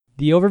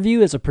The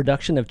Overview is a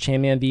production of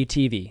ChanmanV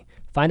TV.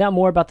 Find out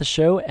more about the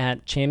show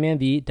at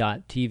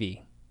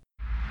chanmanv.tv.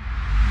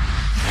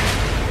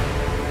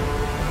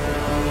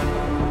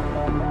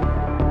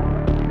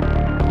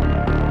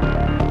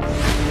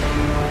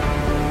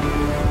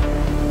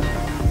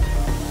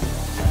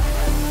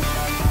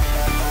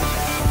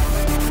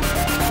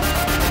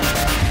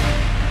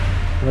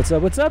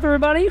 What's up,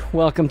 everybody?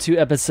 Welcome to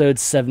episode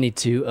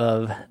 72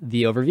 of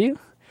The Overview.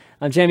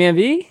 I'm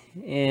ChanmanV,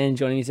 and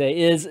joining me today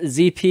is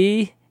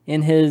ZP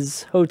in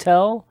his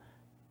hotel.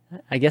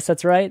 I guess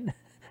that's right.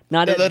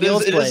 Not at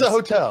Gil's place. It is a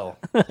hotel.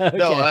 Okay.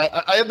 No,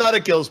 I am not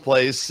at Gil's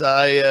place.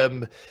 I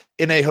am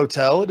in a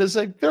hotel. It is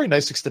a very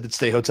nice extended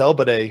stay hotel,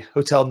 but a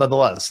hotel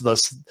nonetheless.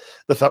 Thus,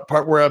 the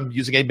part where I'm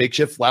using a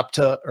makeshift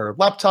laptop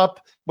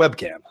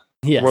webcam.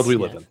 Yes, the world we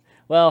live in.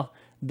 Well,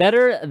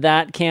 better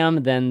that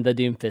cam than the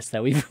Doomfist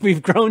that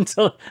we've grown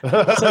to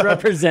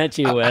represent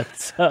you with.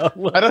 So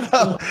I don't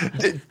know.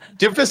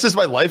 Doomfist is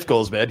my life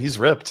goals, man. He's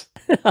ripped.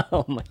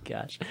 Oh my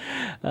gosh!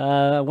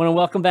 I want to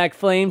welcome back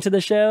Flame to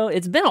the show.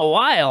 It's been a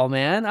while,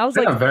 man. I was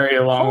a very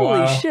long holy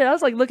while. Shit! I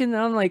was like looking, and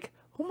I'm like,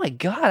 oh my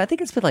god! I think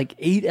it's been like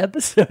 8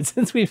 episodes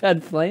since we've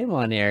had Flame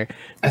on here.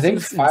 I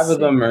think 5 of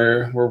them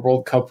were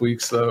World Cup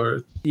weeks,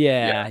 though.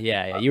 Yeah.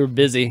 You were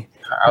busy.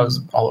 I was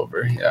all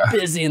over. Yeah,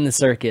 busy in the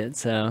circuit.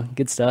 So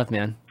good stuff,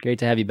 man. Great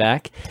to have you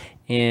back.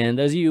 And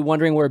those of you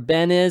wondering where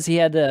Ben is, he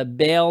had to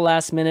bail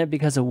last minute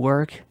because of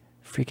work.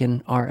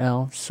 Freaking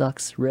RL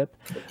sucks, rip.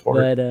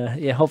 But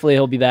yeah, hopefully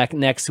he'll be back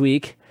next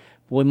week.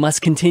 We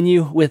must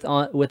continue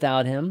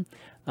without him.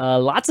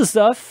 Lots of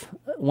stuff.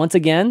 Once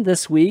again,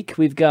 this week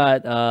we've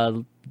got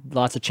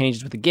lots of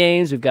changes with the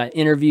games. We've got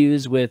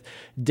interviews with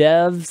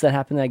devs that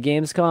happened at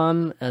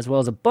Gamescom, as well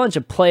as a bunch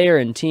of player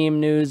and team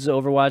news,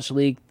 Overwatch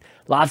League.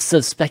 Lots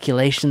of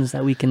speculations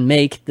that we can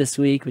make this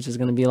week, which is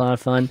going to be a lot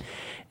of fun.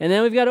 And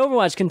then we've got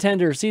Overwatch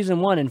Contender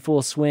Season 1 in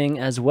full swing,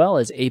 as well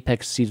as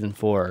Apex Season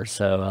 4.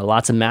 So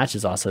lots of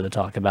matches also to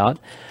talk about.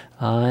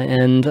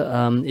 And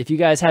if you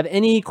guys have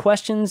any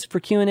questions for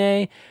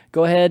Q&A,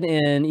 go ahead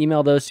and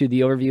email those to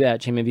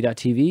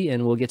theoverview@chanmanv.tv,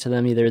 and we'll get to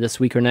them either this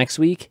week or next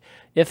week.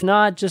 If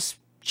not, just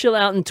chill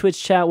out in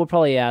Twitch chat. We'll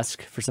probably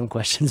ask for some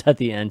questions at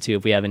the end, too,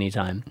 if we have any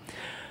time.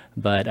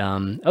 But,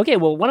 okay,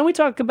 well, why don't we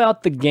talk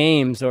about the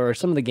games or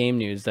some of the game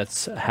news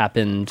that's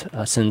happened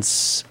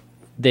since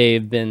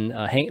they've been,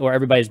 or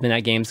everybody's been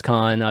at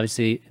Gamescom,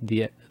 obviously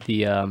the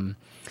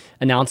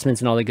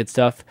announcements and all that good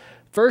stuff.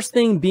 First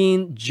thing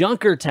being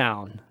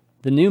Junkertown,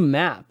 the new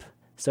map.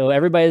 So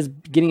everybody's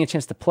getting a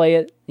chance to play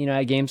it,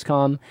 at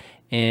Gamescom.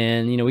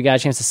 And, we got a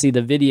chance to see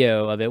the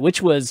video of it,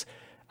 which was,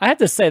 I have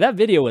to say, that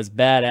video was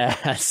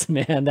badass,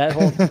 man. That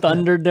whole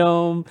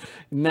Thunderdome,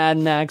 Mad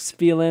Max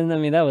feeling. I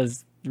mean, that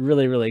was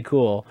really, really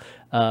cool.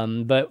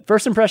 But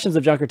first impressions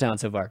of Junkertown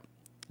so far,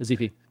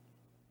 ZP.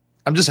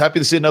 I'm just happy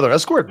to see another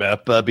Escort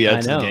map be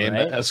added to the game.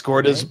 Right?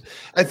 Escort is,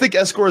 I think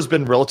Escort has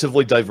been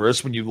relatively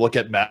diverse when you look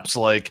at maps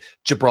like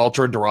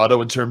Gibraltar and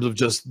Dorado in terms of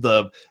just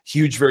the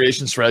huge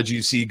variation strategy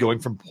you see going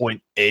from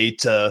point A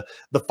to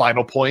the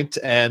final point.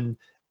 And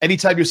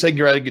anytime you're saying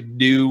you're adding a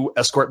new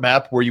Escort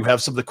map where you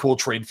have some of the cool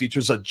terrain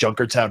features that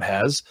Junkertown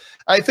has,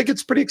 I think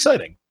it's pretty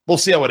exciting. We'll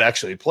see how it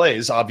actually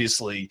plays.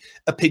 Obviously,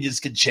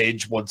 opinions can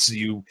change once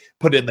you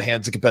put it in the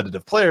hands of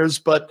competitive players,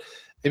 but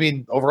I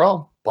mean,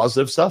 overall,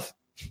 positive stuff.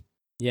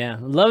 Yeah,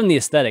 loving the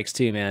aesthetics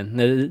too,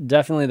 man.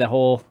 Definitely the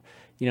whole,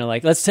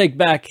 like let's take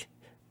back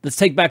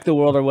the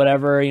world or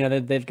whatever.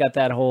 They've got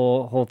that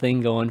whole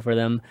thing going for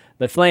them.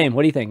 But Flame,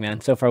 what do you think,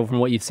 man? So far from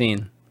what you've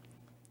seen,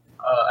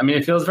 I mean,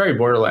 it feels very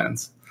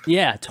Borderlands.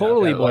 Yeah,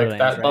 totally Borderlands.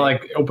 Like that, right?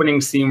 Like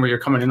opening scene where you're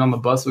coming in on the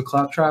bus with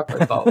Claptrap.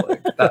 I thought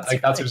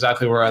that's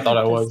exactly where I thought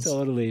I was.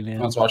 Totally, man.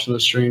 When I was watching the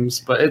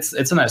streams, but it's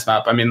a nice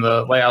map. I mean,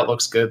 the layout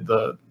looks good.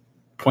 The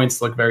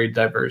points look very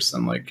diverse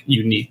and like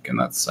unique, and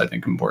that's, I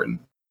think,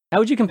 important. How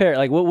would you compare it?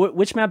 Like,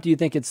 which map do you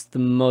think it's the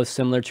most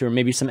similar to, or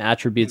maybe some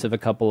attributes of a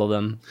couple of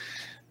them?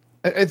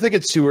 I think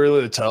it's too early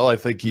to tell. I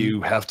think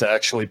you have to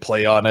actually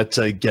play on it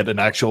to get an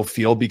actual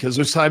feel, because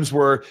there's times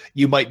where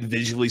you might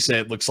visually say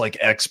it looks like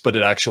X, but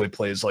it actually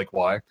plays like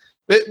Y.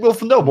 We'll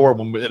know more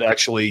when it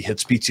actually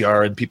hits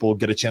PTR and people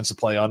get a chance to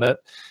play on it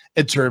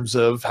in terms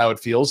of how it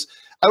feels.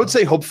 I would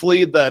say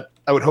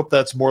I would hope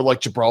that's more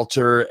like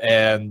Gibraltar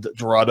and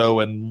Dorado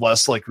and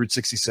less like Route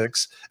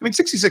 66. I mean,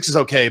 66 is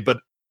okay,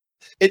 but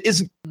it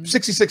isn't.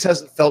 66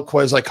 hasn't felt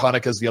quite as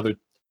iconic as the other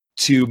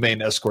 2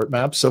 main Escort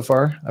maps so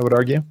far, I would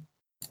argue.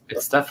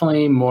 It's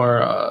definitely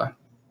more, I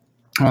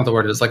don't know what the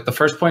word is. Like the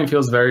first point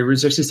feels very Route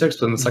 66,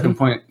 but then the second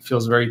point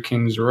feels very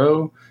Kings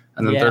Row.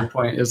 And then the third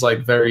point is like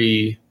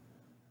very,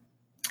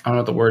 I don't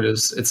know what the word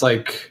is. It's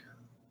like,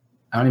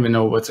 I don't even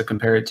know what to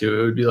compare it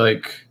to. It would be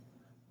like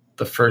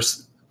the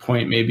first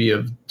point maybe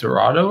of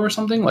Dorado or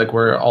something, like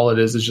where all it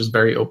is just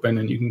very open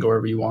and you can go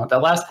wherever you want.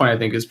 That last point, I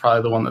think, is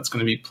probably the one that's going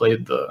to be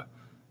played the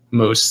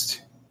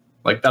most.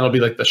 Like that'll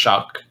be like the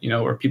shock,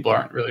 where people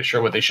aren't really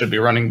sure what they should be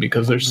running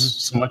because there's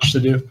so much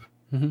to do.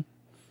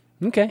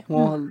 Mm-hmm. Okay,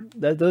 well,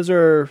 those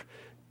are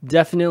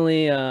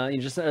definitely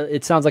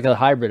it sounds like a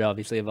hybrid,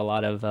 obviously, of a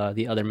lot of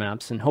the other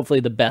maps, and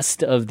hopefully the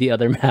best of the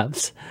other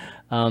maps.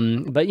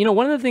 But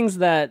one of the things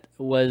that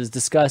was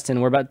discussed,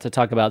 and we're about to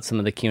talk about some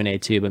of the Q&A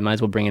too, but might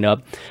as well bring it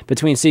up,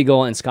 between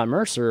Siegel and Scott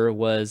Mercer,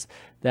 was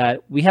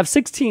that we have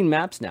 16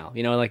 maps now.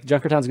 Like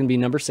Junkertown's going to be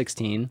number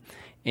 16,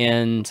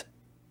 and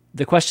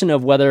the question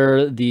of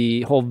whether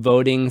the whole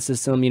voting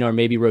system, or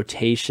maybe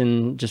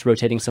rotation, just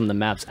rotating some of the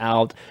maps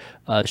out,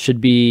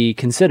 should be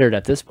considered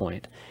at this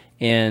point.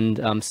 And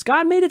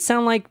Scott made it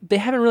sound like they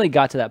haven't really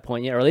got to that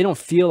point yet, or they don't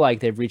feel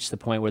like they've reached the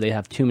point where they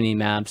have too many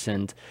maps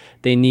and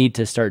they need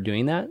to start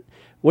doing that.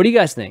 What do you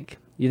guys think?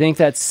 You think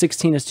that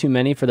 16 is too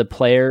many for the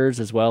players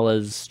as well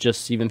as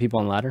just even people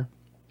on ladder?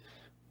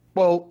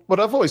 Well, what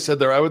I've always said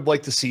there, I would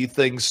like to see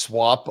things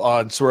swap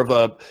on sort of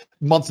a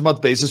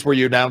month-to-month basis where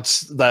you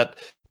announce that.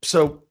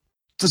 So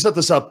to set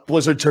this up,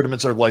 Blizzard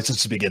tournaments are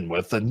licensed to begin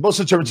with, and most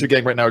of the tournaments you're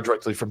getting right now are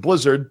directly from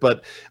Blizzard.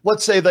 But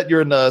let's say that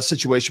you're in a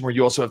situation where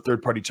you also have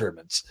third-party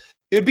tournaments.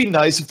 It'd be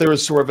nice if there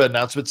was sort of an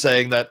announcement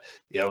saying that,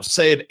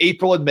 say in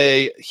April and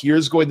May,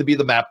 here's going to be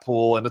the map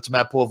pool, and it's a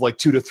map pool of like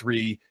 2 to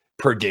 3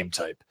 per game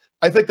type.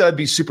 I think that would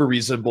be super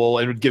reasonable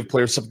and would give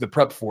players something to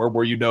prep for,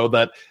 where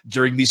that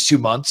during these 2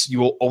 months, you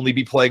will only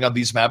be playing on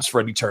these maps for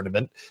any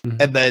tournament.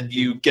 Mm-hmm. And then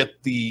you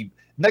get the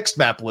next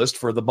map list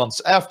for the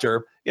months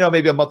after,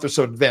 maybe a month or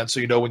so in advance,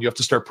 so when you have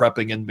to start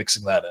prepping and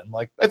mixing that in.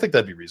 Like, I think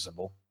that'd be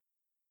reasonable.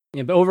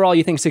 Yeah, but overall,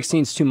 you think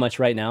 16 is too much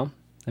right now?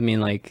 I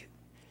know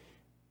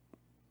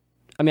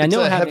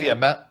having a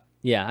map.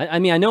 Yeah, I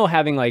know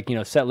having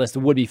set list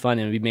would be fun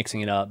and would be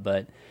mixing it up,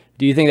 but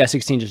do you think that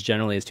 16 just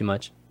generally is too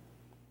much?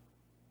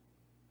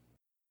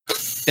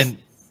 And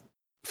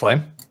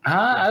Flame?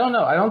 I don't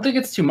know. I don't think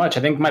it's too much. I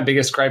think my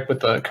biggest gripe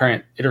with the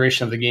current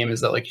iteration of the game is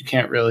that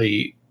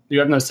you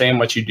have no say in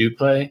what you do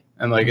play.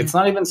 And it's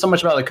not even so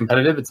much about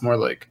competitive. It's more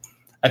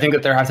I think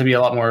that there have to be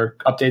a lot more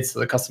updates to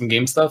the custom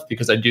game stuff,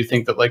 because I do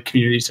think that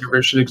community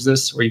servers should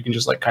exist where you can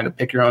just kind of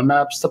pick your own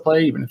maps to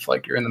play, even if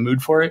you're in the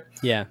mood for it.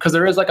 Yeah. Because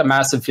there is a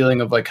massive feeling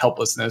of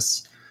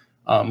helplessness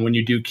when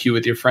you do queue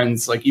with your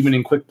friends, even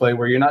in quick play,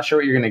 where you're not sure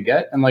what you're going to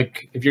get. And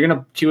if you're going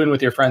to queue in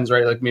with your friends,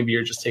 right, maybe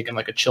you're just taking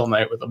a chill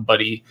night with a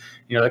buddy,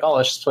 oh,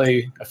 let's just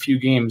play a few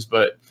games.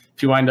 But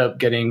if you wind up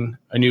getting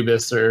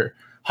Anubis or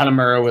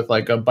Hanamura with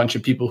a bunch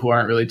of people who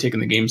aren't really taking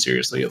the game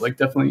seriously, it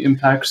definitely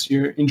impacts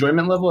your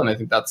enjoyment level. And I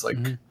think that's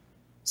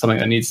something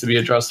that needs to be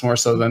addressed more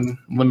so than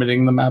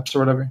limiting the maps or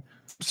whatever.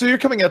 So you're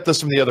coming at this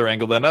from the other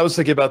angle then. I was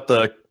thinking about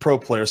the pro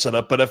player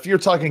setup, but if you're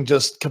talking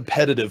just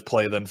competitive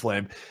play then,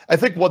 Flame, I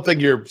think one thing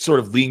you're sort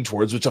of leaning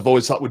towards, which I've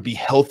always thought would be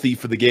healthy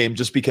for the game,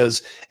 just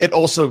because it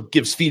also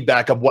gives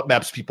feedback on what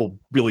maps people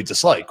really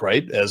dislike,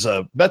 right? As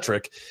a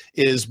metric,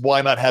 is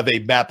why not have a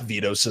map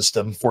veto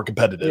system for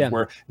competitive,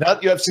 where now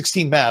that you have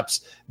 16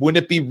 maps,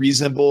 wouldn't it be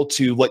reasonable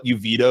to let you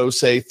veto,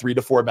 say, 3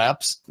 to 4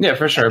 maps? Yeah,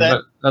 for sure.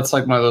 But that's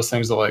one of those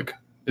things that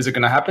is it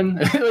going to happen?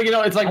 It's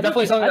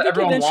definitely something that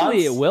everyone wants.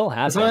 Eventually it will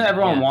happen. It's something that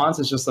everyone wants.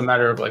 It's just a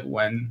matter of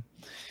when.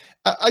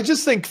 I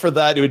just think for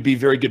that, it would be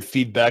very good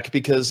feedback,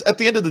 because at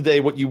the end of the day,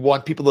 what you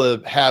want people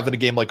to have in a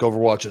game like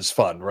Overwatch is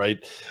fun,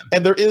 right?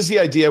 And there is the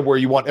idea where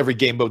you want every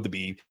game mode to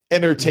be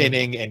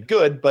entertaining and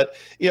good. But,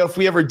 if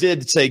we ever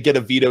did, say, get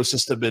a veto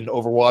system in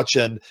Overwatch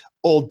and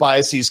old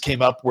biases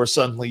came up where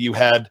suddenly you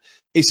had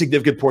a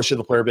significant portion of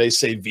the player base,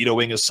 say,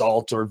 vetoing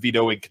Assault or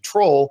vetoing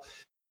Control,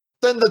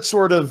 then that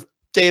sort of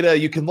data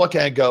you can look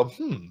at and go,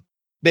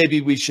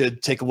 maybe we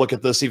should take a look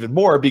at this even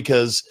more,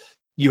 because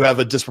you have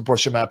a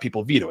disproportionate amount of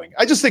people vetoing.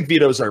 I just think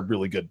vetoes are a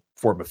really good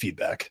form of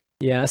feedback.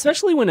 Yeah,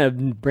 especially when a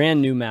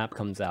brand new map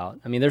comes out.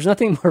 There's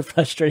nothing more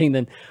frustrating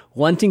than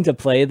wanting to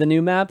play the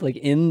new map,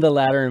 in the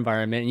ladder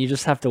environment, and you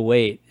just have to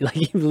wait.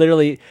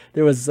 Literally,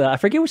 there was, I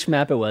forget which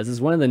map it was. It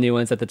was one of the new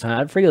ones at the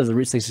time. I forget it was the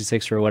Route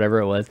 66 or whatever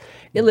it was.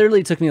 It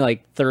literally took me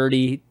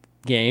 30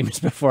 games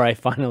before I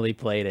finally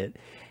played it.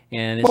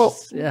 And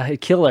it's just a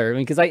killer.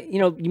 Because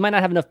you might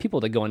not have enough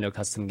people to go into a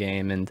custom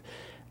game and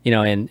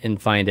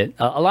find it.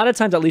 A lot of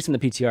times, at least in the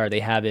PTR, they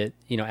have it,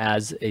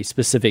 as a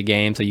specific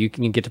game, so you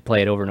can get to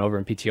play it over and over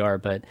in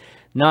PTR, but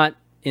not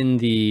in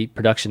the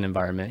production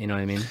environment. You know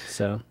what I mean?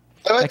 So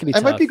that can be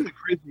tough. I might be going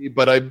crazy,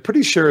 but I'm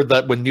pretty sure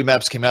that when new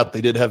maps came out,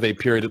 they did have a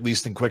period, at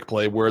least in quick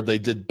play, where they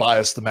did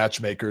bias the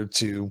matchmaker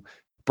to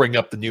bring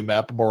up the new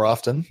map more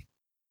often.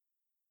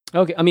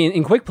 Okay,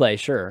 in quick play,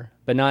 sure,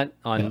 but not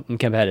in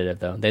competitive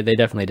though. They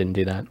definitely didn't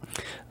do that.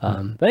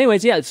 But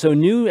anyways, so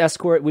new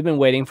escort. We've been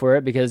waiting for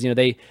it because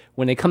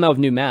when they come out with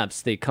new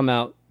maps, they come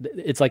out.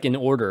 It's in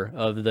order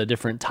of the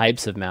different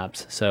types of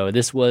maps. So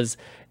this was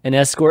an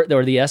escort,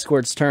 or the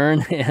escort's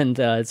turn, and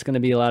it's going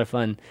to be a lot of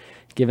fun,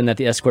 given that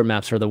the escort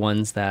maps are the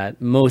ones that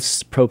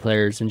most pro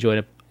players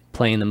enjoy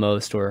playing the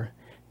most, or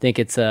think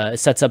it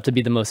sets up to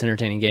be the most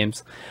entertaining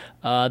games.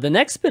 The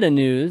next bit of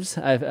news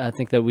I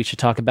think that we should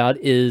talk about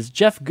is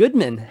Jeff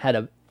Goodman had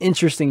an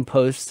interesting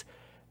post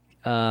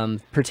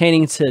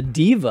pertaining to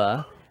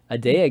Diva a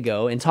day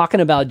ago, and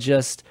talking about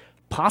just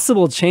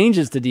possible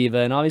changes to Diva.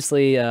 And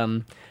obviously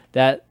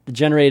that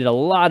generated a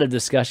lot of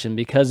discussion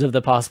because of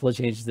the possible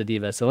changes to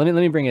Diva. So let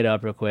me bring it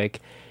up real quick.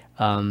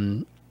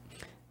 So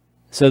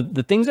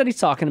the things that he's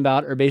talking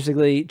about are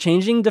basically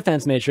changing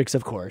defense matrix,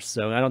 of course.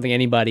 So I don't think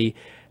anybody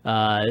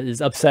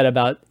is upset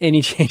about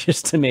any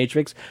changes to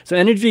Matrix. So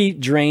energy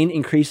drain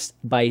increased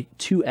by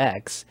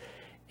 2x,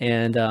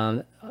 and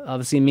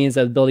obviously means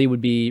that ability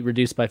would be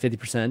reduced by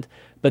 50%.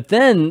 But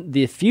then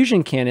the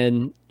fusion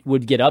cannon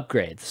would get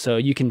upgrades, so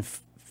you can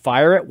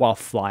fire it while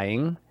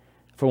flying,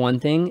 for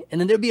one thing,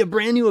 and then there'd be a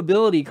brand new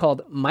ability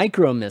called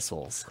micro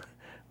missiles,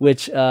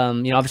 which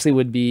obviously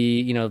would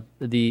be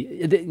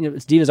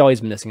Diva's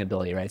always been missing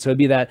ability, right? So it'd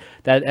be that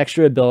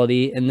extra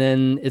ability, and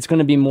then it's going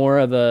to be more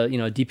of a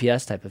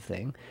DPS type of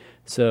thing.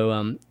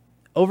 So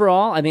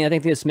overall, I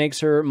think this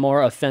makes her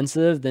more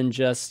offensive than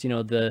just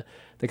the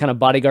kind of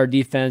bodyguard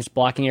defense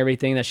blocking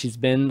everything that she's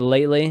been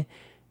lately.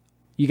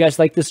 You guys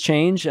like this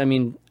change? I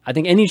mean, I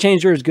think any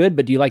change here is good,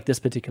 but do you like this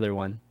particular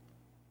one?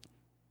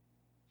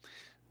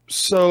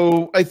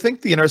 So I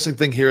think the interesting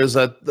thing here is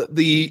that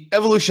the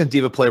evolution of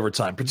Diva play over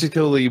time,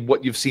 particularly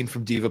what you've seen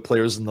from Diva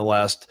players in the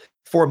last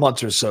 4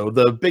 months or so,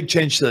 the big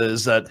change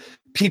is that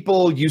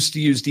people used to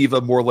use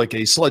Diva more like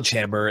a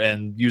sledgehammer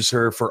and use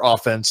her for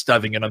offense,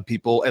 diving in on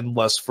people, and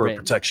less for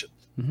protection.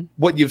 Mm-hmm.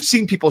 What you've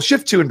seen people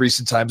shift to in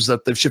recent times is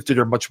that they've shifted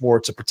her much more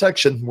to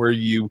protection, where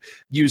you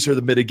use her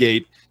to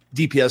mitigate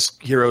DPS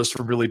heroes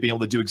from really being able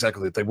to do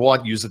exactly what they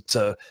want. Use it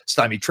to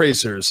stymie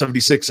tracers,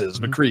 76s,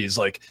 McCree's,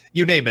 like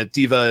you name it,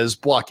 Diva is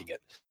blocking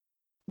it.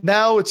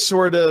 Now it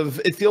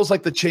feels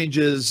like the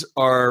changes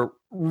are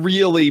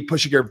really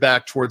pushing her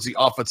back towards the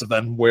offensive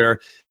end, where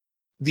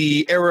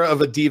the era of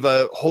a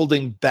Diva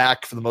holding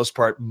back for the most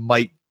part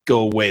might go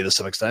away to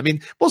some extent. I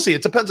mean, we'll see.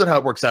 It depends on how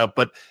it works out,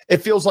 but it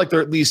feels like they're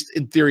at least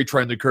in theory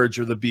trying to encourage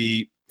her to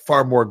be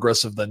far more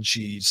aggressive than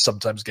she's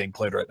sometimes getting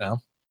played right now.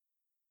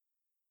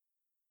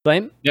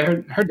 Blame?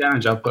 Yeah, her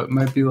damage output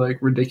might be like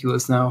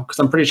ridiculous now, because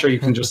I'm pretty sure you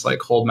can just like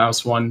hold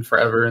mouse 1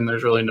 forever, and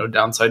there's really no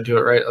downside to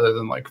it, right? Other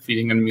than like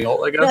feeding a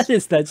meal, I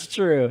guess. That's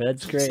true.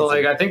 That's great. So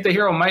like, I think the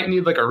hero might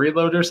need like a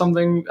reload or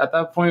something at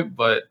that point,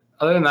 but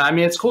other than that, I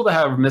mean, it's cool to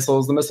have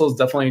missiles. The missiles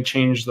definitely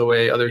change the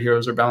way other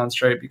heroes are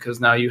balanced, right? Because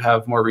now you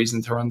have more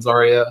reason to run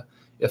Zarya.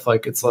 If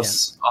like it's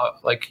less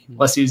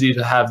less easy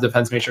to have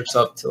defense matrix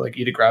up to like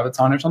eat a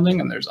graviton or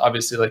something, and there's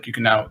obviously like you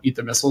can now eat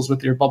the missiles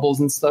with your bubbles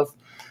and stuff.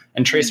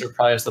 And Tracer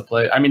probably has to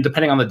play. I mean,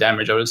 depending on the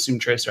damage, I would assume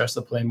Tracer has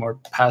to play more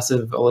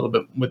passive a little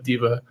bit with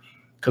Diva,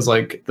 because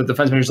like the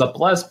defense measures up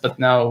less, but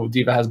now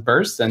Diva has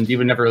burst, and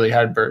Diva never really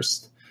had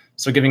burst.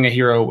 So giving a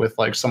hero with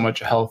like so much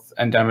health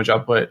and damage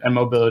output and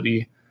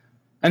mobility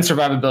and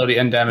survivability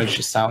and damage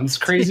just sounds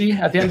crazy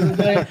at the end of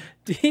the day.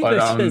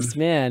 Diva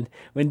man,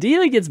 when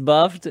Diva gets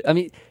buffed, I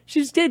mean,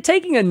 she's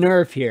taking a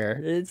nerf here.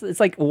 It's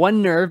like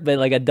one nerf, but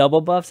like a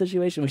double buff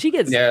situation. When she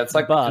gets it's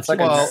like buffed, it's like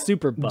a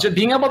super buff.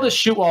 Being able to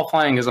shoot while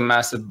flying is a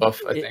massive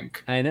buff, I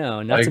think. I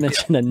know, not to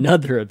mention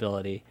another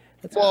ability.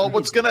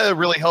 What's going to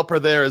really help her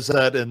there is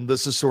that, and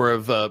this is sort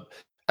of,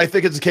 I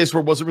think it's a case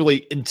where it wasn't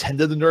really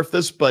intended to nerf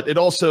this, but it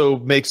also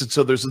makes it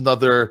so there's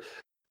another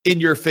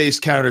in-your-face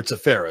counter to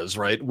Pharah's,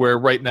 right? Where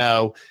right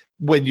now,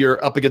 when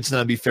you're up against an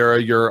enemy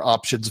Pharah, your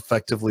options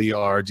effectively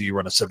are: do you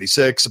run a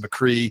 76, a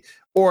McCree,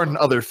 or an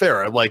other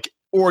Pharah?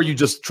 Or you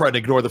just try to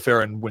ignore the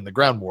Pharah and win the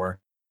ground war.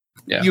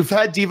 Yeah. You've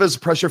had Divas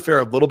pressure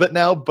Pharah a little bit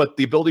now, but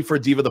the ability for a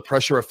Diva to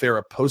pressure a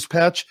Pharah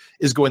post-patch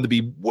is going to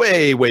be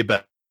way, way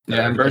better.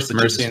 Yeah, and burst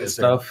mercy and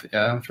stuff.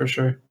 Yeah, for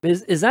sure.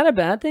 Is that a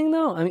bad thing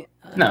though? I mean,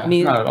 not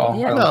at all.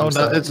 Yeah. No,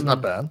 it's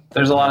not bad.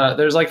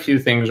 There's like few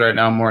things right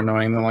now more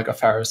annoying than like a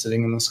Pharah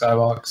sitting in the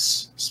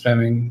skybox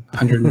spamming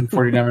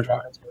 140 damage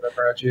rockets or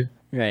whatever at you.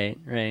 Right.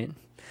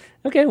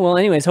 Okay, well,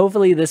 anyways,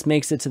 hopefully this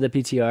makes it to the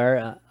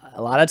PTR.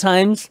 A lot of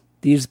times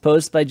these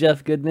posts by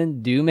Jeff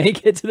Goodman do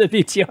make it to the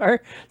PTR,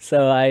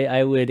 so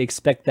I would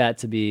expect that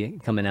to be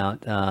coming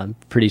out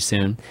pretty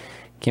soon.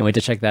 Can't wait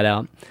to check that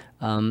out.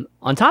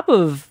 On top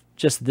of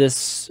just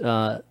this,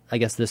 I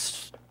guess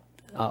this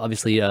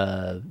obviously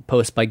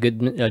post by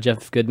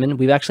Jeff Goodman,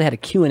 we've actually had a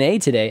Q&A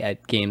today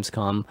at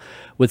Gamescom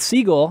with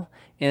Siegel,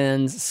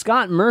 and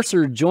Scott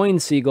Mercer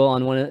joined Siegel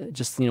on one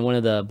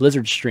of the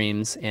Blizzard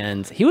streams,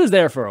 and he was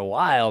there for a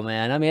while,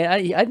 man. I mean,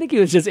 I think he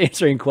was just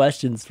answering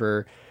questions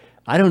for,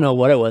 I don't know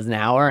what it was, an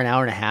hour and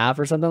a half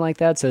or something like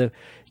that. So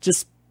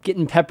just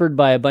getting peppered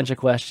by a bunch of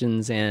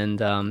questions, and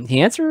he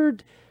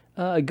answered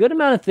a good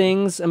amount of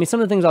things. I mean,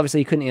 some of the things obviously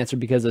he couldn't answer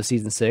because of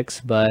Season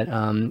 6, but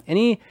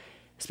any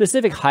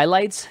specific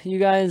highlights you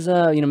guys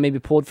maybe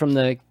pulled from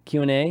the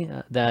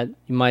Q&A that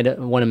you might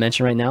want to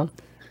mention right now?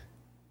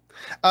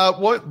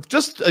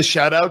 Just a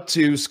shout out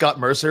to Scott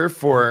Mercer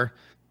for.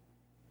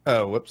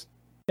 Oh, whoops.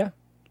 Yeah.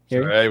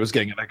 Sorry, I was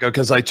getting an echo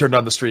because I turned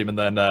on the stream and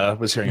then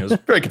was hearing. I was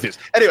very confused.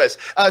 Anyways,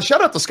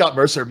 shout out to Scott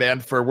Mercer,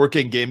 man, for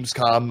working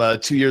Gamescom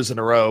 2 years in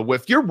a row.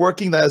 If you're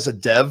working that as a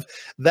dev,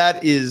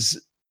 that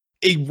is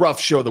a rough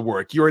show to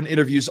work. You're in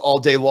interviews all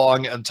day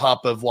long on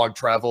top of long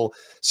travel.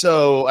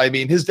 So, I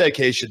mean, his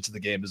dedication to the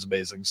game is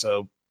amazing.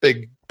 So,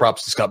 big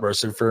props to Scott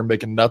Mercer for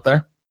making it out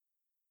there.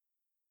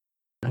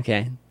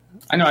 Okay.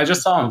 I know. I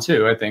just saw him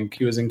too. I think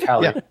he was in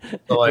Cali.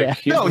 Yeah.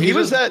 So, he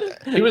was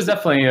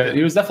definitely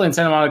in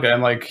Santa Monica,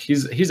 and like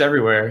he's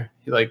everywhere.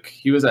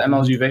 He was at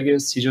MLG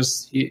Vegas.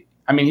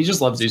 I mean, he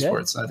just loves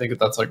esports, and I think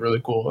that's like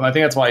really cool. And I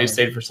think that's why he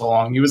stayed for so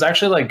long. He was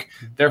actually like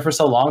there for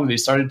so long that he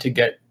started to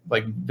get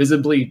like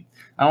visibly,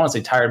 I don't want to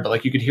say tired, but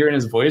like you could hear in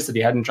his voice that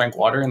he hadn't drank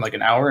water in like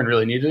an hour and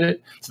really needed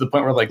it, to the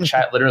point where like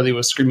chat literally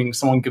was screaming,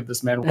 "Someone give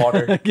this man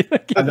water!"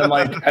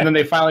 and then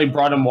they finally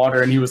brought him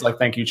water, and he was like,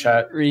 "Thank you,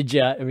 chat."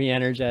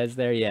 Re-energized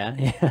there, yeah.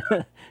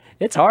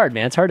 It's hard,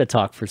 man. It's hard to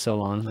talk for so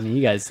long. I mean,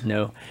 you guys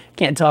know,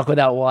 can't talk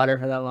without water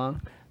for that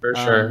long. For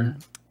sure.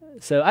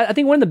 So I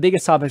think one of the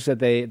biggest topics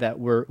that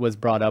was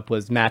brought up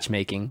was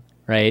matchmaking,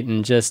 right?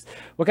 And just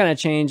what kind of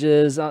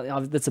changes.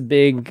 That's a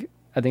big,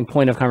 I think,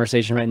 point of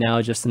conversation right now,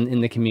 just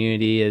in the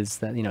community, is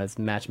that, you know, it's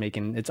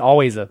matchmaking. It's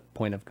always a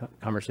point of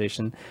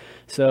conversation.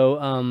 So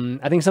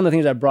I think some of the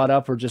things I brought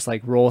up were just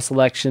like role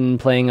selection,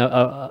 playing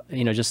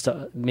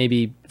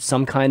maybe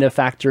some kind of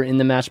factor in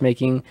the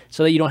matchmaking,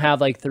 so that you don't have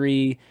like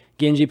 3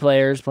 Genji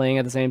players playing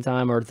at the same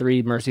time, or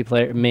 3 Mercy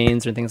player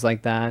mains or things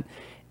like that.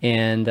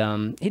 And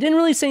he didn't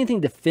really say anything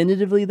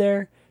definitively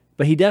there,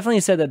 but he definitely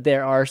said that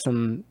there are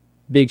some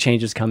big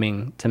changes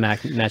coming to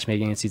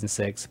matchmaking in Season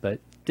 6, but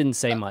didn't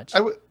say much.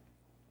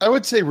 I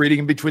would say, reading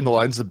in between the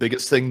lines, the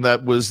biggest thing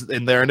that was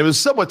in there, and it was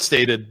somewhat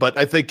stated, but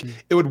I think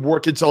it would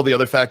work into all the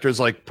other factors,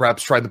 like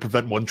perhaps trying to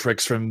prevent one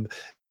tricks from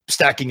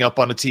stacking up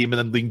on a team and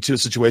then leading to a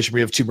situation where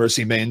you have 2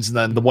 Mercy mains, and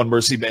then the one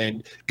Mercy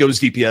main goes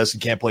DPS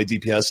and can't play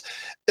DPS.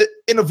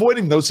 In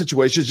avoiding those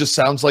situations, just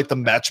sounds like the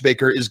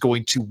matchmaker is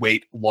going to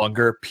wait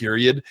longer,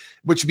 period,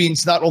 which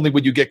means not only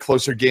would you get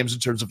closer games in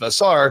terms of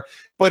SR,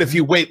 but if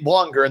you wait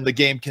longer and the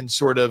game can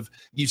sort of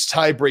use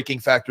tie-breaking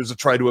factors to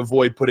try to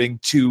avoid putting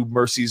 2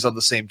 Mercies on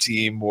the same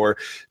team or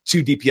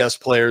 2 DPS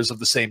players of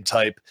the same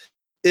type,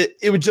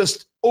 it would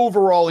just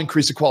overall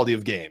increase the quality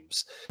of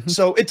games.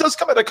 So it does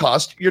come at a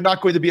cost. You're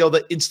not going to be able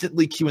to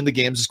instantly queue in the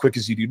games as quick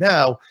as you do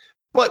now.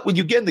 But when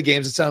you get in the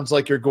games, it sounds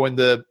like you're going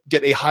to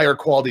get a higher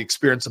quality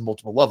experience on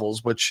multiple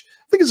levels, which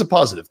I think is a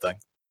positive thing.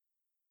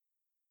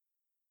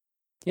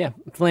 Yeah.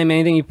 Flame,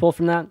 anything you pulled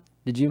from that?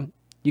 Did you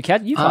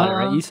caught it,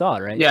 right? You saw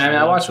it, right? Yeah, I mean,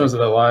 I watched most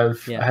of it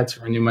live. Yeah. I had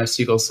to renew my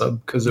Seagull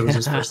sub because it was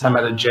his first time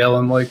out of jail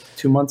in like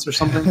 2 months or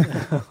something.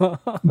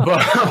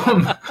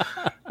 But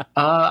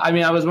I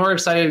mean, I was more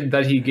excited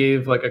that he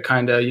gave like a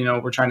kind of, you know,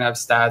 we're trying to have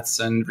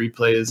stats and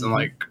replays and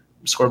like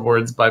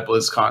scoreboards by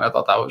BlizzCon. I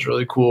thought that was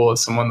really cool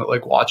as someone that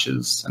like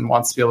watches and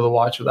wants to be able to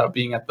watch without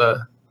being at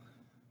the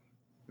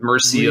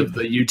mercy of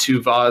the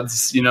YouTube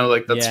odds, you know,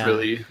 like that's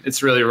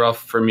it's really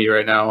rough for me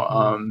right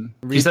now.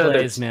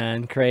 Replays,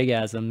 man,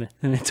 Craigasm.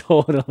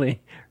 Totally.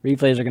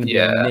 Replays are going to be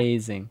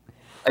amazing.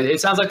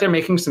 It sounds like they're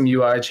making some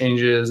UI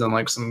changes and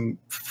like some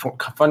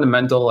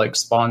fundamental like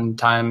spawn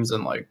times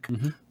and like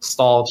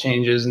stall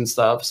changes and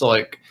stuff. So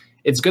like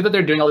it's good that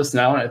they're doing all this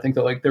now, and I think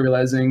that like they're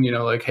realizing, you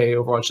know, like, hey,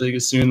 Overwatch League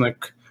is soon,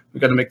 like we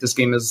got to make this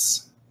game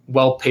as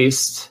well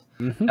paced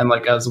and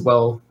like as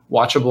well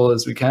watchable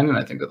as we can, and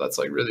I think that that's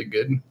like really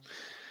good.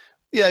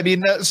 Yeah, I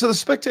mean, so the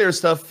spectator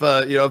stuff,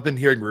 you know, I've been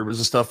hearing rumors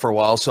and stuff for a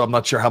while, so I'm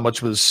not sure how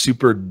much was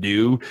super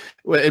new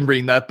in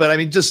bringing that. But I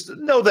mean, just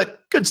know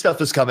that good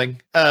stuff is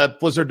coming.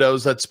 Blizzard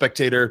knows that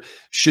spectator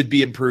should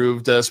be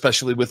improved,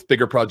 especially with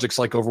bigger projects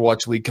like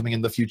Overwatch League coming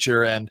in the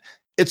future, and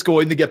it's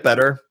going to get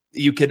better.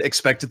 You can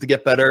expect it to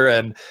get better,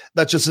 and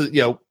that's just,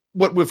 you know,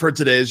 what we've heard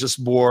today is just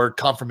more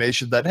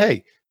confirmation that,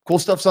 hey, cool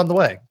stuff's on the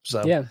way.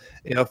 So,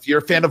 you know, if you're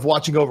a fan of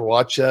watching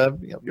Overwatch,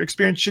 you know, your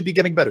experience should be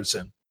getting better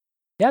soon.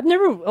 Yeah,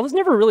 I was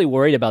never really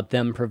worried about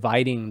them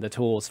providing the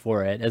tools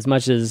for it as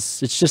much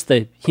as it's just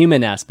the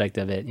human aspect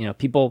of it. You know,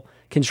 people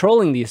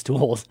controlling these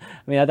tools.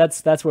 I mean,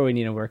 that's where we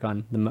need to work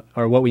on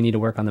or what we need to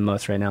work on the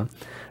most right now.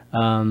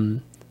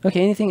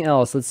 Okay, anything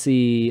else? Let's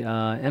see.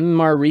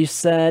 MMR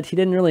reset. He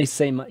didn't really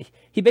say much.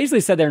 He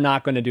basically said they're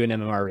not going to do an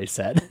MMR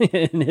reset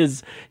in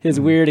his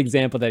weird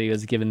example that he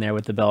was given there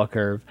with the bell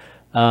curve.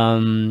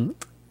 Other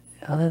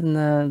than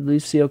the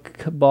Lucio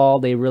Ball,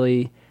 they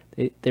really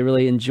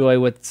enjoy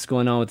what's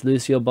going on with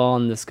Lucio Ball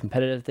and this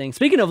competitive thing.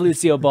 Speaking of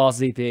Lucio Ball,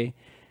 CP,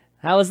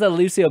 how was that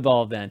Lucio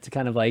Ball event?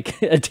 Kind of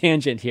like a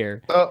tangent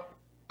here. Oh,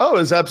 it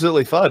was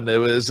absolutely fun. It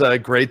was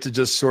great to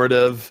just sort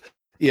of,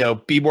 you know,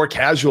 be more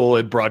casual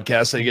in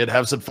broadcasting and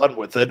have some fun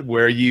with it,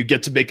 where you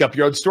get to make up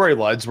your own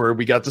storylines, where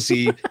we got to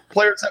see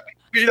players that,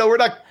 you know,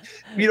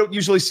 we don't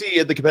usually see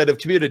in the competitive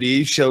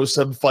community show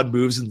some fun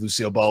moves in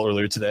Lucio Ball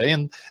earlier today.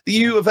 And the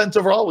EU event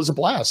overall was a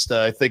blast.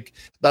 I think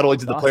not only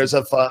did the players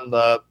have fun,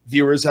 the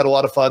viewers had a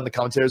lot of fun, the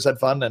commentators had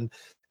fun. And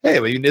hey, I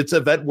mean, it's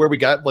an event where we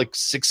got like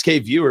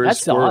 6K viewers.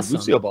 That's for awesome.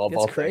 Lucio Ball.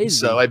 That's crazy. Things.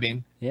 So, I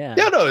mean, no,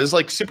 it was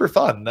like super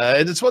fun.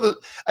 And it's one of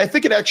the, I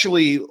think it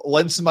actually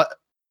lends some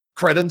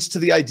credence to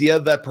the idea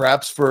that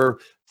perhaps for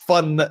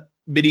fun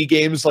mini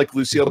games like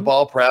Lucio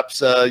Ball,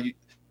 perhaps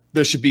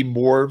there should be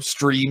more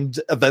streamed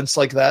events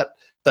like that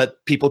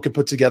people could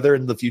put together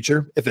in the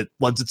future if it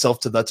lends itself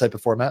to that type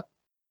of format.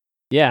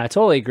 Yeah, I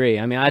totally agree.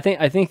 I mean, I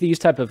think these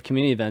type of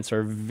community events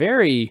are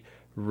very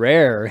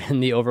rare in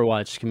the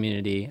Overwatch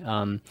community. You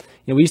know,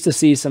 we used to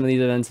see some of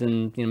these events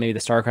in, you know, maybe the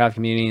StarCraft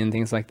community and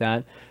things like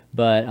that.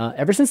 But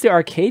ever since the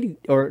arcade,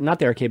 or not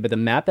the arcade, but the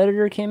map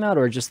editor came out,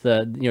 or just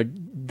the, you know,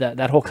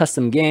 that whole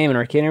custom game and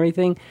arcade and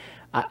everything,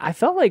 I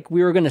felt like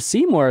we were going to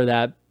see more of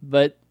that,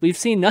 but we've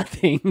seen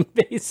nothing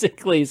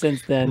basically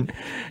since then.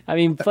 I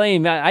mean,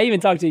 playing, I even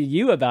talked to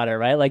you about it,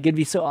 right? Like it'd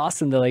be so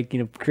awesome to like,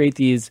 create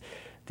these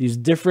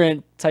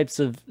different types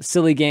of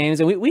silly games.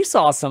 And we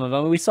saw some of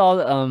them. We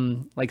saw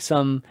like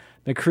some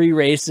McCree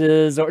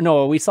races,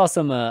 we saw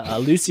some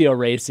Lucio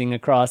racing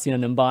across,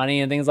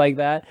 Nimbani and things like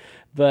that.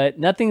 But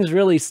nothing's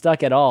really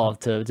stuck at all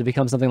to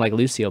become something like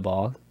Lucio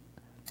Ball.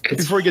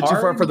 Before we get too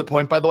far from the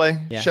point, by the way,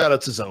 shout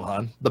out to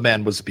Zohan. The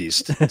man was a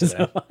beast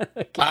today.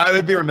 I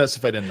would be remiss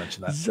if I didn't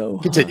mention that.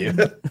 Zohan. Continue.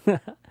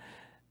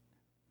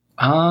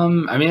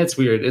 I mean, it's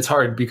weird. It's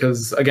hard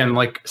because, again,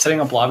 like setting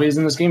up lobbies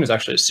in this game is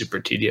actually super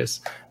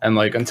tedious. And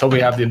like until we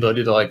have the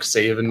ability to like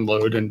save and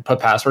load and put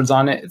passwords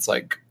on it, it's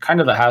like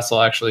kind of a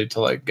hassle actually to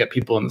like get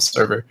people in the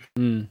server.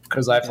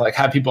 Because I have to like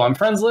have people on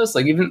friends list,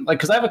 like even like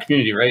because I have a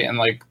community, right? And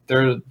like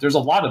there's a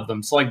lot of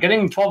them. So like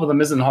getting 12 of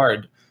them isn't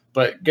hard.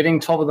 But getting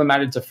 12 of them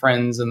added to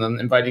friends and then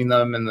inviting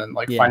them and then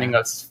like finding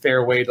a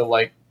fair way to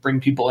like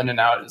bring people in and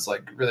out is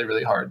like really,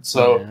 really hard.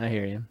 So I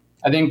hear you.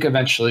 I think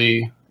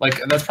eventually,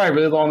 like that's probably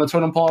really low on the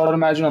totem pole, I would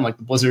imagine, on like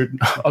the Blizzard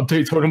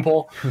update totem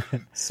pole.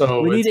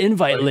 So we need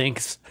invite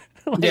links.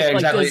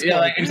 Exactly.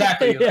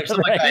 Exactly. Like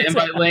something like that.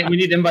 Invite link. We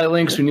need invite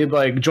links. We need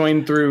like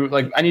join through.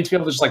 Like I need to be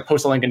able to just like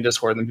post a link in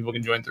Discord and then people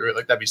can join through it.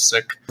 Like that'd be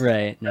sick.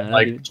 Right. No, and,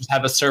 like just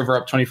have a server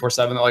up 24/7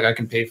 that like I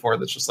can pay for.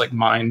 That's just like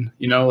mine.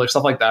 Like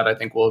stuff like that. I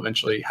think will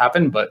eventually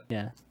happen. But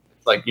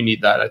like you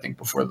need that. I think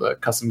before the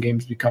custom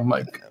games become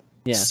like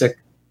sick.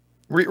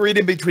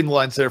 Reading between the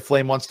lines there,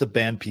 Flame wants to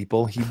ban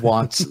people. He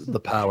wants the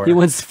power. He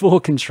wants full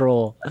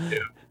control.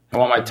 I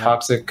want my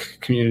toxic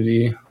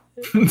community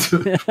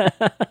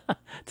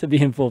to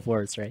be in full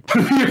force, right?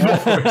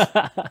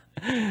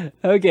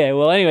 Okay.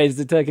 Well,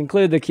 anyways, to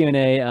conclude the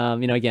Q&A,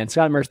 again,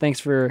 Scott and Merce, thanks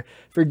for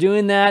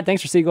doing that.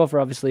 Thanks for Seagull for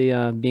obviously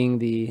being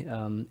the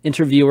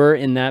interviewer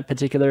in that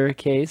particular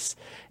case.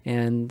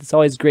 And it's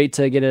always great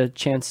to get a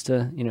chance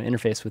to,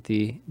 interface with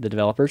the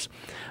developers.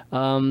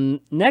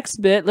 Next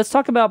bit, let's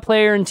talk about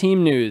player and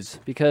team news,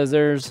 because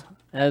there's,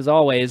 as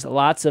always,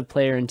 lots of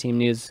player and team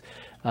news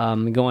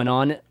going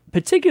on,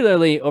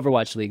 particularly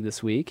Overwatch League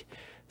this week.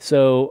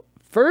 So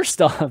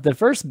first off, the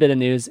first bit of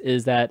news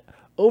is that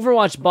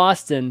Overwatch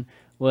Boston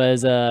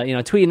was,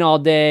 tweeting all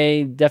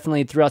day,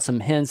 definitely threw out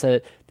some hints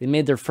that they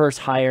made their first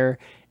hire.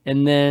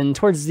 And then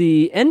towards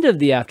the end of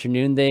the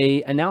afternoon,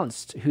 they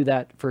announced who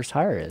that first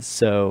hire is.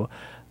 So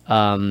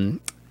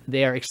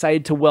they are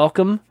excited to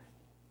welcome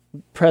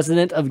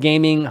President of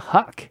Gaming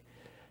Huck.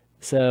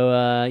 So,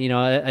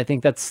 I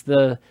think that's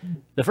the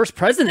first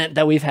president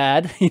that we've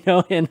had,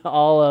 in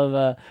all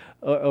of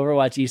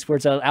Overwatch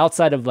esports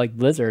outside of like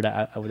Blizzard,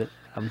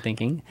 I'm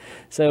thinking.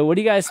 So what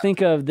do you guys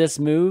think of this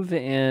move?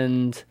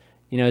 And,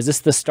 is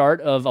this the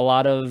start of a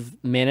lot of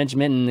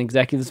management and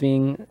executives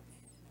being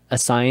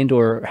assigned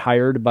or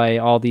hired by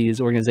all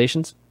these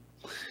organizations?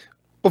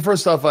 Well,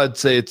 first off, I'd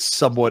say it's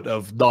somewhat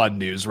of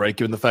non-news, right?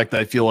 Given the fact that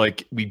I feel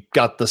like we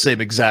got the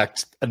same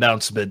exact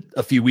announcement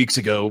a few weeks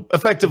ago,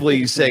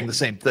 effectively saying the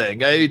same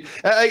thing.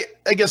 I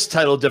guess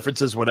title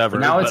differences, whatever.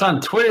 Now it's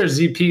on Twitter,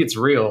 ZP. It's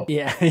real.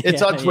 Yeah,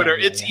 it's on Twitter.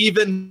 It's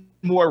even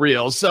more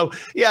real. So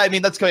yeah, I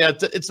mean that's going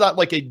out. It's not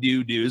like a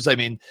new news. I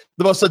mean,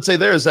 the most I'd say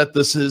there is that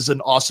this is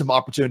an awesome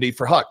opportunity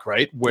for Huck,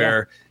 right?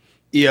 Where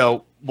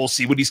we'll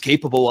see what he's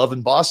capable of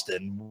in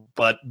Boston,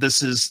 but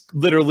this is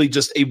literally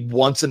just a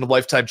once in a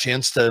lifetime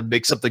chance to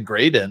make something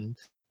great, and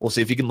we'll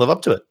see if he can live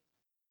up to it.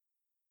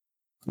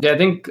 Yeah, I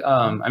think,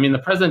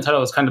 the president title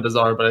was kind of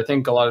bizarre, but I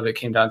think a lot of it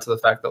came down to the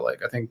fact that,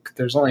 like, I think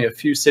there's only a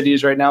few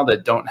cities right now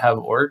that don't have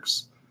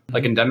orgs,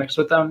 like endemics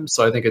with them.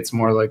 So I think it's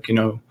more like,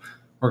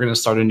 we're going to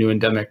start a new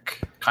endemic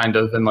kind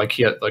of, and like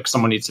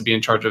someone needs to be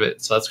in charge of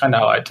it. So that's kind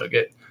of how I took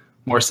it,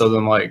 more so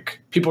than like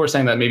people were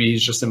saying that maybe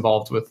he's just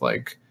involved with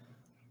like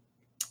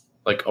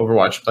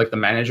Overwatch, like the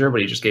manager,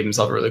 but he just gave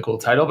himself a really cool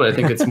title. But I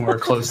think it's more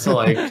close to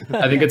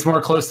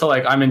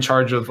like, I'm in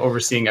charge of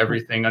overseeing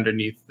everything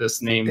underneath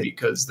this name,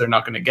 because they're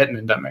not going to get an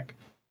endemic.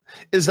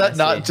 Is that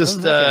not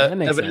just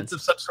evidence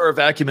of some sort of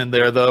acumen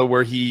there, though,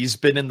 where he's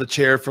been in the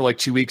chair for like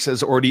 2 weeks,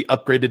 has already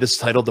upgraded his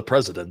title to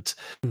president?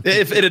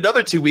 If in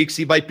another 2 weeks,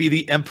 he might be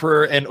the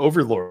emperor and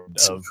overlord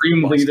of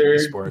supreme leader,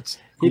 sports.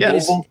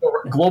 Yes.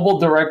 Global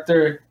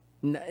director.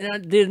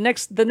 The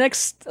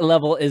next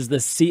level is the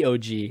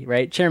COG,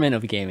 right? Chairman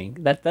of Gaming.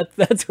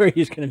 That's where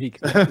he's going to be.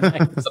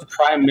 The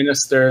Prime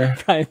Minister.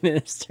 Prime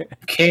Minister.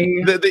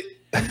 King.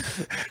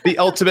 The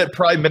ultimate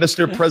Prime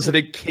Minister,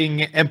 President,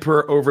 King,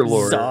 Emperor,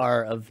 Overlord.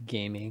 Czar of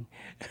Gaming.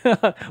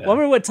 I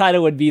wonder what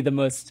title would be the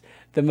most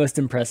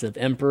impressive.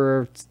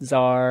 Emperor,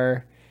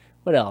 Czar.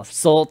 What else?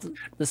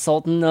 The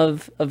Sultan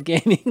of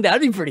Gaming.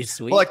 That'd be pretty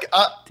sweet. Like,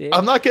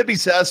 I'm not going to be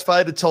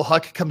satisfied until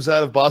Huck comes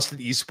out of Boston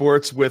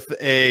Esports with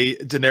a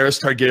Daenerys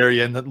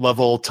Targaryen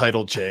level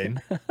title chain.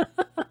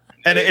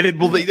 And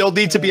it'll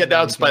need to be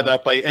announced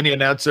by any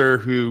announcer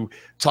who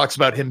talks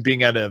about him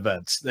being at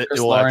events.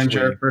 Chris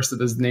Laringer, first of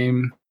his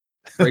name.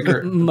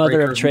 Mother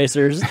of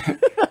Tracers.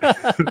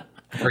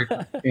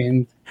 Breaker of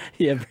Chains.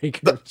 Yeah,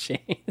 Breaker of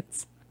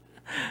Chains.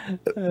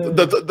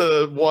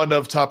 the one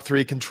of top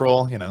 3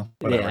 control,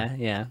 whatever.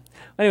 Yeah.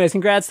 Anyways,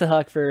 congrats to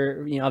Huck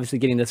for obviously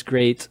getting this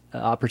great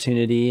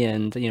opportunity,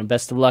 and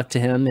best of luck to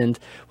him. And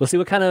we'll see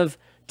what kind of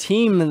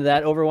team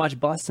that Overwatch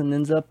Boston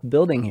ends up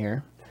building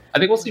here. I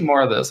think we'll see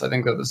more of this. I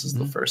think that this is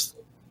the first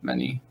of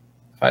many,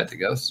 if I had to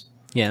guess.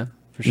 Yeah,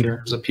 for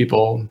sure. There's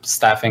people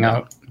staffing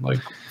out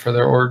for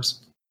their orgs.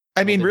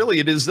 I mean, really,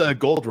 it is a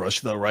gold rush,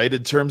 though, right?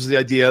 In terms of the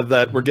idea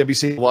that we're going to be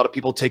seeing a lot of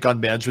people take on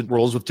management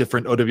roles with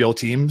different OWL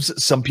teams.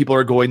 Some people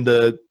are going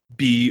to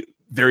be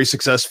very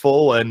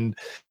successful and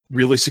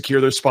really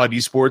secure their spot in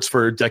esports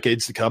for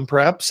decades to come,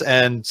 perhaps.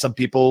 And some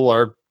people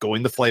are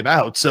going to flame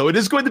out. So it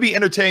is going to be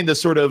entertaining to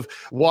sort of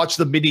watch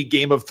the mini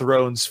Game of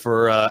Thrones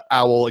for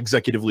OWL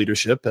executive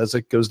leadership as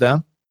it goes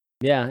down.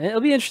 Yeah,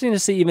 it'll be interesting to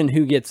see even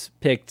who gets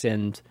picked,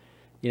 and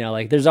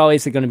there's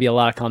always going to be a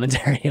lot of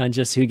commentary on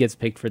just who gets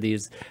picked for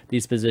these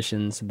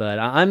positions. But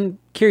I'm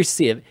curious to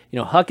see if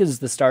Huck is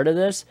the start of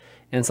this,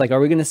 and it's are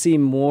we going to see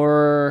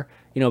more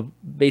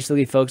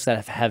basically folks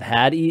that have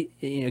had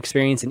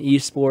experience in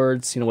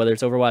esports, whether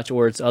it's Overwatch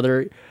or it's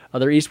other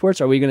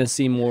esports? Are we going to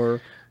see more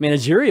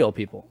managerial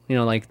people,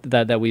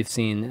 that we've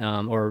seen,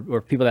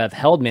 or people that have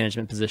held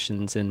management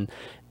positions in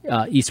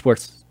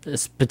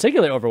esports,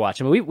 particularly Overwatch?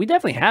 I mean, we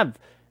definitely have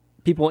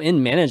people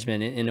in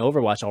management in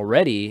Overwatch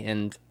already,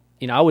 and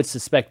I would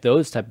suspect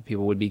those type of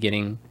people would be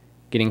getting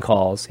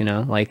calls,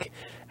 like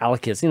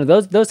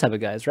Alicus, those type of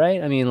guys,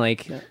 right? I mean,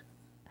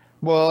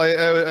 well,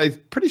 I'm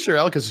pretty sure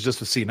Alicus is just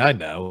with C9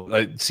 now.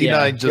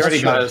 C9 just he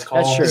already got his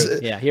call. That's true.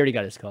 Yeah, he already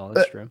got his call.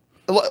 That's true.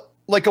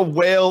 Like a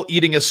whale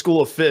eating a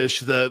school of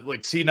fish,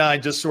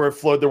 C9 just sort of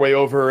flowed their way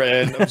over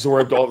and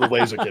absorbed all the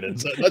laser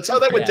cannons. That's how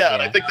that went down.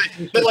 Yeah. I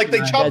think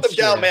they chopped them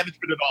down,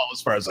 management and all,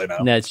 as far as I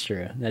know. That's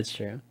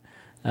true.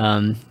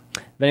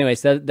 But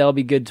anyways, that'll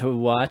be good to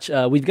watch.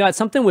 We've got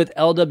something with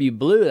LW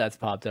Blue that's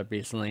popped up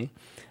recently.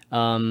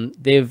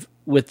 They've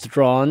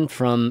withdrawn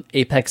from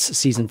Apex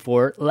Season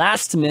 4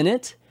 last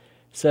minute.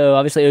 So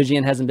obviously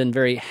OGN hasn't been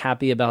very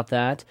happy about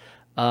that.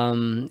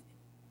 And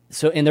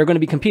they're going to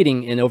be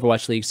competing in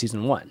Overwatch League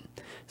Season 1.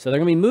 So they're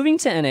going to be moving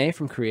to NA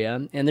from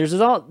Korea. And there's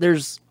all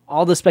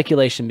the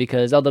speculation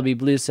because LW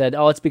Blue said,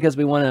 it's because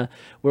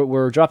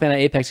we're dropping out of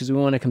Apex because we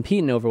want to compete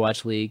in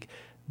Overwatch League.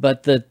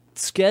 But the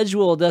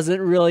schedule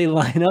doesn't really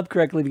line up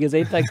correctly because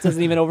Apex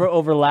doesn't even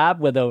overlap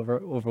with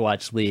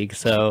Overwatch League.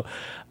 So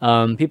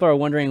people are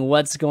wondering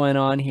what's going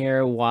on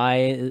here.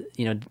 Why,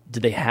 do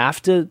they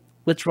have to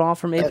withdraw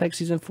from Apex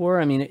Season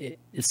 4? I mean,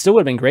 it still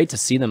would have been great to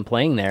see them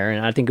playing there,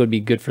 and I think it would be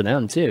good for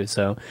them too.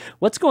 So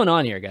what's going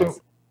on here, guys?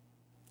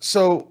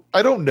 So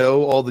I don't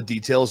know all the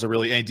details, or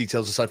really any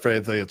details aside from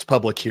anything that's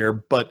public here,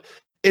 but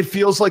it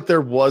feels like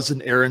there was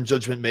an error in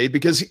judgment made,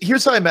 because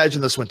here's how I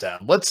imagine this went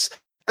down. Let's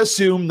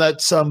assume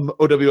that some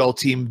OWL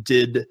team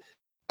did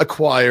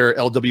acquire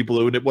LW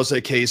Blue, and it was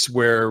a case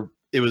where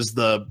it was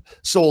the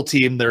sole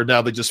team there.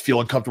 Now they just feel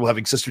uncomfortable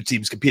having sister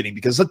teams competing,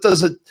 because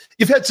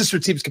you've had sister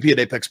teams compete at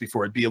Apex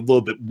before. It'd be a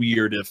little bit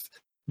weird if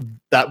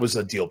that was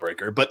a deal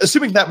breaker. But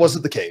assuming that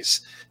wasn't the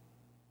case,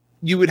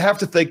 you would have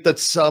to think that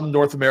some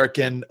North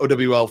American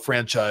OWL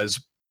franchise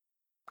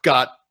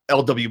got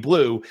LW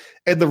Blue,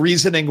 and the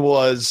reasoning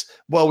was,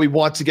 well, we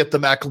want to get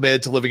them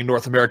acclimated to living in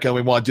North America, and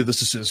we want to do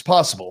this as soon as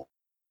possible.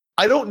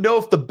 I don't know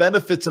if the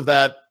benefits of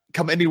that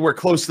come anywhere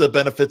close to the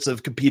benefits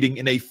of competing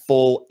in a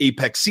full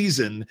Apex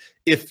season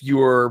if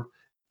you're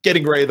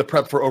getting ready to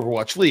prep for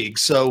Overwatch League.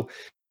 So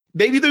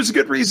maybe there's a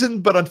good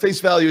reason, but on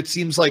face value, it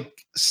seems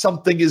like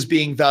something is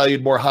being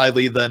valued more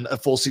highly than a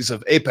full season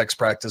of Apex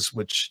practice,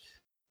 which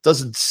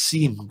doesn't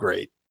seem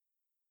great.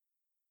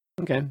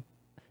 Okay.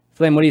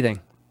 Flame, what do you think?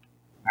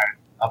 All right.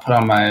 I'll put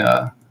on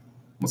my,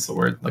 what's the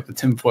word? Like the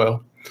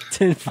tinfoil.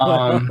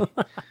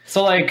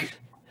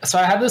 So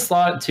I had this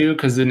thought too,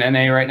 because in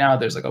NA right now,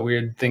 there's a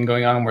weird thing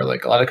going on where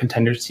a lot of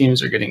contenders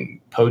teams are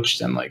getting poached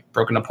and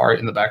broken apart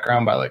in the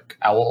background by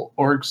OWL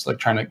orgs,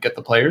 trying to get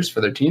the players for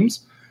their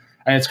teams.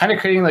 And it's kind of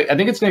creating I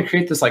think it's going to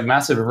create this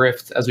massive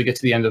rift as we get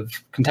to the end of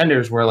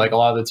contenders, where a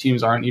lot of the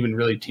teams aren't even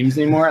really teams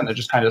anymore, and they're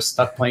just kind of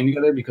stuck playing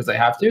together because they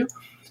have to.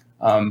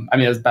 I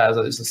mean, as bad as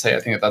it is to say, I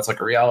think that's a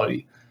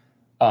reality.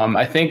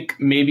 I think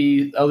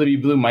maybe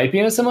LW Blue might be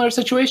in a similar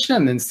situation,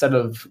 and instead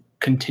of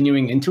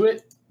continuing into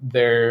it,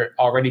 they're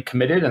already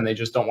committed and they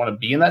just don't want to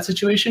be in that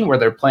situation where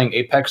they're playing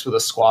Apex with a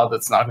squad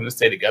that's not going to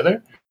stay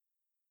together.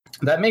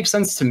 That makes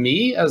sense to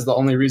me as the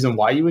only reason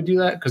why you would do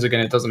that, because again,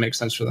 it doesn't make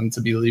sense for them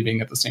to be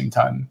leaving at the same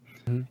time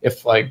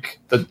if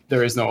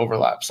there is no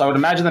overlap. So I would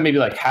imagine that maybe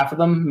half of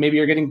them maybe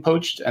are getting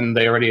poached and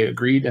they already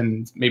agreed,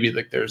 and maybe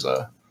there's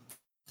a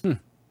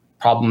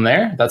problem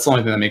there. That's the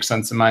only thing that makes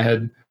sense in my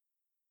head.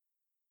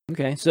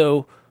 Okay,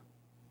 so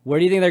where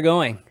do you think they're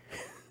going?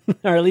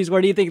 Or at least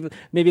where do you think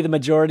maybe the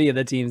majority of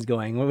the team's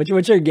going?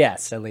 What's your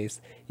guess, at least,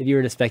 if you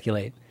were to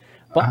speculate?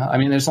 But, I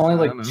mean, there's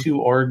only 2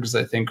 orgs,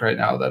 I think, right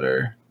now that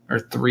are, or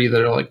 3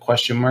 that are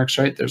question marks,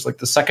 right? There's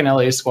the second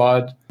LA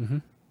squad,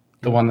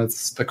 the one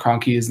that's the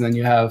Cronkies, and then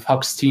you have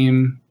Huck's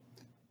team,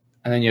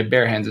 and then you have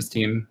Bare Hands'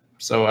 team.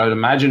 So I would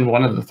imagine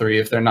one of the 3,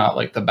 if they're not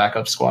the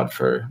backup squad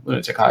for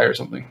Lunatic High or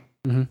something.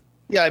 Mm-hmm.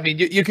 Yeah, I mean,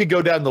 you could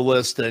go down the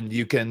list and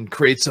you can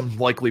create some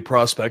likely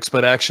prospects,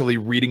 but actually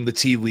reading the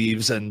tea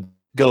leaves and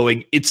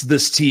going, it's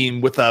this team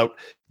without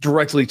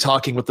directly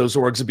talking with those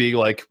orgs and being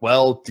like,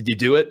 well, did you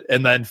do it?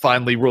 And then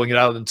finally ruling it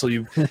out until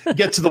you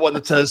get to the one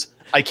that says,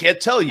 I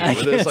can't tell you. And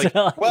it's like,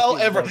 well,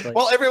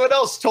 everyone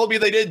else told me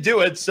they didn't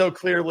do it. So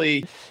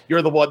clearly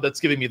you're the one that's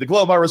giving me the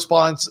Glomar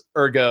response.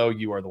 Ergo,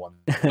 you are the one.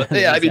 But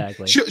yeah,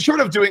 Exactly. I mean, short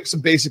of doing some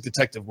basic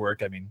detective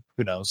work, I mean,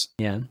 who knows?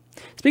 Yeah.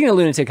 Speaking of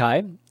Lunatic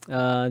High,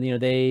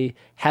 they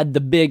had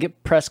the big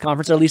press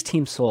conference, or at least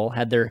Team Soul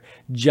had their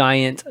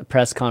giant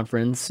press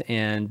conference,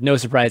 and no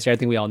surprise here. I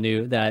think we all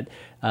knew that,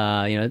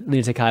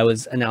 Lunatic High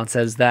was announced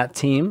as that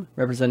team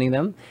representing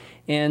them.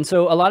 And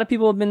so a lot of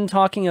people have been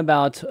talking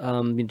about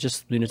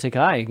just Lunatic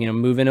High,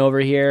 moving over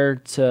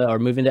here or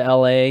moving to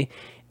LA,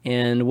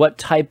 and what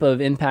type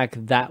of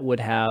impact that would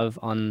have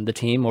on the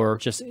team, or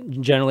just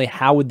generally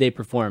how would they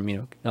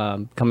perform,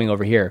 coming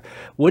over here.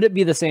 Would it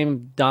be the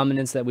same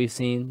dominance that we've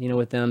seen,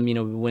 with them,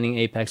 winning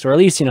Apex, or at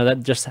least,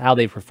 that just how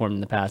they performed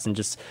in the past and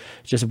just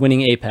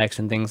winning Apex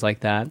and things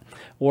like that?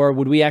 Or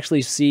would we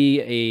actually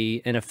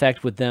see an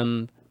effect with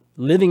them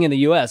living in the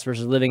US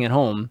versus living at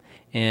home,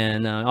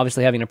 and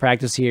obviously having to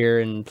practice here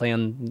and play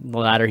on the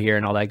ladder here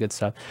and all that good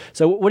stuff?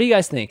 So what do you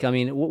guys think? I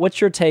mean,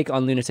 what's your take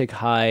on Lunatic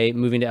High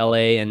moving to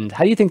LA, and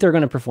how do you think they're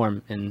going to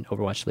perform in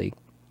Overwatch League?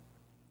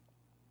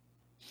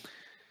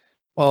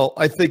 Well,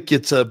 I think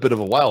it's a bit of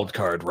a wild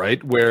card,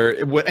 right? Where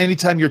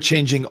anytime you're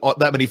changing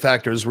that many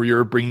factors, where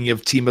you're bringing a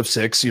team of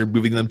 6, you're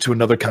moving them to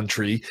another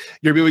country,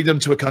 you're moving them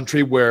to a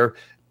country where,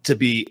 to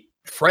be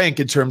frank,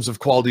 in terms of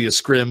quality of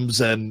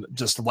scrims and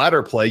just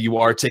ladder play, you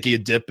are taking a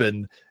dip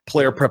in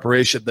player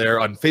preparation there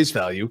on face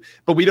value.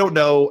 But we don't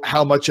know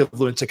how much of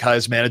Lunatic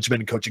High's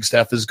management and coaching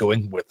staff is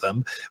going with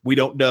them. We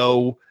don't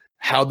know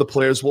how the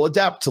players will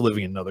adapt to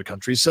living in another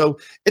country. So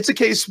it's a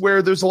case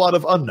where there's a lot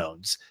of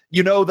unknowns.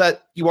 You know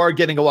that you are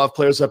getting a lot of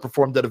players that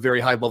performed at a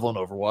very high level in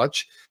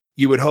Overwatch.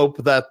 You would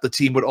hope that the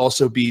team would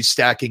also be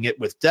stacking it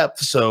with depth.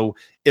 So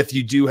if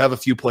you do have a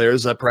few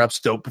players that perhaps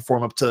don't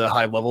perform up to the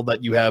high level,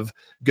 that you have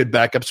good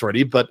backups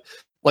ready. But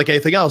like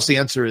anything else, the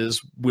answer is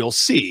we'll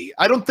see.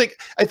 I think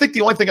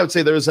the only thing I would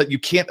say there is that you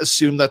can't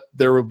assume that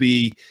there will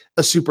be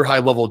a super high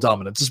level of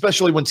dominance,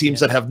 especially when teams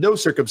that have no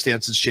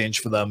circumstances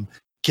change for them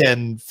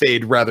can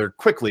fade rather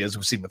quickly, as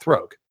we've seen with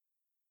Rogue.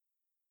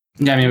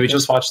 Yeah, I mean, we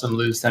just watched them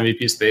lose to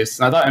MVP Space,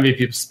 and I thought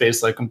MVP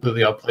Space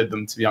completely outplayed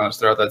them, to be honest,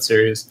 throughout that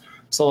series.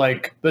 So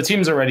the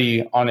team's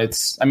already on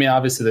its. I mean,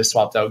 obviously they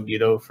swapped out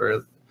Guido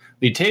for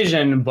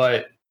Lutasian,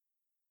 but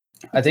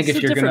I think it's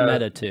if you're different gonna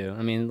meta too.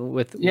 I mean,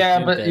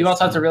 but you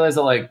also have to realize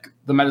that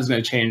the meta's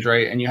going to change,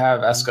 right? And you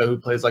have Eska who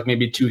plays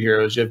maybe 2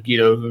 heroes. You have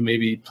Guido who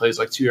maybe plays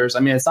 2 heroes. I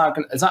mean, it's not.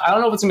 I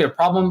don't know if it's gonna be a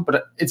problem,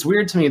 but it's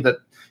weird to me that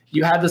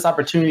you had this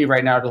opportunity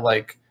right now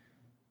to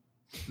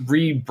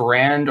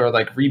rebrand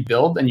or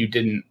rebuild, and you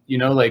didn't.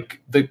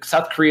 The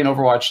South Korean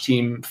Overwatch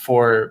team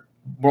for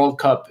World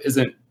Cup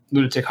isn't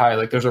Lunatic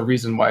High. There's a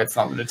reason why it's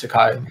not Lunatic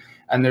High,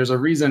 and there's a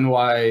reason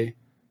why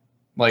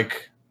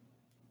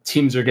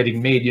teams are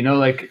getting made.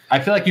 I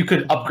feel like you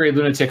could upgrade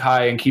Lunatic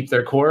High and keep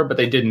their core, but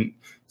they didn't.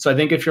 So I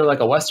think if you're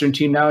a Western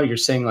team now, you're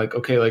saying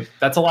okay,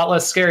 that's a lot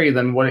less scary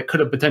than what it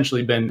could have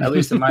potentially been, at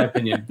least in my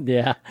opinion.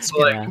 Yeah.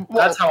 So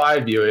that's how I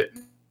view it.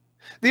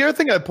 The other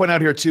thing I'd point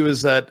out here too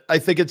is that I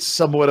think it's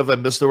somewhat of a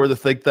misnomer to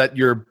think that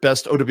your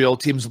best OWL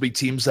teams will be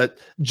teams that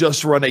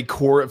just run a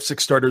core of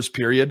 6 starters,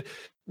 period.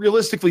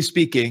 Realistically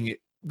speaking,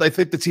 I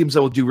think the teams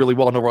that will do really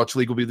well in Overwatch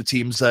League will be the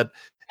teams that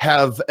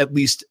have at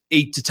least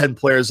 8 to 10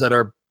 players that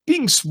are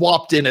being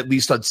swapped in at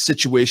least on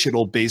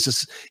situational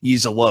basis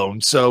alone.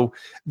 So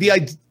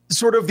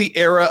the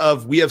era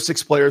of we have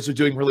 6 players who are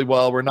doing really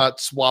well, we're not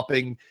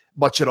swapping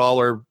much at all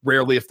or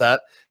rarely if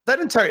that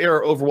entire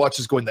era of Overwatch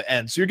is going to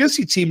end. So you're going to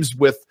see teams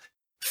with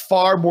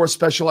far more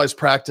specialized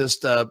practice,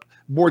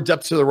 more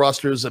depth to the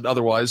rosters than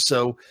otherwise.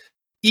 So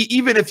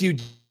even if you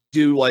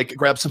do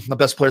grab some of the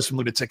best players from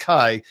Lunatic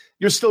High,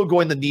 you're still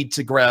going to need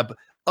to grab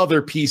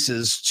other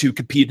pieces to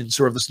compete in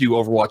sort of this new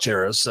Overwatch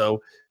era.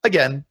 So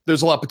again,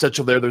 there's a lot of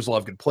potential there. There's a lot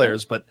of good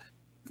players, but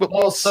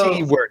we'll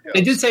see where it goes.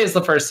 They did say it's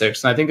the first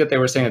 6, and I think that they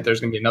were saying that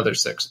there's going to be another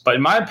 6. But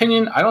in my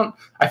opinion, I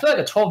feel like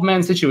a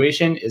 12-man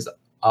situation is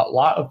a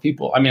lot of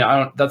people. I mean,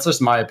 that's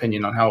just my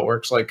opinion on how it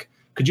works.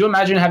 Could you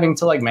imagine having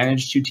to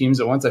manage 2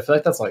 teams at once? I feel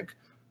like that's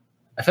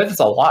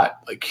a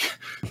lot.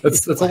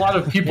 That's a lot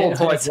of people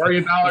to worry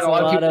about, and a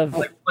lot of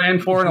people plan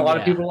for, and a lot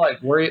of people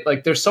worry.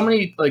 There's so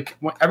many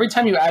every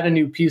time you add a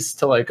new piece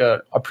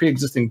to a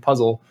pre-existing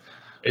puzzle,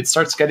 it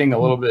starts getting a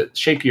little bit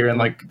shakier,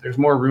 and there's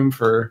more room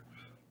for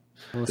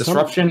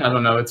disruption. I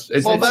don't know. It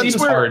seems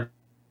hard.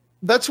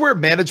 That's where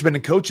management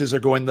and coaches are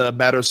going to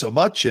matter so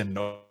much in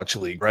Overwatch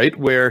League, right?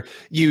 Where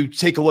you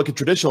take a look at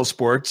traditional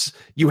sports,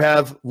 you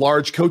have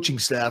large coaching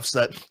staffs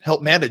that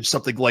help manage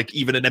something like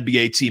even an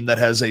NBA team that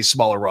has a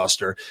smaller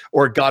roster,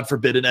 or God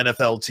forbid an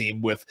NFL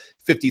team with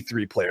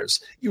 53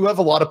 players. You have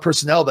a lot of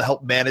personnel to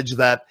help manage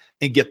that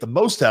and get the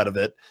most out of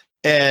it.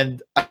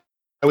 And I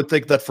would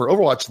think that for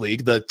Overwatch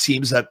League, the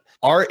teams that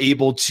are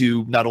able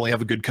to not only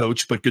have a good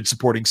coach, but good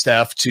supporting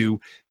staff to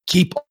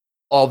keep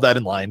all of that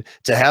in line,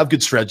 to have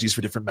good strategies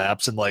for different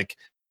maps and like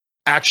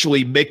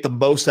actually make the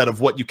most out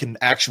of what you can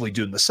actually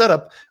do in the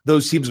setup,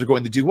 those teams are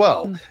going to do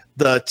well.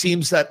 The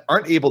teams that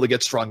aren't able to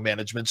get strong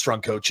management,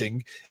 strong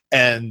coaching,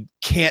 and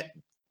can't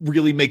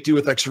really make do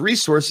with extra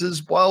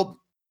resources, well,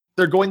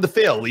 they're going to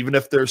fail, even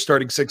if their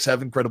starting 6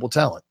 have incredible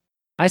talent.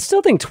 I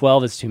still think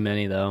 12 is too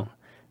many, though.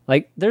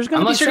 Like, there's going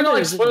to be unless you're going to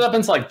like split it up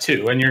into like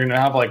 2, and you're going to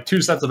have like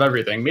 2 sets of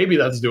everything. Maybe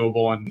that's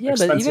doable and yeah,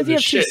 but even if you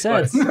have 2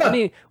 sets, I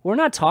mean, we're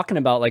not talking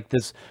about like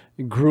this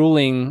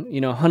grueling,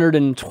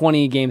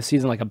 120 game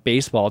season like a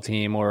baseball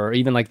team, or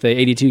even like the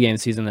 82 game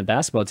season the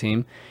basketball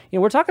team.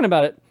 We're talking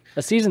about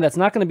a season that's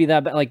not going to be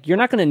that bad. Like, you're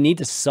not going to need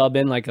to sub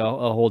in like a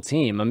whole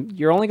team.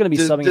 You're only going to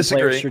be subbing in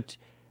players.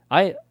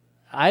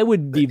 I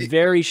would be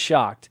very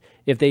shocked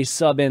if they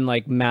sub in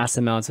like mass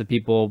amounts of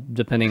people,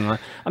 depending on,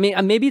 I mean,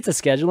 maybe it's a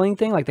scheduling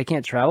thing, like they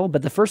can't travel,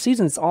 but the first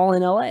season it's all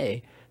in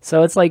LA.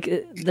 So it's like,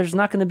 there's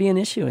not going to be an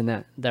issue in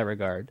that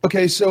regard.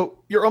 Okay. So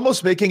you're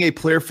almost making a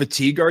player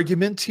fatigue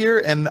argument here.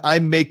 And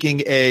I'm making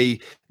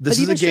this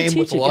is a game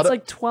with a lot it's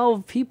like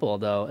 12 people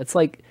though. It's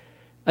like,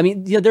 I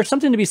mean, there's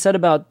something to be said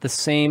about the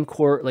same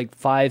core, like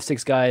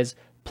 5-6 guys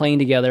playing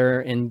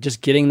together and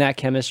just getting that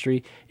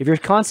chemistry. If you're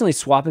constantly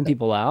swapping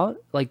people out,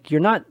 like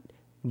you're not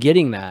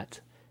getting that.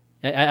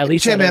 At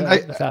least at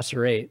a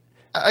faster rate.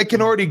 I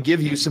can already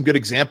give you some good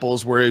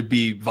examples where it'd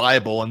be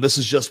viable, and this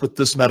is just with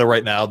this meta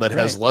right now that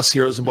has less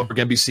heroes than what we're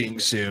going to be seeing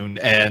soon,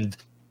 and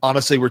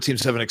honestly, where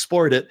teams haven't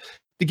explored it.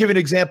 To give you an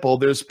example,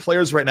 there's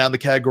players right now in the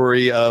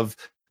category of,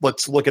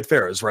 let's look at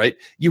Pharahs, right?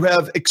 You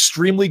have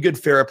extremely good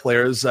Pharah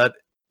players that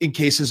in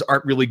cases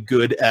aren't really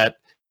good at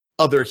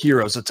other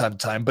heroes at time to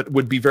time, but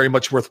would be very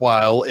much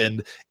worthwhile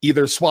in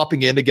either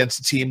swapping in against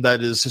a team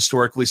that is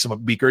historically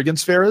somewhat weaker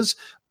against Pharahs,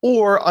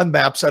 or on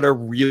maps that are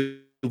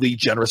really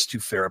generous to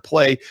Pharah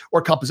play,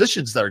 or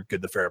compositions that are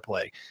good to Pharah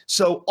play.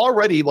 So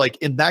already, like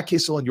in that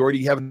case alone, you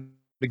already have an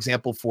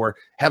example for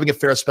having a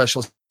Pharah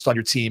specialist on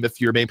your team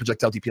if your main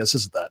projectile DPS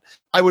isn't that.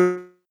 I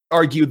would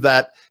argue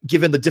that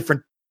given the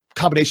different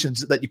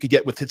combinations that you could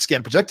get with hit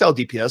scan projectile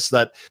DPS,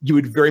 that you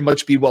would very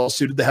much be well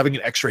suited to having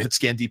an extra hit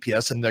scan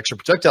DPS and an extra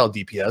projectile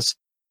DPS,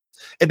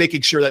 and making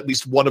sure that at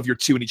least one of your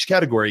 2 in each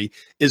category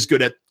is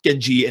good at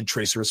Genji and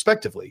Tracer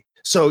respectively.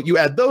 So you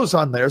add those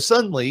on there,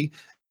 suddenly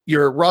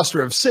your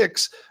roster of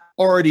 6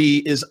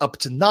 already is up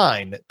to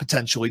 9,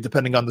 potentially,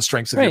 depending on the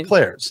strengths of your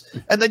players.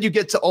 And then you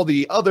get to all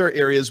the other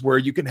areas where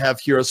you can have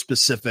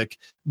hero-specific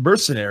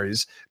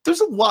mercenaries.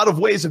 There's a lot of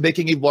ways of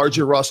making a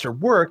larger roster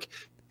work,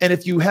 and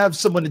if you have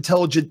someone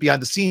intelligent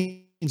behind the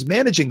scenes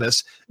managing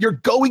this, you're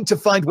going to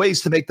find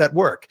ways to make that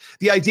work.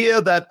 The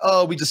idea that,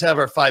 we just have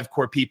our 5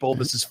 core people,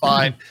 this is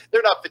fine,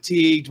 they're not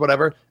fatigued,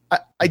 whatever,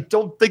 I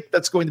don't think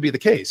that's going to be the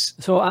case.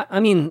 So, I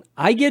mean,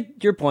 I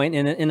get your point.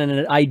 In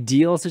an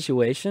ideal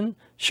situation,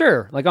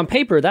 sure. Like on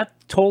paper, that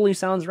totally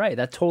sounds right.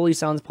 That totally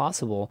sounds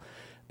possible.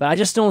 But I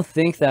just don't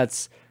think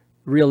that's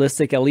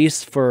realistic, at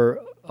least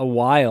for a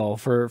while,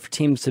 for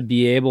teams to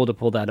be able to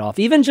pull that off.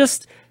 Even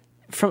just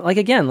from, like,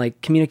 again, like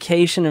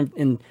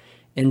communication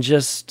and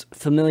just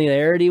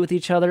familiarity with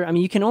each other. I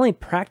mean, you can only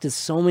practice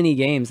so many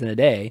games in a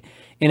day.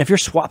 And if you're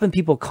swapping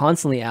people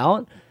constantly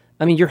out,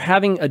 I mean, you're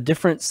having a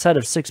different set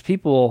of 6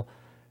 people,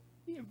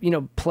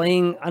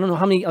 playing, I don't know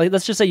how many, like,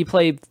 let's just say you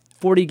play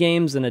 40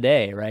 games in a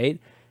day, right?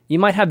 You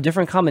might have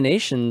different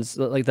combinations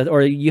like that,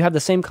 or you have the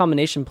same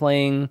combination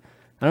playing,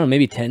 I don't know,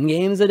 maybe 10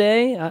 games a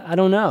day. I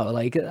don't know.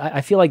 Like,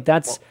 I feel like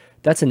that's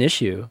an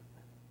issue.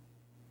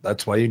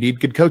 That's why you need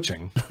good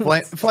coaching.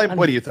 Flame,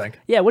 what do you think?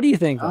 Yeah, what do you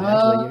think?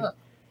 I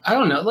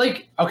don't know.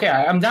 Like, okay,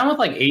 I'm down with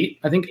like 8.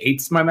 I think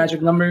 8's my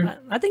magic number.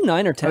 I think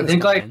 9 or 10. I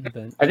think I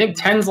think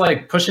 10's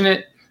like pushing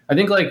it. I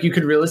think like you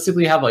could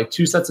realistically have like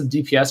 2 sets of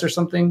DPS or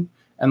something,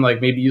 and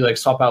like maybe you like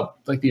swap out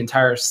like the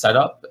entire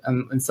setup,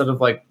 and instead of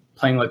like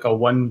playing like a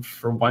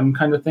 1-for-1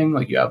 kind of thing,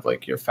 like you have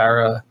like your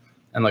Pharah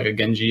and like a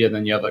Genji, and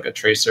then you have like a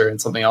Tracer and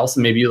something else,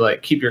 and maybe you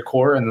like keep your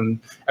core, and then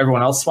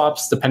everyone else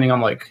swaps depending on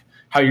like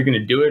how you're going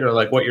to do it, or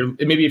like what you're,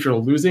 maybe if you're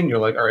losing, you're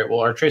like, all right, well,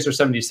 our Tracer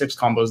 76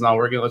 combo is not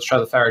working, let's try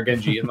the Pharah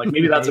Genji, and like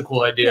maybe that's a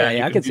cool idea.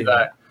 Yeah, I can see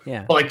that.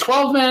 Yeah, but like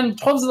 12, man,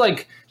 12 is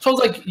like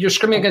you're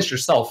scrimming against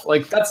yourself.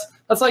 Like that's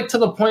like to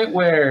the point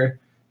where,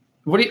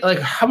 what do you like?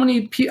 How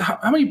many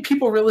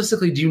people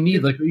realistically do you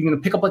need? Like, are you going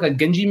to pick up like a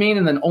Genji main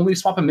and then only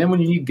swap him in when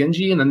you need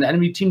Genji, and then the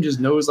enemy team just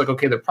knows like,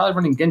 okay, they're probably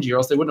running Genji, or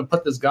else they wouldn't have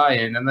put this guy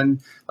in, and then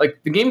like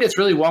the game gets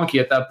really wonky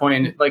at that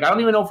point. And like I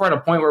don't even know if we're at a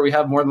point where we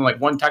have more than like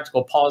 1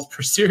 tactical pause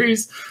per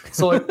series.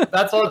 So like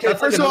that's all. Okay, that's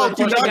first of all,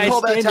 do not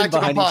call that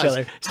tactical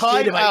pause.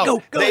 Time out.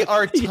 Go. They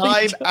are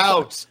time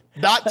out.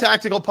 Not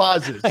tactical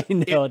pauses. I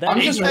know that. I'm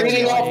just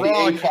reading off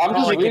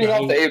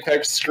the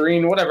Apex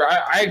screen, whatever.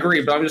 I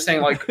agree, but I'm just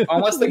saying, like,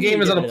 unless the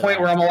game is at a point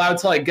where I'm allowed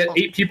to like get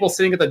 8 people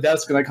sitting at the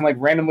desk and I can like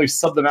randomly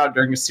sub them out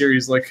during a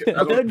series, like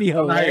that'd be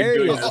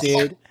hilarious,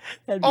 dude.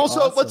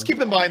 Also, awesome. Let's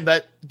keep in mind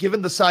that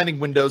given the signing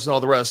windows and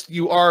all the rest,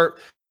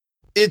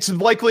 it's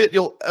likely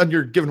that on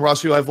your given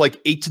roster you'll have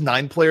like 8 to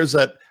 9 players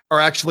that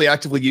are actually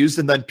actively used,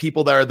 and then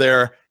people that are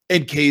there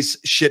in case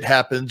shit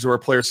happens or a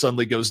player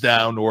suddenly goes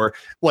down, or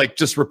like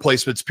just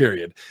replacements,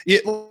 period.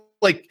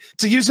 like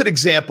to use an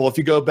example, if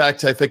you go back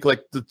to, I think,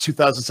 like the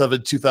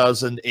 2007,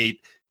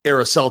 2008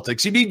 era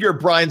Celtics, you need your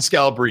Brian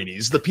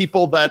Scalabrinis, the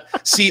people that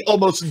see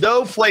almost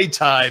no play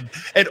time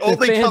and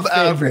only come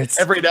favorites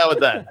out every now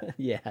and then.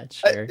 Yeah,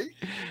 sure.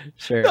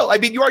 Sure. No, I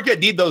mean, you are going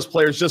to need those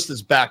players just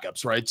as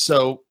backups, right?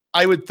 So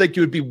I would think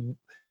you would be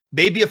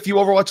maybe a few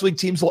Overwatch League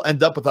teams will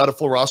end up without a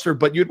full roster,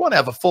 but you'd want to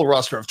have a full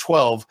roster of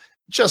 12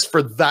 just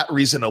for that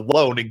reason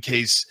alone, in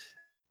case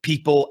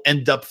people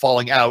end up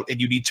falling out and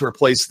you need to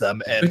replace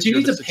them. But you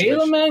need to pay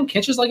them, man. Can't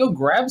you just like go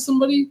grab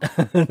somebody?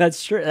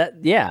 That's true.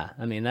 Yeah,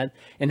 I mean that.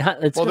 And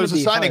it's there's a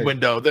signing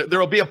window. There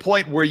will be a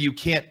point where you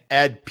can't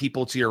add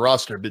people to your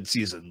roster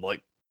mid-season.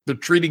 Like they're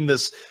treating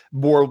this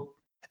more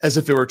as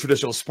if it were a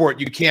traditional sport.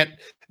 You can't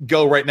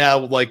go right now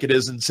like it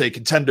is in, say,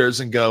 Contenders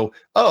and go,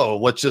 oh,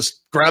 let's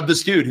just grab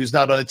this dude who's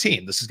not on a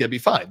team. This is going to be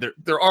fine.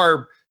 There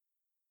are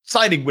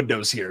signing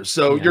windows here.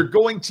 So you're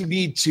going to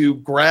need to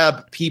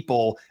grab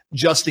people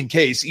just in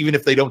case, even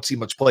if they don't see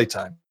much play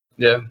time.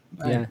 Yeah.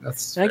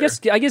 That's I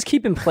guess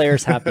keeping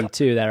players happy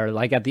too that are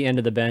like at the end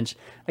of the bench.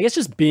 I guess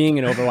just being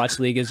an Overwatch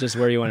League is just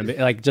where you want to be.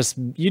 Like just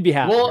you'd be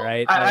happy,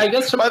 right? I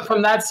guess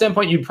from that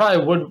standpoint, you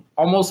probably would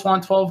almost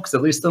want 12 because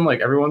at least then like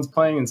everyone's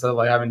playing instead of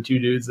like having two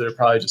dudes that are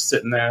probably just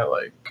sitting there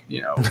like,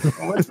 you know,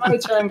 oh, it's my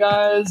turn,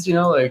 guys. You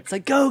know, like it's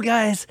like go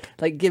guys,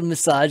 like give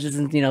massages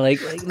and you know, like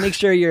make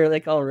sure you're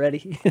like all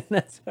ready.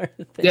 That sort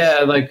of thing. Yeah,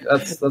 like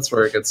that's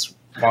where it gets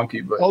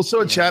wonky. But also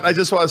in chat, I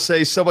just want to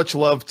say so much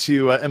love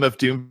to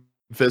MF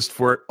Doomfist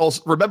for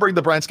also remembering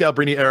the Brian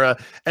Scalabrine era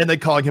and then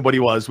calling him what he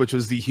was, which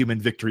was the human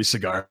victory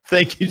cigar.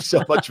 Thank you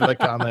so much for that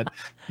comment.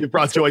 You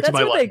brought joy to my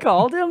life. That's what they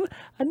called him?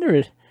 I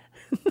never.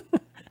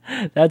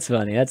 That's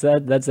funny. That's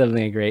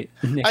definitely a great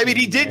nickname. I mean,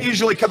 he did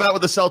usually come out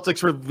with the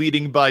Celtics were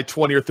leading by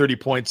 20 or 30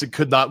 points and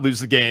could not lose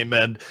the game,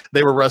 and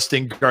they were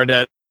resting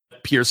Garnett,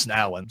 Pierce, and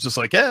Allen. Just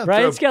like, yeah.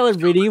 Brian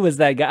Scalabrine was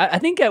that guy. I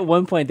think at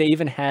one point they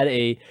even had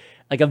a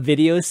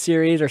video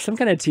series or some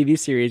kind of TV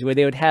series where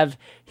they would have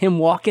him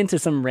walk into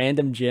some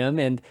random gym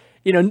and,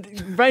 you know,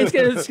 Brian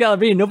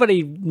Scalabrine,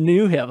 nobody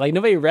knew him. Like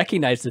nobody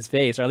recognized his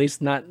face, or at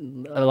least not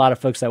a lot of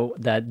folks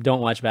that don't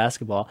watch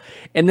basketball.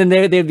 And then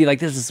they'd be like,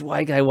 there's this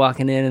white guy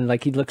walking in and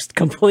like he looks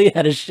completely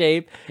out of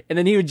shape. And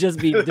then he would just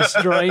be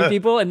destroying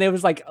people. And there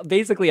was like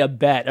basically a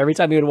bet every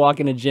time he would walk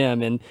in a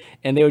gym and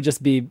they would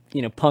just be,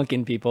 you know,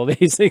 punking people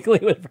basically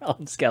with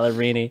Brian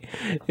Scalabrine.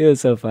 It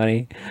was so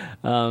funny.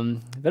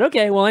 But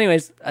okay, well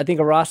anyways, I think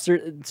a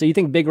roster. So you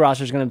think big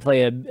roster is going to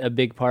play a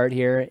big part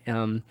here.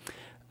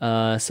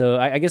 So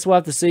I guess we'll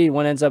have to see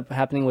what ends up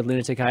happening with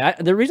Lunatic High.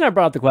 The reason I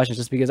brought up the question is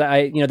just because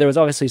there was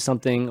obviously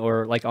something,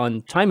 or like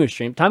on Taimu's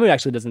stream, Taimu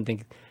actually doesn't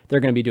think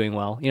they're going to be doing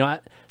well. You know,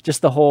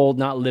 just the whole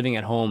not living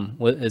at home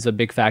is a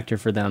big factor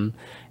for them.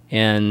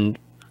 And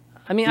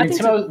I mean, I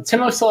think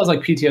Timo still has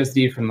like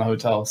PTSD from the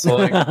hotel. So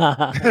like,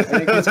 I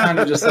think he's kind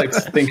of just like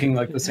thinking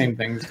like the same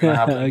thing's going to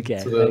happen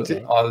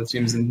to all the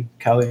teams in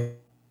Cali.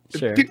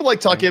 Sure. People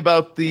like talking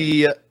about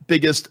the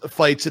biggest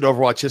fights in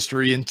Overwatch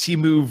history, and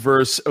Temu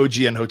versus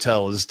OGN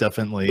Hotel is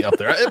definitely up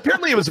there.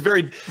 Apparently, it was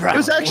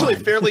actually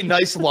fairly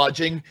nice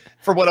lodging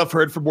from what I've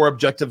heard from more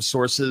objective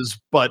sources,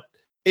 but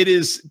it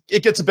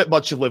gets a bit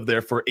much to live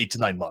there for 8 to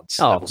 9 months.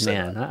 Oh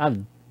man,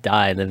 I've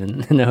died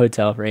living in a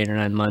hotel for 8 or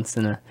 9 months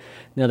in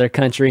another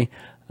country.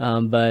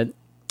 But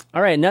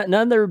all right,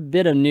 another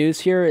bit of news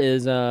here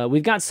is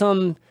we got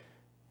some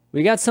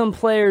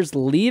players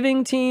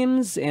leaving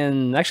teams,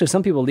 and actually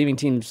some people leaving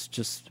teams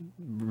just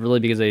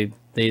really because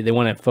they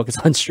want to focus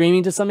on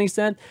streaming to some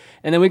extent.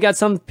 And then we got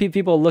some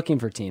people looking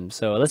for teams.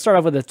 So let's start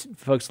off with the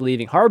folks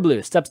leaving.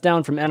 Hardblue steps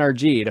down from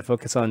NRG to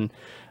focus on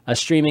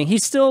streaming.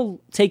 He's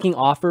still taking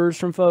offers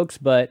from folks,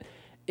 but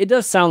it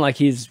does sound like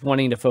he's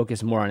wanting to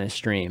focus more on his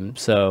stream.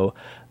 So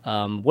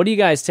what do you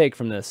guys take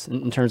from this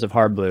in terms of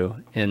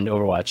Hardblue in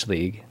Overwatch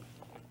League?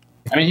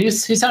 I mean, he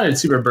sounded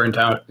super burnt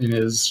out in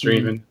his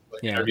stream and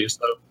interviews,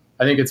 so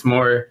I think it's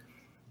more,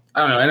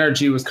 I don't know,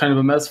 NRG was kind of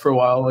a mess for a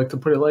while, like to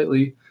put it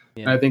lightly.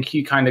 Yeah. And I think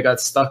he kind of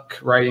got stuck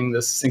riding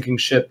this sinking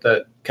ship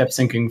that kept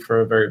sinking for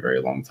a very, very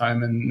long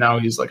time. And now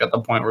he's like at the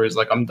point where he's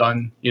like, I'm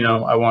done. You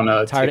know, I want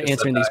to tired of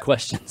answering these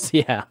questions.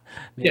 Yeah.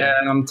 Yeah.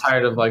 And I'm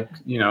tired of like,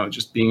 you know,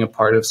 just being a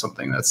part of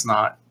something that's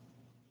not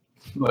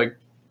like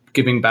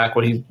giving back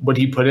what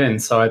he put in.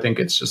 So I think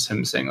it's just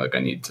him saying like, I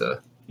need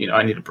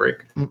a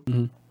break.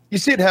 Mm-hmm. You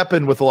see it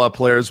happen with a lot of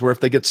players where if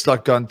they get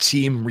stuck on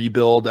team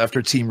rebuild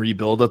after team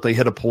rebuild, that they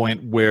hit a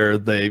point where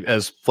they,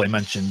 as Flame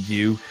mentioned,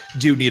 you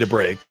do need a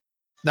break.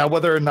 Now,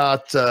 whether or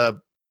not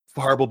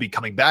Harb will be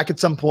coming back at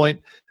some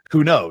point,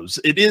 who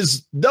knows? It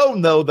is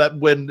known, though, that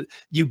when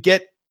you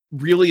get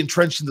really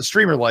entrenched in the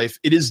streamer life,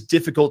 it is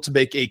difficult to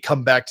make a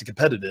comeback to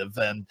competitive.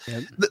 And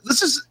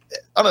this is,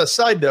 on a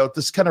side note,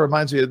 this kind of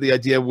reminds me of the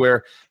idea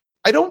where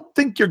I don't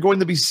think you're going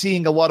to be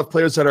seeing a lot of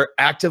players that are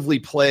actively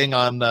playing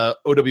on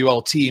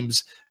OWL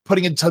teams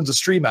putting in tons of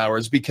stream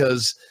hours,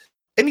 because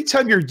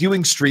anytime you're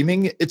doing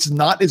streaming, it's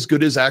not as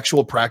good as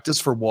actual practice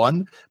for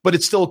one, but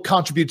it still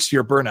contributes to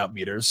your burnout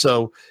meter.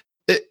 So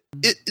it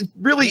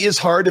really is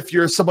hard if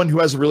you're someone who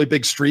has a really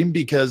big stream,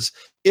 because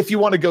if you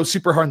want to go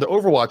super hard in the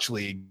Overwatch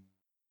League,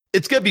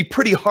 it's going to be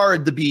pretty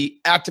hard to be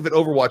active at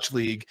Overwatch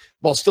League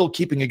while still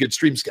keeping a good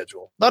stream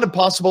schedule. Not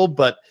impossible,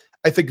 but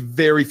I think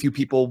very few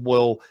people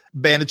will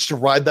manage to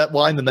ride that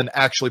line and then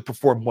actually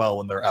perform well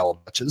in their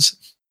owl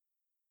matches.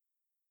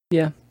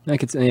 Yeah, I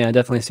could. Yeah,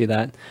 definitely see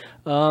that.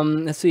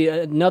 Let's see,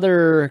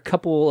 another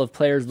couple of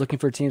players looking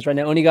for teams right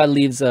now. Onigod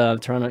leaves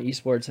Toronto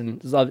Esports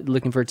and is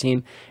looking for a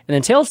team, and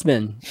then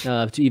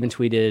Tailspin even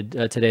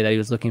tweeted today that he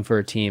was looking for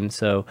a team.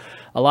 So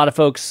a lot of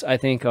folks, I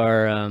think,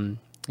 are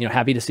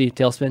happy to see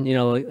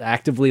Tailspin,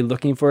 actively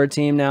looking for a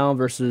team now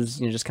versus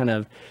just kind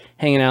of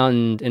hanging out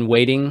and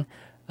waiting.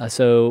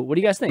 So what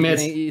do you guys think? I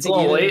mean, it's a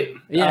little late.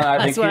 Yeah,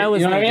 that's what I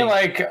was thinking. You know what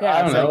I mean? Like, yeah,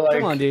 I don't know. Like,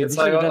 come on, dude. It's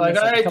like all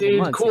right,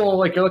 dude, cool.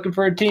 Like, you're looking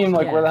for a team.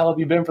 Like, where the hell have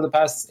you been for the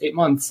past 8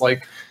 months?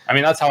 Like, I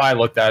mean, that's how I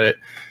looked at it.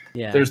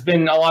 Yeah. There's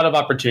been a lot of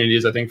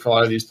opportunities, I think, for a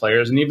lot of these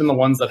players. And even the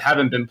ones that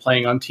haven't been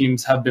playing on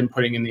teams have been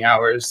putting in the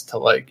hours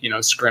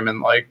to, scrim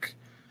and,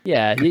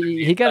 Yeah,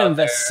 he got to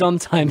invest some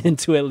time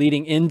into it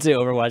leading into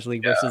Overwatch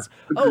League versus,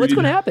 what's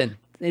going to happen?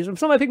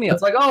 Somebody pick me up.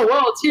 It's like,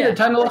 it's here.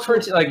 Time to look for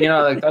it.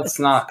 That's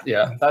not,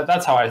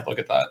 that's how I look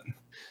at that.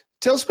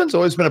 Tailspin's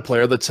always been a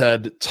player that's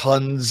had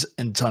tons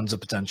and tons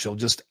of potential,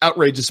 just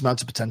outrageous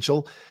amounts of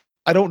potential.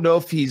 I don't know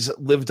if he's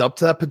lived up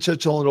to that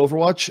potential in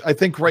Overwatch. I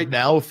think right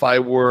now, if I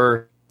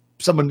were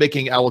someone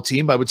making Owl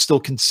team, I would still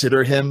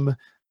consider him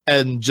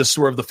and just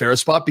swerve the Pharah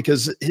spot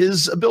because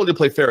his ability to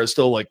play Pharah is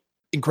still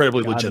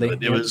incredibly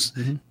legitimate.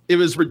 It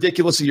was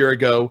ridiculous a year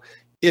ago.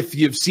 If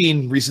you've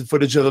seen recent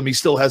footage of him, he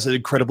still has an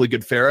incredibly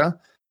good Pharah.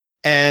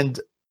 And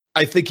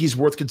I think he's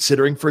worth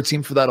considering for a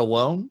team for that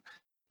alone.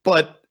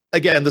 But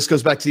again, this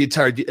goes back to the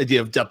entire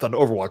idea of depth on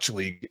Overwatch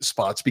League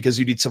spots because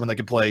you need someone that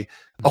can play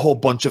a whole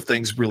bunch of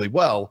things really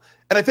well.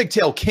 And I think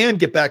Tail can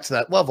get back to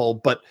that level.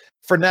 But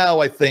for now,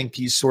 I think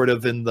he's sort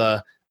of in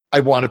the, I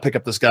want to pick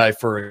up this guy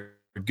for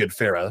a good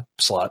Pharah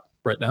slot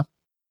right now.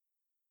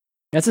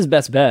 That's his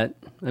best bet.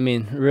 I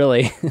mean,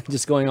 really,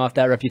 just going off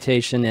that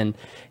reputation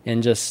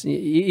and just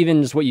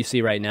even just what you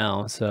see right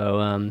now.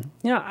 So,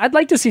 I'd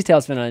like to see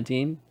Tailspin on a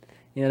team.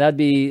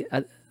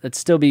 That'd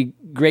still be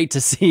great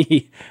to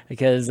see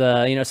because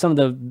some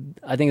of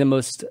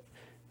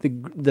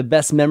the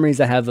best memories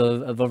I have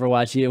of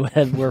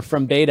Overwatch were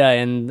from beta,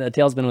 and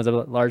Tailspin was a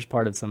large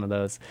part of some of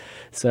those.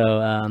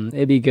 So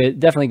it'd be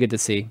definitely good to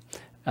see.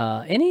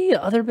 Any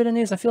other bit of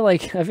news? I feel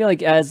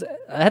like as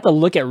I had to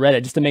look at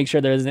Reddit just to make sure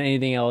there isn't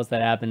anything else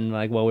that happened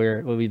while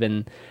we've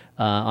been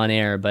on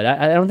air, but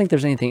I don't think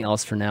there's anything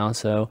else for now.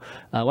 So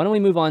why don't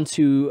we move on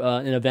to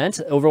an event,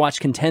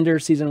 Overwatch Contender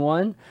Season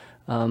 1.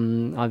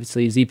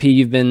 Obviously, ZP,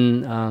 you've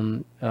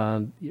been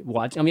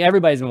watching. I mean,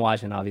 everybody's been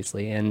watching,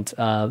 obviously. And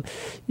so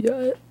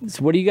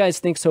what do you guys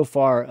think so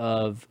far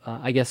of,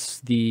 I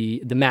guess,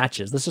 the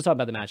matches? Let's just talk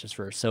about the matches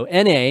first. So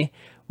NA,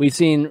 we've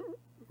seen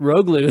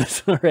Rogue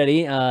lose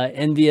already.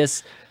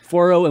 Envious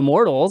 4-0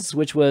 Immortals,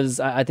 which was,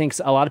 I think,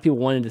 a lot of people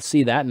wanted to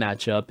see that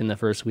matchup in the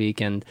first week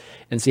and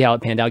see how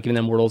it panned out, given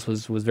that Immortals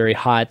was very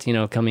hot,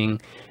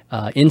 coming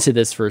into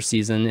this first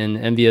season, and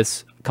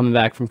Envious coming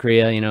back from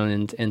Korea,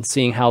 and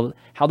seeing how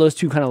those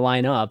two kind of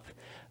line up.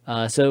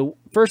 So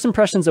first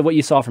impressions of what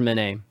you saw from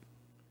NA.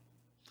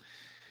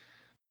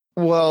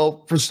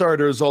 Well, for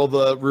starters, all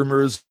the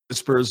rumors,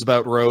 whispers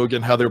about Rogue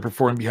and how they were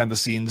performing behind the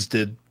scenes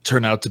did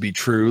turn out to be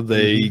true.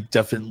 They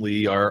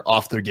definitely are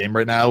off their game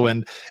right now.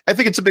 And I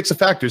think it's a mix of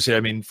factors here. I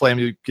mean, Flame,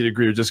 you could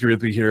agree or disagree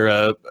with me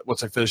here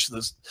once I finish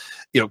this,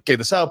 get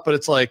this out. But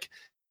it's like,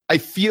 I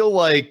feel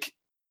like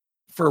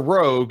for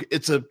Rogue,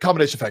 it's a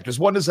combination of factors.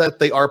 One is that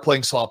they are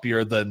playing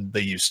sloppier than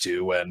they used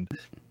to. And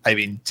I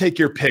mean, take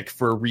your pick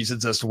for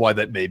reasons as to why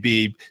that may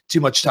be. Too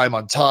much time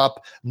on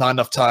top, not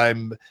enough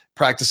time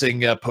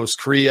practicing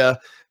post-Korea,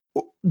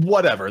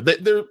 whatever.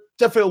 They're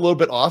definitely a little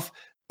bit off.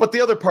 But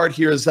the other part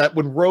here is that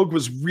when Rogue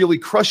was really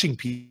crushing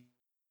people,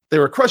 they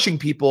were crushing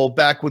people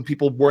back when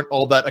people weren't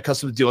all that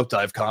accustomed to deal with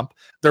dive comp.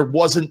 There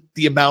wasn't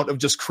the amount of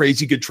just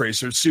crazy good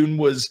tracers. Soon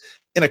was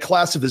in a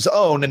class of his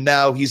own, and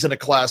now he's in a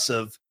class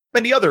of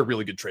many other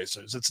really good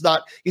tracers.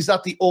 He's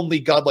not the only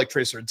godlike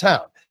tracer in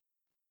town.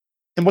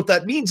 And what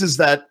that means is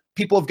that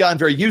people have gotten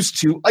very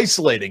used to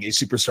isolating a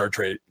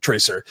superstar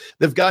tracer.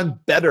 They've gotten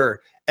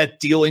better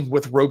at dealing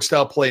with rogue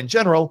style play in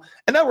general.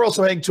 And now we're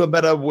also heading to a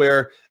meta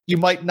where you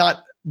might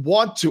not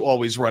want to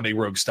always run a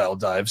rogue style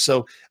dive.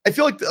 So I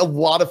feel like a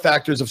lot of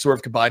factors have sort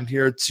of combined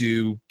here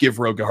to give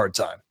Rogue a hard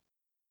time.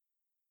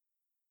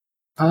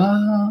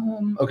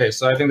 Okay,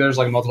 so I think there's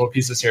multiple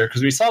pieces here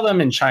because we saw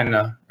them in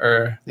China.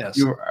 Or yes,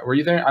 were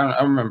you there? I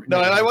don't remember. No,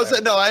 I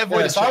wasn't. No, I have.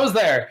 Yeah, so I was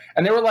there,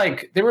 and they were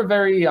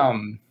very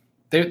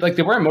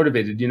they weren't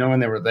motivated, when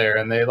they were there,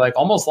 and they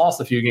almost lost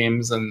a few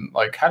games and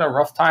had a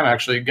rough time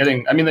actually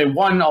getting. I mean, they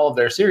won all of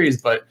their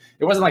series, but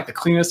it wasn't the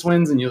cleanest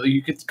wins, and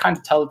you could kind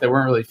of tell that they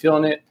weren't really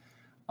feeling it.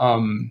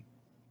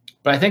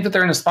 But I think that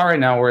they're in a spot right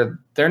now where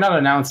they're not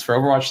announced for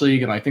Overwatch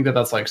League, and I think that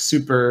that's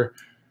super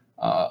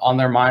on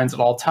their minds at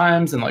all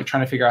times, and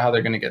trying to figure out how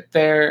they're going to get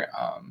there.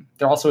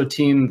 They're also a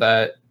team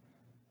that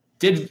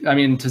to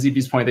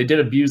ZP's point, they did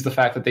abuse the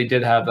fact that they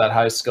did have that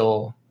high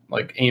skill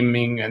like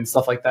aiming and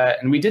stuff like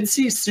that. And we did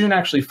see Soon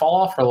actually fall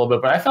off for a little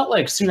bit, but I felt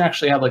like Soon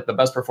actually had like the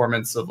best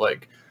performance of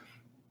like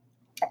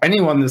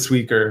anyone this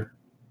week, or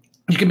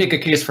you can make a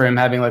case for him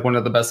having like one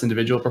of the best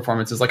individual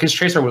performances. Like his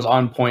tracer was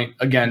on point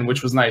again,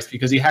 which was nice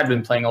because he had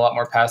been playing a lot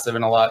more passive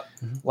and a lot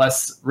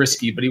less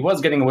risky, but he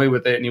was getting away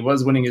with it and he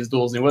was winning his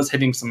duels and he was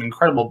hitting some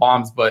incredible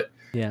bombs. But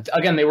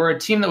again, they were a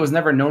team that was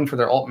never known for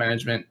their ult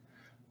management.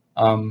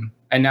 And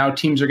now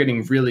teams are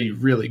getting really,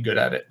 really good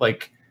at it.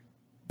 Like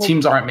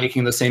teams aren't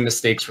making the same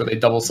mistakes where they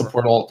double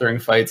support ult during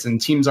fights,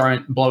 and teams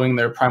aren't blowing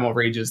their primal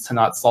rages to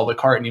not stall the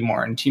cart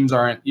anymore. And teams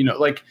aren't,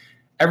 like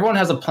everyone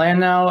has a plan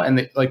now,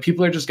 and like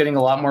people are just getting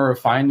a lot more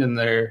refined in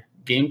their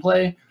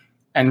gameplay.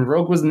 And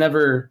Rogue was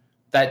never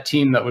that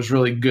team that was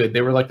really good.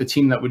 They were like the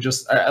team that would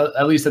just,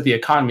 at least at the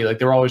economy, like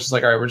they were always just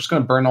like, all right, we're just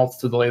going to burn ults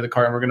to delay the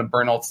cart, and we're going to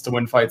burn ults to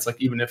win fights, like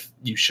even if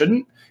you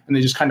shouldn't. And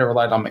they just kind of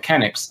relied on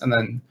mechanics. And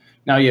then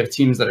now you have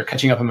teams that are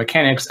catching up in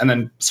mechanics and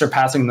then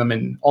surpassing them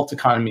in ult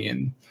economy,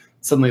 and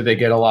suddenly they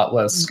get a lot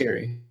less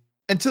scary.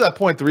 And to that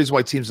point, the reason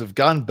why teams have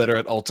gotten better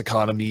at ult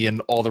economy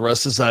and all the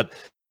rest is that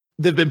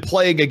they've been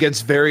playing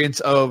against variants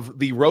of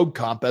the Rogue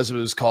comp, as it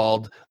was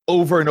called,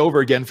 over and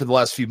over again for the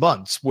last few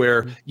months,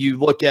 where you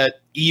look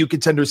at EU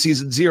Contender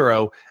Season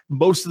 0,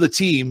 most of the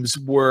teams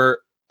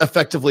were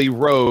effectively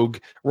Rogue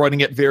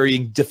running at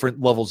varying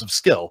different levels of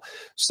skill.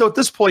 So at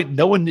this point,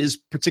 no one is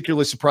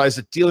particularly surprised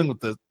at dealing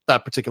with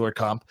that particular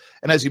comp.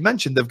 And as you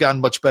mentioned, they've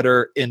gotten much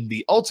better in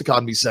the ult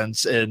economy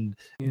sense and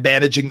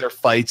managing their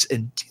fights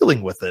and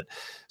dealing with it.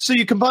 So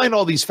you combine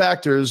all these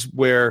factors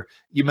where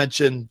you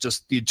mentioned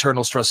just the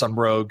internal stress on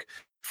Rogue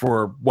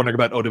for wondering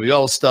about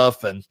OWL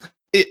stuff and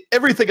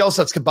everything else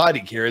that's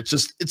combining here. It's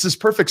this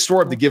perfect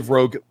storm to give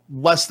Rogue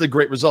less than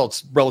great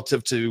results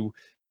relative to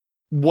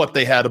what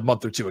they had a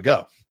month or two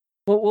ago.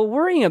 Well,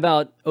 worrying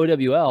about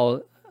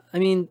OWL, I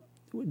mean,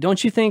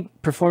 don't you think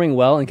performing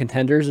well in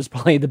contenders is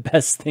probably the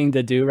best thing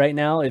to do right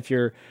now if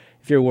you're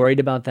worried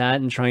about that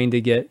and trying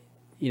to get,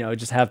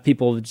 just have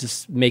people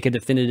just make a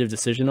definitive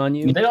decision on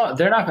you? They're not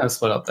going to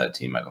split up that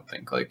team, I don't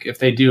think. Like if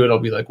they do, it'll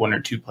be like one or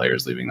two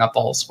players leaving, not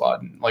the whole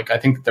squad. And like I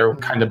think they're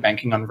kind of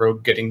banking on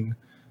Rogue getting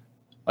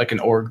like an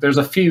org. There's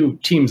a few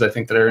teams I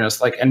think that are in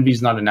like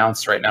Envy's not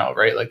announced right now,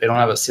 right? Like they don't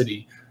have a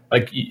city.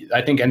 Like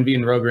I think Envy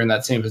and Rogue are in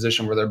that same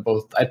position where they're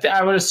both.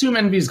 I would assume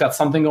Envy's got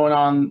something going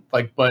on.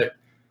 Like, but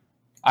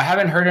I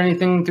haven't heard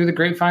anything through the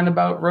grapevine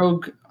about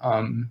Rogue.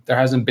 There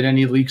hasn't been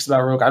any leaks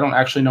about Rogue. I don't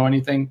actually know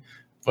anything.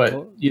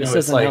 But this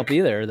doesn't help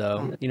either,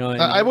 though.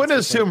 I wouldn't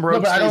assume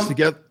Rogue stays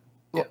together.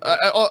 Yeah.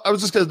 I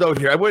was just going to note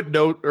here. I wouldn't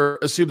note or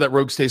assume that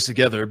Rogue stays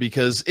together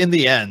because in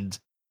the end,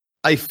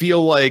 I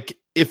feel like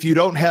if you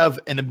don't have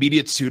an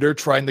immediate suitor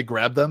trying to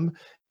grab them,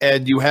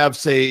 and you have,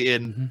 say,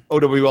 in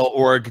OWL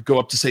org, go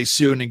up to say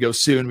Soon and go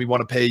Soon, we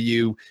want to pay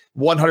you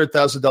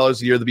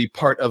 $100,000 a year to be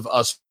part of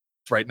us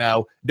right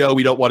now. No,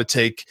 we don't want to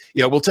take,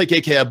 we'll take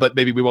AKM, but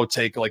maybe we won't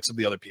take like some of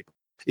the other people.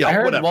 I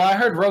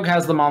heard Rogue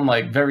has them on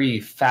like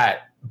very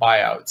fat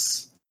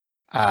buyouts.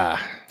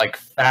 Like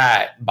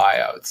fat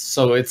buyouts.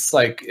 So it's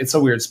like, it's a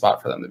weird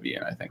spot for them to be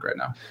in, I think, right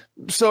now.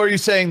 So are you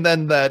saying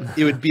then that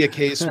it would be a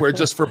case where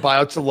just for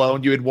buyouts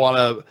alone, you would want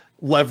to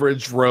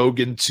leverage Rogue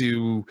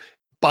into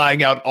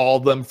buying out all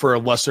of them for a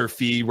lesser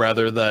fee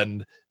rather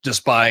than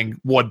just buying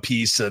one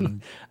piece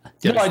and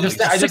I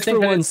just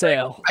think one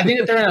sale. I think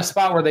that they're in a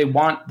spot where they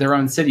want their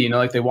own city,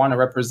 like they want to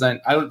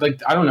represent. I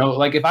don't know,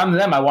 like if I'm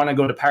them, I want to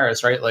go to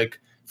Paris, right? Like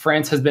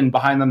France has been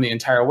behind them the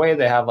entire way.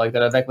 They have like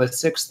that Avec les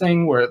Six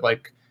thing where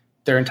like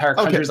their entire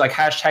country's like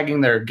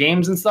hashtagging their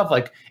games and stuff.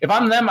 Like if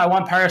I'm them, I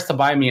want Paris to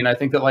buy me, and I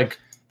think that like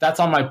that's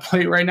on my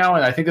plate right now,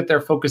 and I think that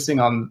they're focusing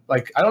on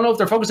like I don't know if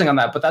they're focusing on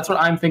that, but that's what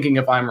I'm thinking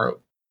if I'm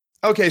Rogue.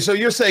 Okay, so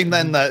you're saying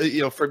then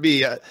that, for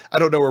me, I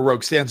don't know where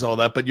Rogue stands on all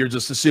that, but you're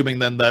just assuming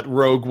then that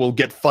Rogue will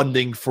get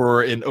funding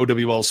for an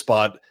OWL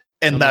spot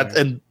and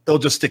and they'll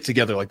just stick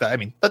together like that. I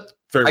mean, that's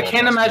very I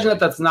can't imagine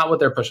that that's not what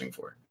they're pushing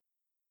for.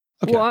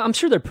 Okay. Well, I'm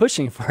sure they're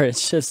pushing for it.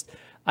 It's just,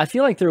 I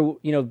feel like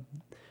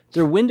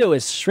their window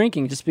is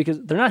shrinking just because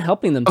they're not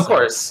helping themselves. Of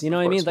course. You know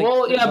what I mean? Like,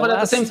 well, yeah, but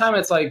at the same time,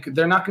 it's like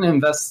they're not going to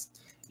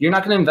invest. You're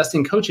not going to invest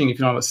in coaching if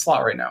you don't have a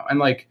slot right now. And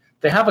like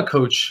they have a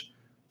coach,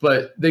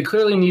 but they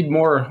clearly need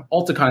more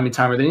ult economy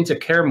time, or they need to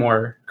care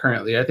more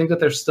currently. I think that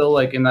they're still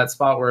like in that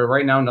spot where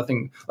right now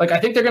nothing. Like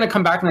I think they're going to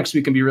come back next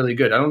week and be really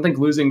good. I don't think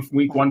losing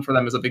week 1 for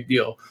them is a big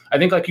deal. I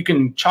think like you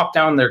can chop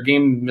down their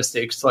game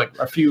mistakes to like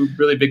a few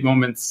really big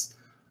moments.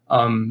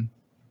 I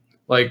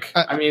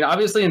mean,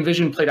 obviously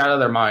Envision played out of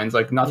their minds.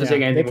 Like not to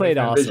take anything. They played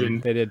awesome. Envision.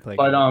 They did play.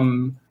 But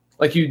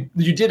like you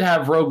did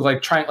have Rogue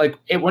like trying like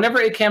whenever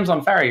ACAM's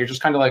on fire, you're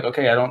just kind of like,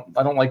 okay, I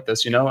don't like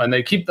this, and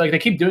they keep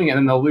doing it and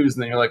then they'll lose,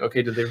 and then you're like,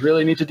 okay, did they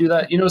really need to do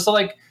that? So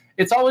like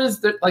it's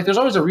always like there's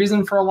always a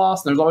reason for a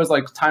loss, and there's always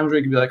like times where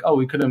you can be like, oh,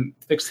 we could have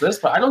fixed this,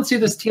 but I don't see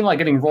this team like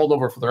getting rolled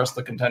over for the rest of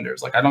the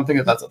contenders. Like I don't think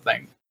that that's a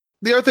thing.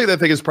 The other thing that I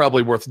think is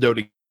probably worth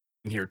noting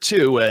here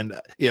too, and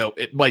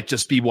it might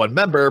just be one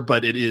member,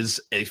 but it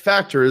is a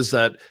factor is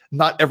that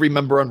not every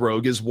member on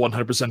Rogue is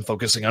 100%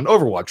 focusing on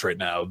Overwatch right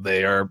now.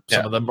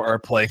 Some of them are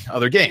playing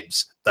other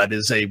games. That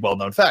is a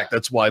well-known fact.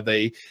 That's why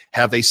they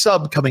have a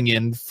sub coming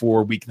in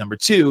for week number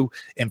 2,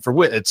 and for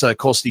it's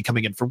Kolsny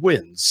coming in for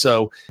wins.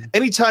 So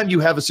anytime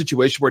you have a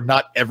situation where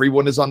not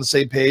everyone is on the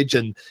same page,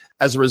 and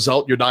as a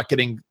result you're not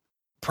getting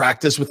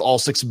practice with all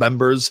 6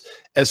 members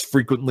as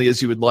frequently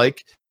as you would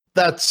like,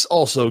 that's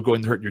also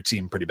going to hurt your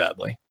team pretty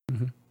badly.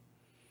 Mm-hmm.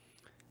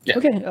 Yeah.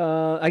 Okay,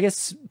 I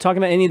guess talking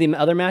about any of the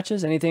other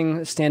matches,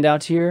 anything stand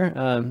out here?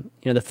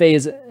 The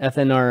FaZe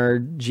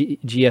FNR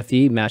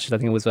GFE matches, I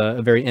think it was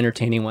a very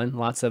entertaining one.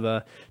 Lots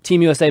of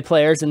Team USA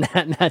players in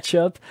that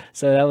matchup,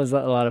 so that was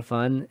a lot of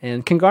fun.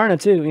 And Kangarna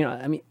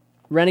too.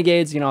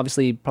 Renegades,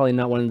 obviously probably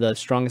not one of the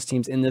strongest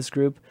teams in this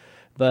group,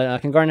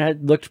 but Kangarna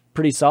had looked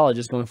pretty solid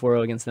just going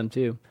 4-0 against them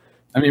too.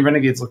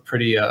 Renegades look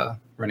pretty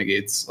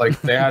Renegades.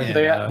 Like they had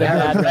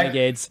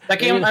Renegades. That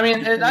game, it's not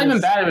even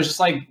bad. It was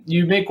just like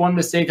you make one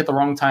mistake at the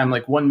wrong time,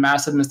 like one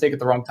massive mistake at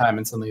the wrong time,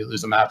 and suddenly you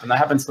lose a map. And that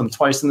happens to them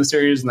twice in the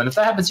series. And then if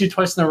that happens to you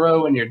twice in a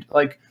row, and you're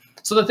like,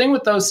 so the thing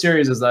with those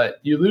series is that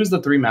you lose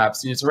the 3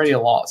 maps and it's already a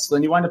loss. So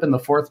then you wind up in the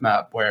 4th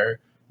map where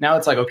now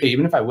it's like, okay,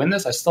 even if I win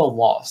this, I still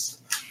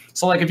lost.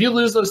 So like if you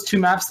lose those 2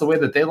 maps the way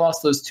that they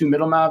lost those 2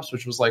 middle maps,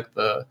 which was like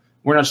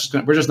we're just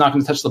not going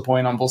to touch the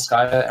point on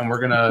Volskaya, and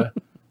we're gonna.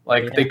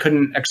 They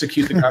couldn't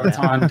execute the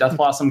Graviton Death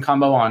Blossom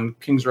combo on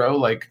King's Row.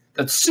 Like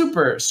that's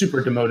super,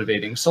 super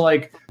demotivating. So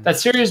like that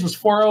series was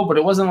 4-0, but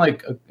it wasn't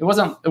like it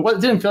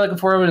didn't feel like a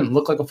 4-0. It didn't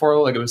look like a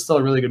 4-0. Like it was still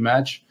a really good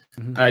match.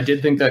 Mm-hmm. And I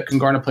did think that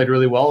Kangarna played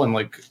really well, and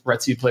like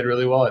Retzi played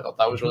really well. I thought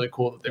that was really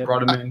cool that they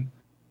brought him in.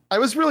 I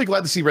was really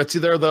glad to see Retzi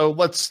there, though.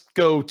 Let's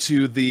go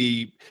to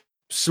the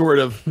sort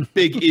of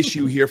big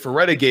issue here for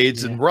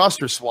Renegades and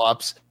roster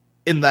swaps,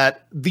 in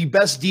that the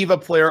best D.Va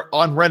player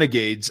on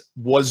Renegades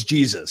was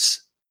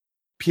Jesus.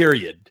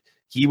 Period.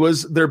 He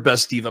was their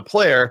best D.Va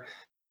player.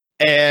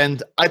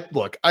 And I'm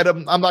not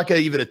going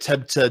to even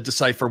attempt to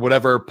decipher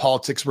whatever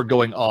politics were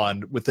going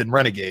on within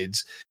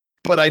Renegades.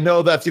 But I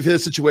know that if you're in a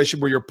situation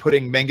where you're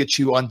putting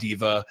Mangachu on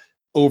D.Va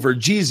over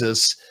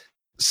Jesus,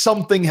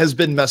 something has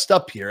been messed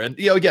up here. And,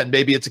 again,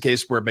 maybe it's a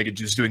case where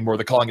Mangachu's doing more of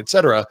the calling,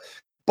 etc.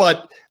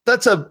 But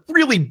that's a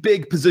really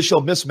big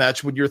positional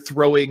mismatch when you're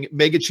throwing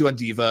Mangachu on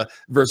D.Va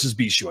versus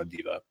Bishu on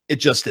D.Va. It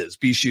just is.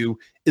 Bishu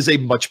is a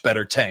much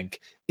better tank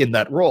in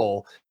that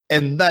role,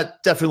 and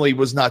that definitely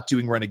was not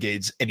doing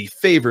Renegades any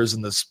favors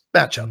in this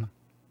matchup.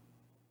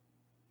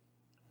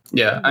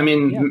 Yeah,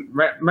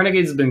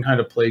 Renegades has been kind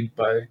of plagued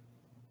by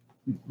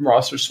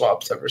roster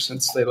swaps ever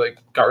since they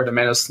got rid of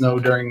Mana Snow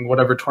during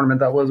whatever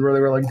tournament that was, where they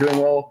were doing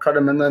well, cut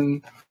him, and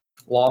then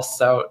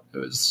lost out. It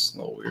was a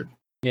little weird.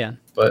 Yeah,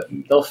 but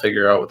they'll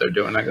figure out what they're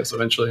doing, I guess,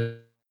 eventually.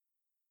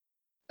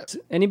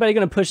 Anybody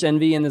going to push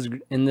Envy in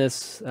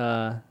this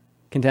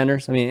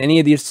contenders? Any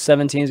of these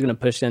 17 is going to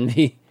push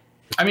Envy.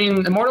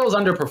 Immortals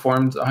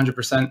underperformed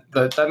 100%.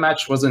 That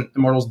match wasn't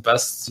Immortals'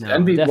 best. No,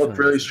 Envy looked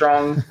really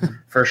strong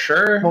for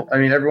sure.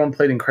 Everyone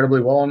played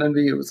incredibly well on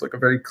Envy. It was a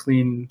very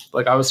clean.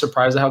 I was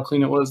surprised at how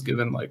clean it was,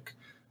 given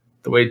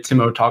the way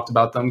Timo talked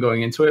about them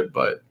going into it.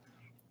 But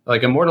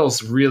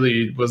Immortals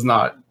really was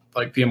not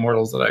the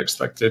Immortals that I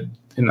expected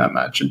in that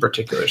match in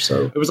particular.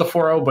 So it was a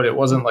 4-0, but it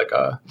wasn't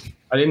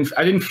I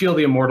didn't feel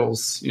the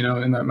Immortals,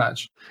 in that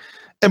match.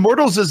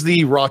 Immortals is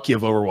the Rocky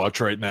of Overwatch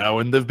right now,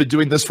 and they've been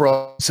doing this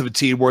for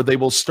 17, where they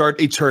will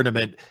start a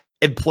tournament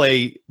and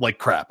play like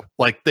crap.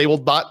 They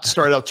will not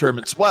start out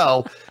tournaments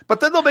well, but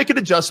then they'll make an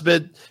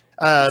adjustment.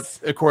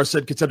 Of course,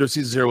 at Contender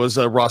Season 0 was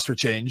a roster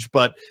change,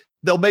 but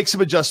they'll make some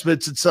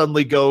adjustments and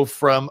suddenly go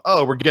from,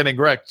 oh, we're getting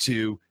wrecked,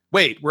 to,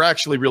 wait, we're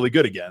actually really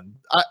good again.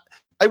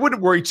 I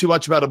wouldn't worry too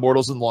much about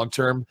Immortals in the long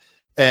term.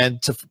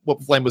 And to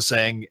what Flame was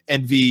saying,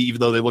 Envy, even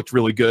though they looked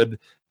really good,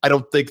 I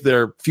don't think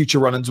their future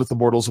run-ins with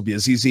Immortals will be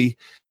as easy.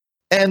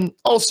 And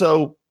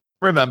also,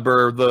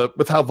 remember,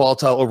 with how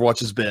volatile Overwatch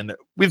has been,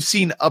 we've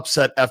seen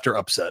upset after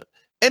upset.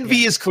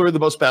 Envy is clearly the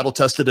most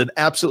battle-tested and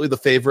absolutely the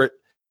favorite,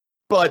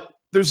 but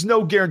there's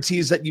no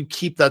guarantees that you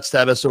keep that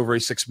status over a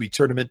 6-week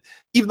tournament,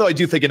 even though I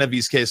do think in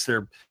Envy's case,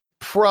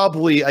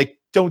 I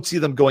don't see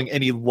them going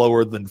any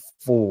lower than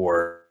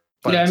 4.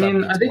 Yeah,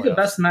 I think the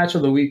best match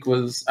of the week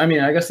was, I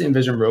guess the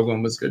Envision Rogue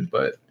one was good,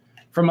 but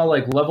from a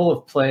level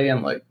of play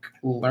and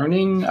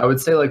learning, I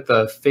would say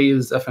the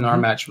FaZe FNR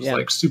match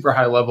was super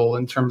high level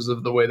in terms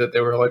of the way that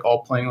they were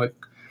all playing.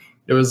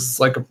 It was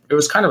kind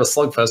of a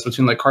slugfest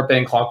between Carpe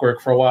and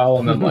Clockwork for a while,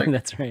 and then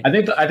that's right. I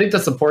think the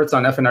supports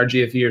on FNR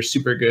GFE are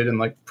super good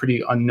and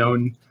pretty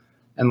unknown,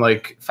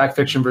 and Fact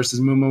Fiction versus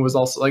Mumu was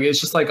also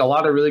it's just a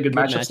lot of really good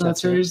matchups in that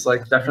series.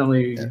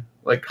 Definitely.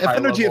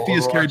 FNR GFE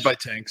is carried by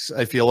tanks,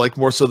 I feel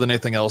more so than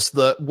anything else.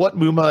 What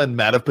Muma and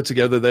Matt have put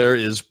together there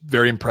is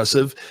very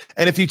impressive.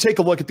 And if you take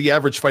a look at the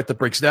average fight that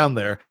breaks down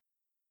there,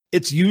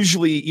 it's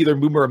usually either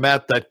Muma or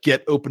Matt that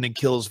get opening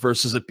kills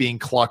versus it being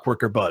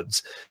Clockwork or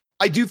Buds.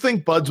 I do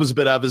think Buds was a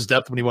bit out of his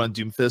depth when he won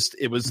Doomfist.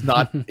 It was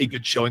not a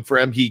good showing for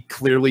him. He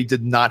clearly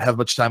did not have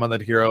much time on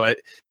that hero.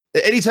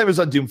 Anytime he was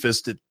on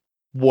Doomfist,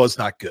 was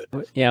not good.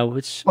 Yeah,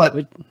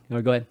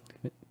 go ahead.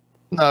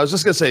 No, I was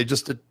just going to say,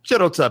 just to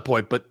general to that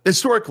point, but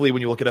historically,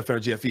 when you look at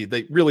FNGFE,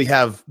 they really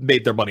have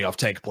made their money off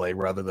tank play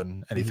rather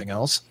than anything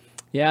else.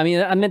 Yeah, I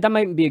mean, that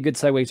might be a good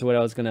segue to what I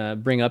was going to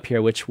bring up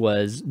here, which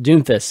was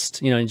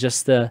Doomfist, and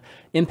just the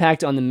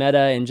impact on the meta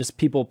and just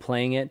people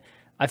playing it.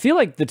 I feel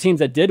like the teams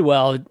that did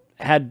well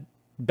had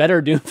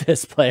better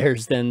Doomfist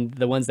players than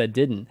the ones that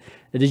didn't.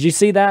 Did you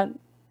see that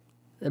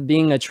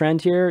being a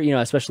trend here,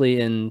 especially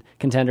in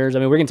contenders? I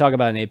mean, we're going to talk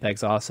about in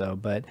Apex also,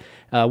 but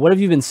what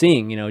have you been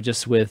seeing,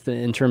 just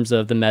in terms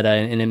of the meta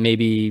and it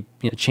maybe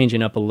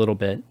changing up a little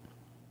bit?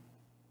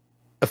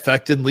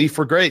 Effect and Leaf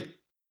were great.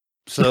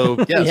 So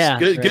yes, yeah,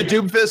 good right.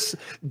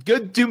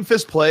 good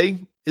Doomfist play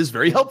is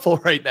very helpful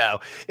right now.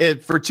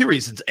 And for two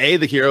reasons. A,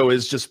 the hero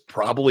is just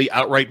probably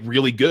outright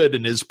really good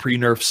in his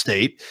pre-nerf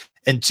state.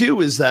 And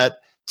two is that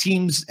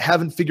teams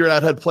haven't figured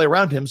out how to play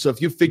around him. So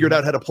if you've figured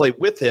out how to play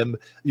with him,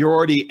 you're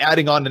already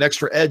adding on an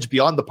extra edge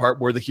beyond the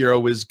part where the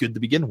hero is good to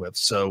begin with.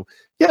 So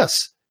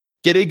yes,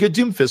 get a good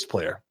Doomfist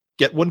player.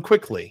 Get one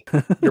quickly.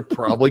 You're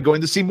probably going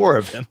to see more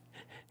of him.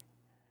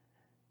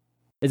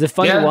 Is it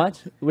fun to watch?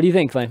 What do you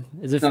think, Flame?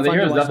 Is it fun the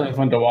hero to is definitely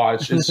fun to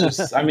watch. It's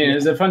just, I mean,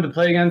 is it fun to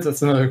play against?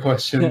 That's another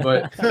question.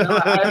 But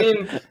I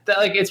mean,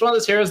 it's one of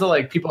those heroes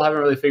that people haven't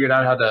really figured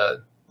out how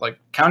to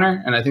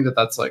counter, and I think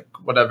that's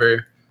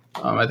whatever.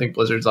 I think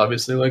Blizzard's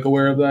obviously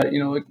aware of that.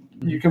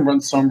 You can run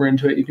Sombra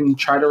into it. You can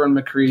try to run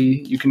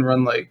McCree. You can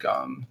run I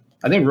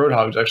think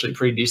Roadhog's actually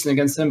pretty decent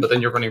against him, but then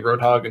you're running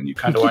Roadhog and you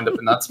kind of wind up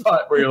in that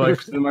spot where you're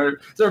is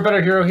there a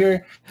better hero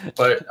here?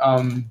 But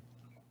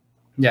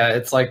yeah,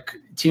 it's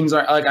teams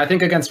are I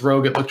think against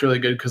Rogue it looked really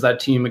good because that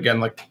team again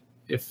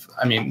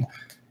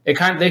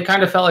they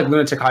kind of felt like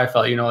Lunatic High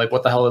felt,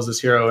 what the hell is this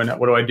hero and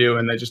what do I do?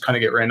 And they just kind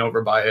of get ran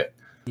over by it.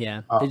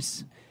 Yeah.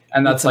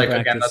 And that's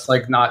again, that's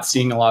not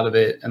seeing a lot of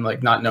it and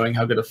not knowing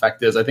how good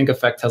Effect is. I think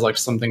Effect has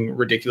something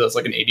ridiculous,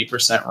 an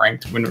 80%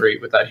 ranked win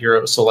rate with that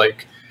hero. So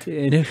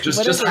dude,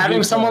 just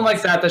having someone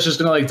like that that's just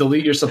gonna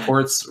delete your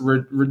supports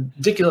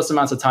ridiculous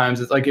amounts of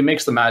times. It's it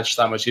makes the match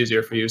that much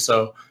easier for you.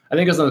 So I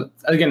think as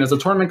the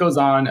tournament goes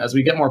on, as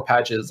we get more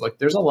patches,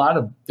 there's a lot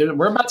of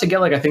we're about to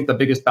get I think the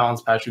biggest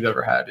balance patch we've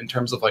ever had in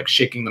terms of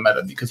shaking the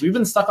meta, because we've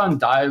been stuck on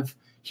dive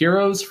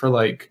heroes for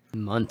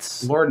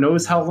months, Lord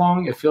knows how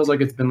long. It feels like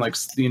it's been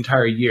the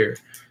entire year,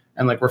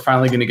 and we're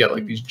finally going to get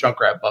these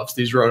Junkrat buffs,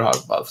 these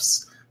Roadhog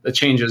buffs, the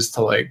changes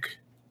to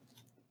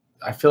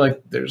I feel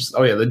like there's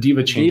the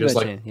Diva changes.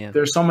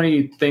 There's so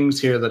many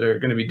things here that are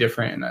going to be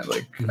different, and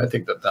I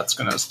think that's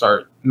going to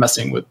start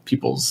messing with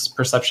people's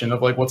perception of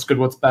what's good,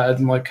 what's bad,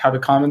 and how to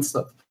comment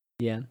stuff.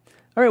 Yeah.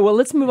 All right. Well,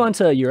 let's move on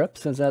to Europe,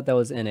 since that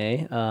was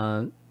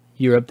NA.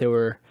 Europe, there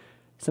were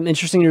some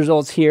interesting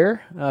results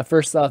here.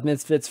 First off,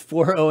 Misfits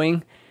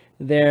 4-0ing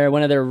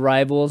one of their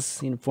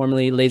rivals,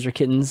 formerly Laser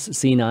Kittens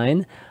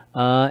C9.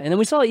 And then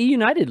we saw E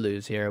United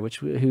lose here,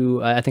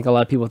 who I think a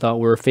lot of people thought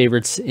were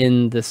favorites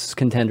in this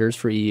contenders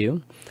for EU.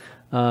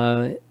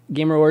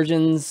 Gamer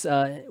Origins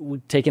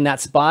taking that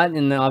spot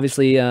and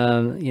obviously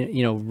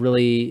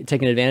really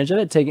taking advantage of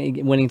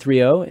it, winning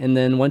 3-0, and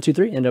then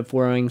 1-2-3 end up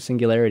 4-0ing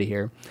Singularity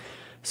here.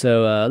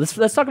 So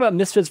let's talk about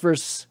Misfits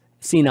versus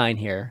C9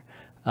 here.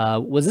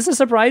 Was this a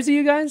surprise to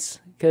you guys?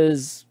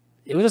 Because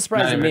it was a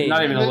surprise to me.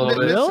 Not even a little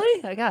bit.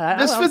 Really?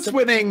 Misfits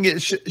winning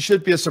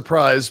should be a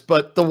surprise,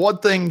 but the one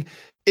thing,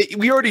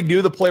 we already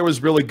knew the player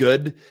was really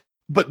good,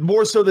 but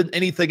more so than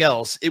anything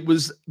else, it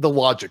was the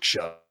Logic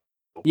show.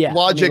 Yeah,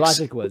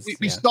 Logic was.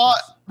 We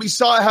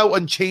saw how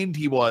unchained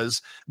he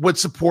was when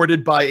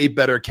supported by a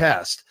better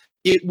cast.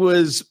 It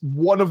was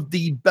one of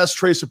the best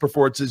Tracer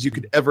performances you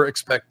could ever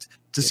expect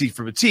to see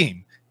from a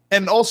team.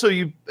 And also,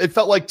 it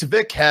felt like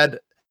Tvik had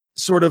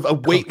sort of a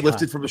weight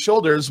lifted from his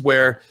shoulders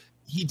where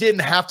he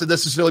didn't have to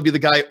necessarily be the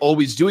guy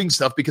always doing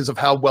stuff because of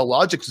how well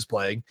Logix was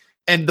playing.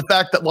 And the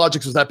fact that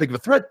Logix was that big of a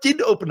threat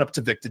did open up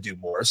Tvik to do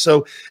more.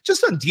 So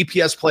just on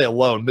DPS play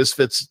alone,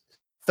 Misfits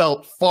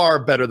felt far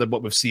better than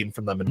what we've seen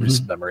from them in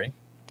recent memory.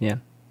 Yeah.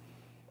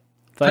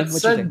 Who was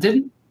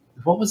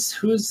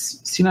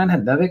C9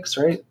 had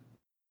Nevix, right?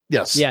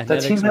 Yes. Yeah.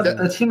 That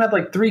team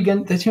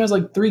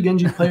had three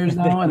Genji players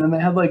now, and then they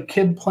had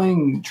Kid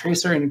playing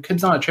Tracer, and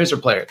Kid's not a Tracer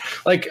player.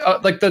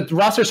 The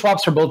roster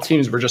swaps for both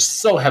teams were just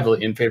so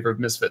heavily in favor of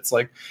Misfits.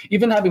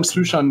 Even having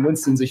Swoosh on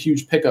Winston's a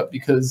huge pickup,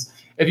 because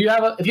if you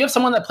have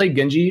someone that played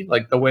Genji,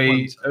 the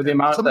way or the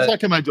amount someone's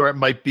knocking my door, it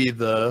might be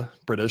the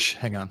British.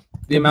 Hang on.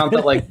 The amount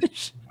that oh my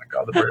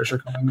god, the British are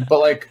coming.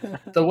 But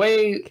the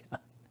way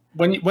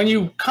when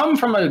you come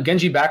from a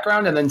Genji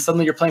background and then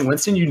suddenly you're playing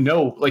Winston, you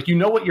know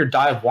what your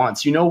dive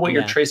wants, what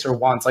your Tracer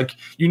wants,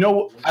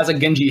 as a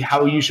Genji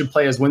how you should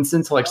play as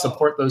Winston to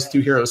support those two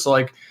heroes.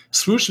 So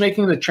Swoosh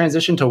making the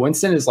transition to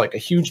Winston is a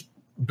huge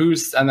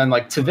boost, and then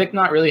Tvik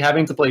not really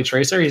having to play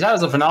Tracer. He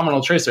has a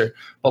phenomenal Tracer,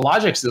 but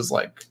Logix is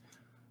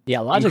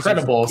Logix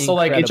incredible. So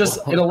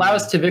it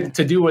allows Tvik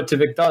to do what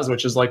Tvik does,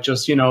 which is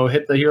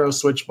hit the hero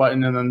switch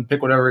button and then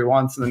pick whatever he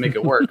wants and then make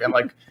it work. And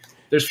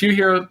there's few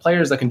hero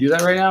players that can do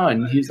that right now,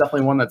 and he's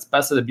definitely one that's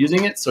best at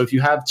abusing it. So if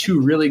you have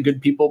two really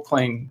good people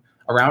playing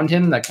around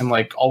him that can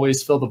like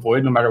always fill the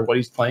void no matter what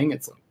he's playing.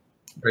 It's like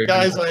very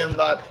Guys, I am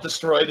not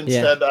destroyed.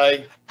 Instead,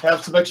 I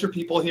have some extra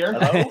people here.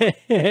 Hello?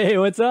 Hey,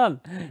 what's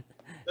up?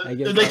 They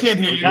can't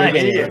hear you. Can't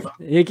hear you.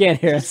 You can't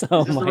hear us.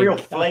 Oh Is this my the real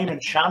God. Flame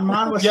and Shan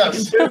man we're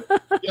Yes. speaking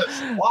to?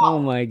 Yes. Wow. Oh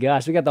my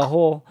gosh, we got the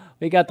whole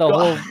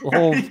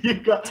whole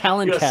You've got,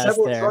 talent you've got cast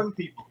several there. drunk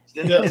people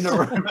in Yes. the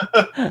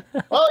room.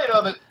 Well, you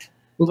know that.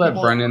 We'll let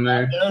People- Brennan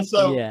there. Yeah,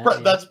 so Yeah,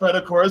 that's Brett,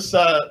 of course.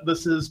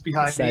 This is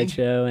behind me.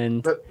 Sideshow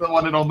and The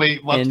one and only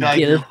left guy.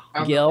 Gil.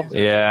 here. Gil.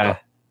 Yeah.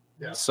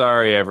 Yeah.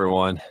 Sorry,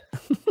 everyone.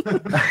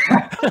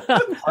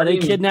 Are they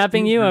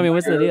kidnapping you? I mean,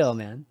 what's the deal,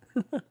 man?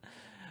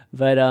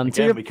 But to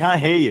Again, your, we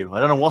can't hear you. I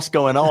don't know what's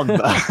going on,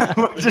 but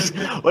we're just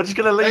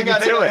gonna leave you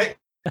to it.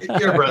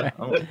 Here, Brett.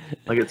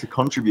 I get to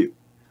contribute.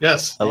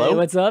 Yes. Hello, hey,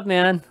 what's up,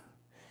 man?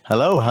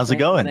 hello. How's it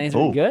going? Nice.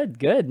 Oh,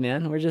 Good,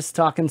 man. We're just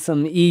talking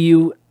some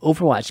EU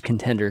Overwatch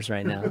contenders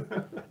right now.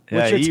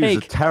 yeah, your EU's a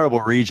take?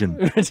 terrible region.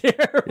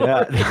 Terrible.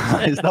 Yeah,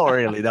 it's not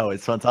really. No,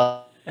 it's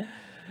fantastic.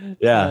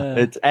 Yeah, Uh,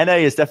 it's NA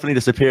is definitely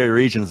the superior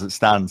region as it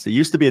stands. It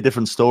used to be a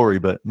different story,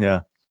 but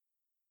yeah,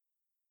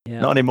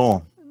 Yeah. not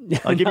anymore.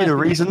 I'll give you the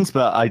reasons,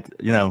 but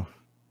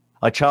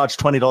I charge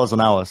 $20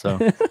 an hour, so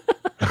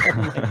Oh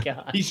my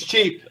God. He's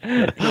cheap.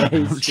 Yeah,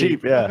 I'm he's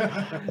cheap.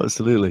 Yeah,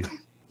 absolutely.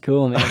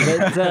 Cool, man.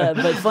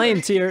 But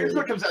Flame, to Here's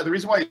your what comes out. The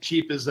reason why it's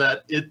cheap is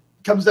that it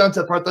comes down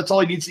to the part that's all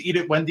he needs to eat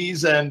at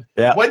Wendy's, and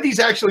Yeah. Wendy's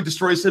actually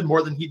destroys him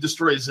more than he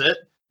destroys it.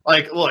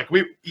 Like, look,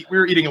 we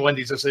were eating at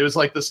Wendy's yesterday. It was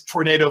like this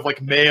tornado of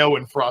like mayo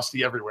and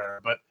Frosty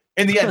everywhere. But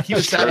in the end, he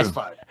was That's true.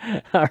 satisfied.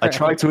 all I right.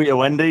 tried to eat at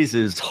Wendy's.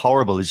 It's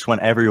horrible. It just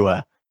went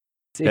everywhere.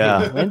 Dude,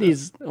 Yeah.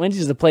 Wendy's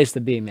is the place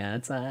to be,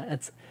 man.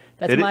 That's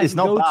my It's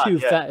not bad, go-to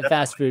yeah, definitely.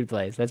 fast food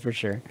place. That's for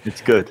sure.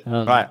 It's good.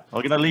 Um, Right,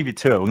 we're gonna leave you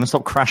to it. We're gonna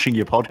stop crashing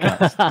your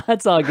podcast.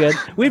 That's all good.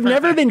 We've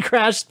never been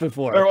crashed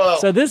before, Farewell.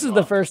 so this is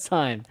the first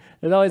time.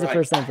 There's always a Right.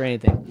 first time for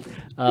anything.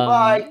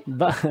 Goodbye.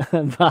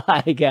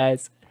 Bye,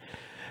 guys.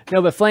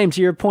 No, but Flame,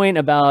 to your point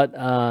about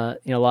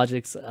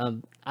Logic's,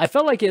 I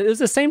felt like it was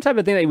the same type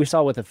of thing that we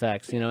saw with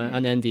effects,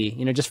 on Envy.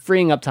 Just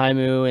freeing up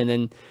Taimu, and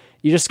then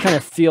you just kind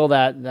of feel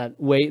that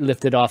weight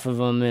lifted off of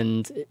them,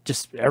 and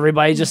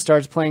everybody just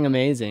starts playing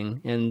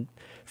amazing. And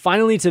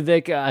finally,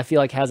 Tavik, I feel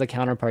like has a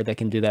counterpart that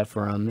can do that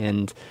for him,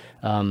 and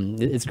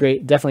it's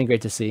great, definitely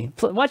great to see.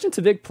 Watching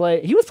Tavik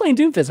play, he was playing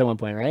Doomfist at one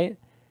point, right?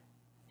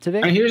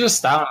 Tavik? And he was just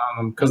styling on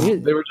them because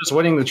they were just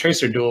winning the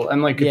Tracer duel.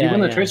 And like, if you Yeah, win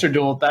the yeah. Tracer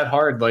duel that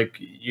hard, like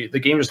the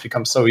game just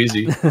becomes so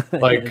easy.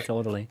 Like, Yeah,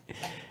 totally.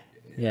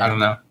 Yeah. I don't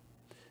know.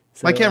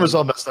 So, My camera's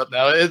all messed up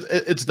now.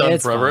 It's done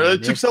It's forever. fine. It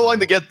took It's so long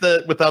to get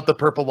without the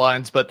purple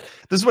lines, but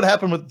this is what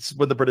happened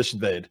when the British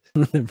invade.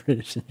 the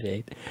British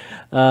invade.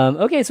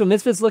 Okay, so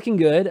Misfits looking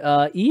good.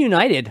 E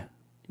United.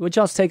 What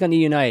y'all's take on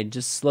E United?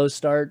 Just slow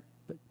start,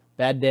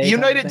 bad day. kind of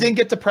United thing? didn't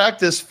get to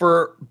practice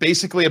for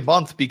basically a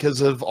month because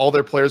of all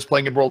their players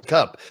playing in World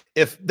Cup.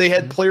 If they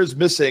had players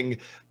missing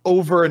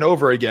over and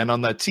over again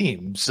on that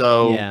team.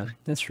 So, Yeah,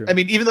 that's true. I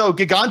mean, even though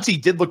Giganti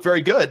did look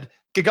very good,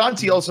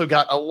 Giganti also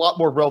got a lot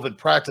more relevant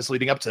practice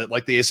leading up to it,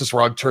 like the Asus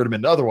ROG tournament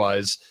and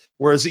otherwise.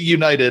 Whereas at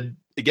United,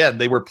 again,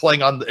 they were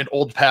playing on an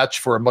old patch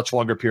for a much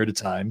longer period of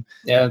time.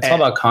 Yeah, it's all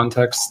about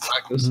context.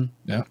 Mhm.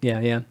 Yeah.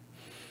 Yeah.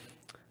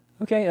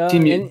 Okay.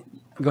 Team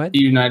go ahead.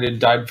 United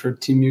died for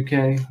Team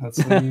UK.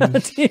 That's what it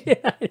means.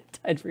 Yeah,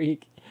 tied for UK.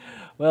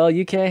 Well,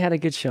 UK had a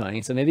good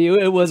showing, so maybe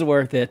it was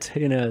worth it.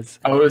 Who knows?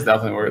 Oh, it was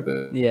definitely worth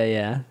it.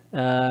 Yeah.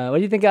 What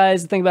do you think,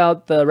 guys? Think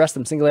about the rest of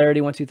them.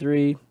 Singularity, 1, 2,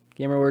 3,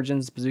 Gamer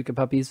Origins, Bazooka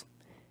Puppies.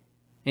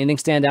 Anything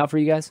stand out for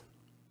you guys?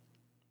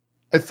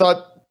 I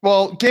thought,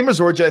 well, Gamers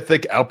Origin, I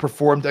think,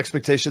 outperformed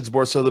expectations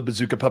more so than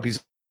Bazooka Puppies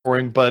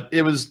scoring, but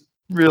it was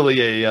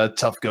really a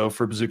tough go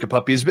for Bazooka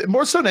Puppies. But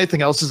more so than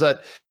anything else is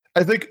that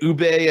I think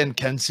Ube and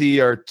Kenzie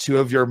are two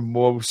of your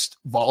most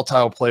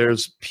volatile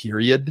players,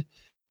 period.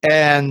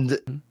 And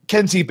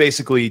Kenzie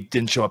basically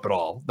didn't show up at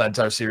all that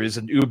entire series,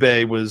 and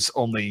Ube was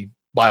only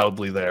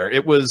mildly there.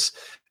 It was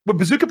what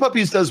Bazooka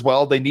Puppies does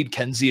well. They need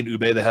Kenzie and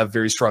Ube to have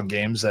very strong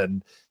games,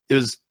 and it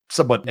was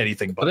somewhat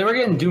anything but. But they were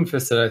getting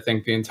doomfisted, I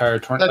think, the entire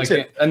tournament. That's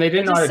Like, and they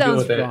didn't know how to deal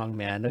sounds with it. wrong,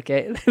 man.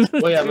 Okay.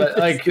 Well, yeah, but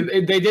like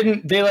they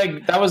didn't. They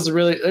like that was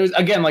really. It was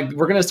again like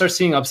we're gonna start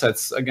seeing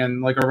upsets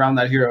again, like around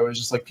that hero. It's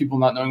just like people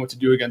not knowing what to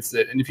do against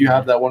it. And if you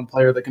have that one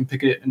player that can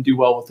pick it and do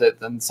well with it,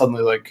 then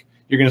suddenly like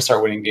you're gonna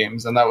start winning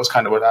games. And that was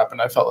kind of what happened.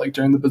 I felt like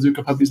during the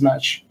Bazooka Puppies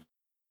match.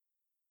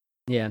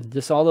 Yeah,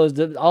 just all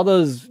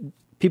those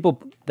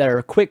people that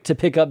are quick to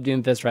pick up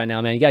Doomfist right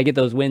now, man. You gotta get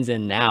those wins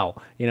in now,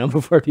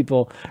 before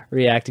people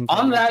reacting.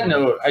 On that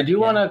note, I do Yeah.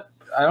 want to.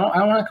 I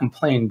don't want to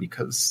complain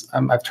because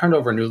I've turned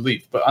over a new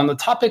leaf. But on the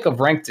topic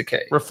of rank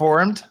decay,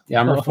 Reformed? yeah,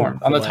 I'm Oh,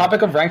 reformed. On the boy.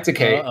 topic of rank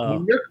decay,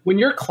 Uh-oh. when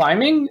you're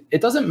climbing, it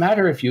doesn't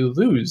matter if you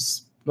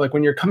lose. Like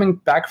when you're coming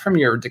back from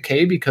your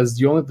decay, because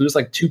you only lose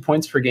like 2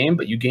 points per game,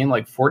 but you gain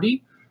like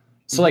 40.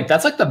 So like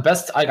that's like the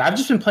best. Like I've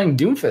just been playing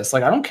Doomfist.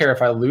 Like I don't care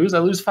if I lose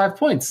 5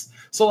 points.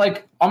 So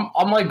like I'm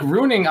like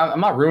ruining. I'm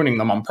not ruining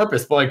them on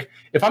purpose, but like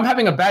if I'm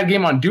having a bad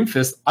game on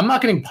Doomfist, I'm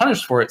not getting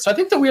punished for it. So I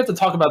think that we have to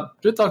talk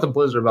to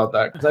Blizzard about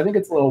that, because I think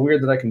it's a little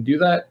weird that I can do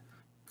that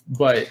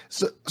But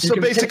so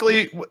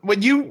basically,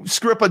 when you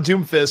screw up on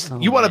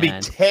Doomfist, you want to be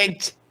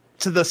tanked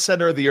to the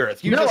center of the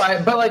earth.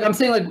 But like I'm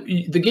saying, like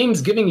the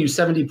game's giving you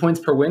 70 points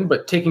per win,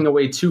 but taking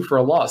away 2 for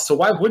a loss. So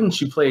why wouldn't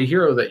you play a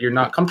hero that you're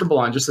not comfortable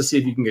on just to see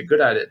if you can get good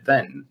at it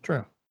then?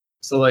 True.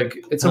 So like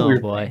it's a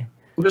weird boy. thing.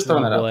 I'm just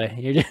throwing that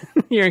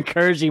out. You're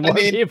encouraging more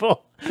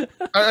people.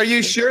 Are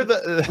you sure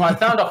that I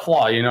found a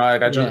flaw,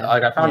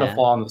 I found a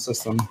flaw in the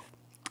system.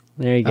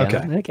 There you go.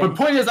 Okay. The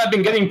point is, I've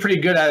been getting pretty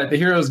good at it. The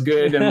hero's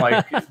good, and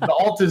like the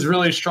ult is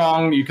really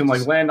strong. You can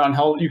like land on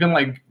health. You can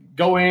like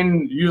go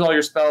in, use all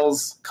your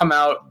spells, come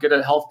out, get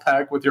a health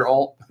pack with your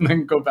ult, and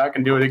then go back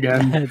and do it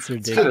again. That's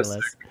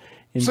ridiculous.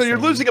 So you're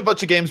losing a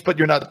bunch of games, but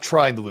you're not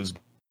trying to lose.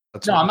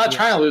 I'm not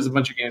trying to lose a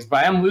bunch of games,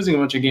 but I am losing a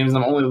bunch of games.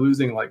 And I'm only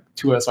losing like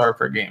 2 SR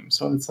per game.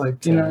 So it's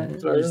like,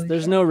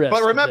 there's no risk.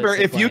 But remember,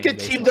 if you get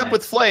teamed up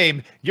with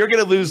Flame, you're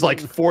going to lose like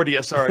 40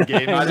 SR a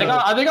game. I think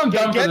I'm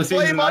done for the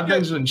season. I've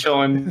been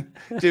chilling.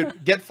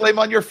 Dude, get Flame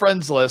on your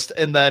friends list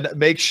and then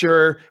make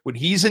sure when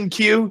he's in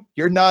queue,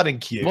 you're not in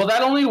queue. Well,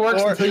 that only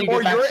works until you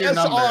get back to your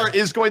number. SR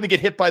is going to get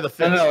hit by the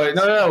fence.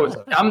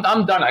 No.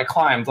 I'm done. I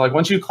climbed. Like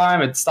once you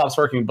climb, it stops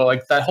working. But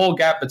like that whole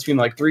gap between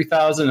like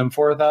 3,000 and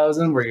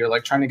 4,000 where you're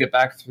like trying to get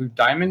back through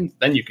Diamond,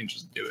 then you can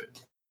just do it.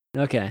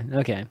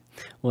 Okay.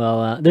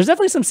 Well, there's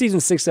definitely some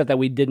Season 6 stuff that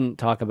we didn't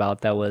talk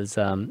about that was,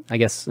 I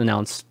guess,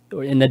 announced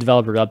in the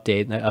developer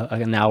update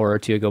an hour or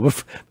two ago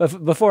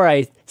before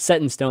I set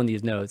in stone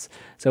these notes.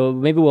 So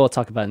maybe we'll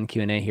talk about it in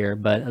Q&A here.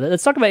 But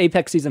let's talk about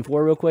Apex Season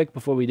 4 real quick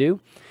before we do.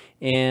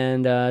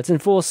 And it's in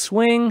full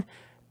swing.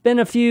 Been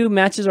a few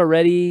matches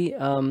already.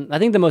 I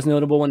think the most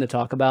notable one to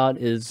talk about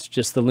is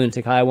just the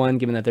Lunatic High one,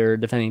 given that they're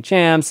defending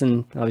champs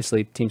and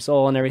obviously Team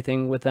Soul and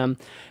everything with them.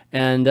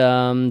 And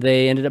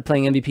they ended up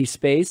playing MVP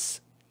Space.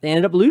 They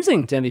ended up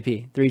losing to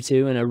MVP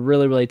 3-2 in a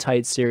really, really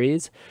tight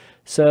series.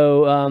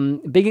 So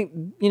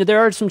there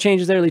are some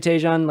changes there.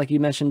 Litajon, like you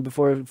mentioned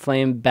before,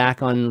 Flame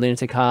back on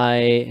Lunatic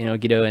High.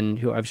 Guido and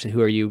who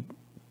are you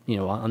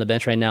on the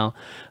bench right now.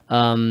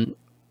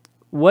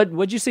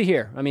 What'd you see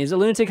here? I mean, is the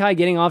Lunatic High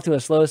getting off to a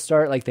slow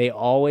start like they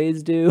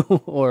always do,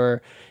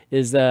 or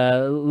is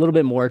a little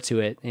bit more to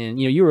it? And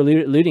you were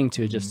alluding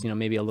to just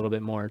maybe a little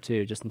bit more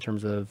too, just in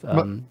terms of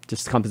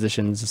just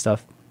compositions and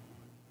stuff.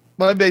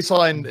 My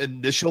baseline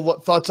initial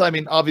thoughts, I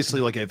mean, obviously,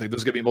 like I think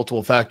there's going to be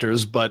multiple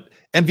factors, but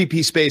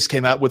MVP Space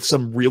came out with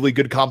some really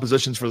good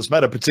compositions for this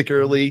meta,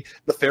 particularly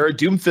the Pharah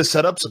Doomfist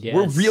setups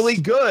were really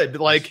good.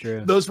 Like,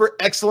 those were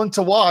excellent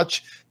to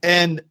watch,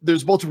 and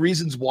there's multiple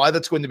reasons why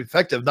that's going to be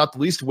effective, not the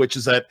least of which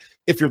is that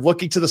if you're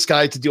looking to the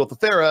sky to deal with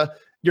the Pharah,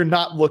 you're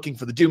not looking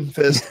for the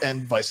Doomfist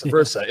and vice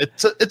versa.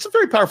 It's a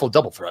very powerful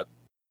double threat.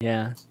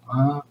 Yeah.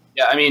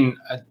 I mean,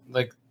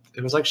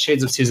 it was like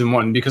shades of Season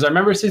 1, because I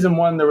remember Season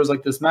 1, there was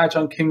like this match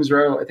on King's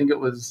Row. I think it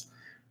was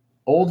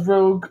Old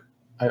Rogue.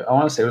 I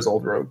want to say it was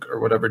Old Rogue or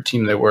whatever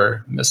team they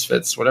were,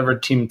 Misfits, whatever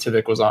team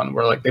Tivik was on,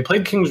 where like they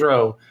played King's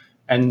Row,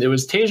 and it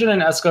was Tajan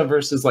and Eska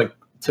versus like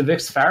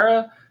Tivik's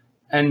Pharah,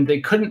 and they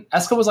couldn't.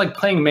 Eska was like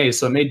playing Mei,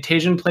 so it made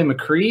Tajan play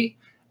McCree,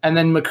 and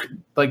then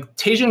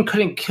Tajan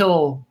couldn't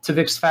kill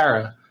Tivik's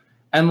Pharah,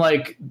 and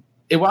like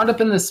it wound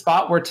up in this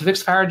spot where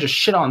Tivik's Pharah just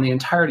shit on the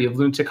entirety of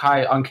Lunatic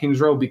High on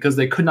King's Row because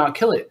they could not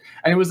kill it.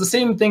 And it was the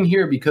same thing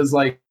here because,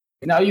 like,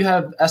 now you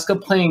have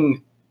Eska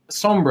playing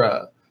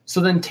Sombra.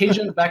 So then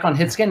Tajan's back on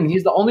hit scan, and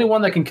he's the only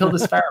one that can kill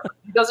this Pharah.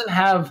 He doesn't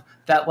have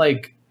that,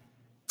 like,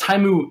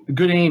 Taimu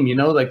good aim,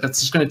 like that's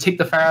just going to take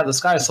the Pharah out of the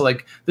sky. So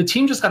like the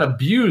team just got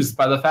abused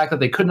by the fact that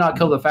they could not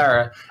kill the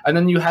Pharah, and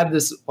then you had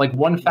this like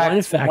one fact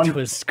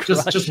was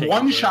just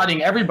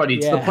one-shotting everybody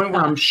to the point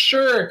where I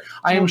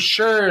am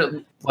sure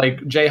like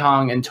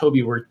Jaehong and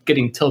Toby were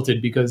getting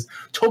tilted because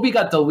Toby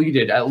got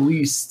deleted at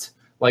least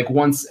like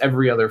once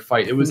every other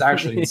fight. It was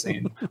actually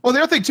insane. Well,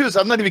 the other thing too is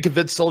I'm not even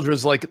convinced Soldier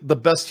is like the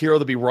best hero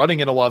to be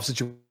running in a lot of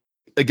situations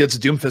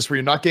against Doomfist where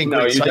you're not getting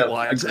great sight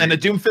lines, and a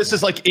Doomfist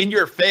is like in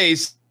your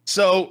face.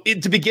 So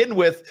to begin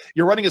with,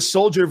 you're running a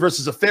Soldier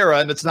versus a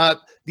Pharah, and it's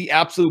not the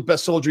absolute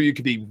best Soldier you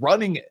could be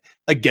running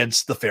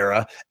against the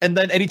Pharah. And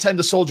then anytime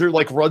the Soldier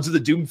like runs to the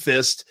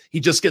Doomfist, he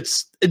just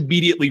gets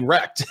immediately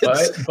wrecked.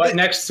 But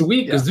next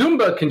week,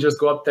 Zumba can just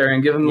go up there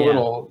and give him the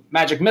little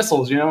magic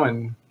missiles,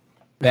 and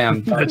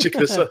bam. Magic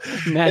missile.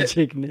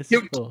 Magic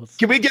missiles.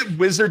 Can we get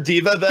Wizard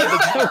Diva then?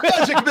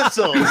 Magic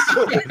missiles.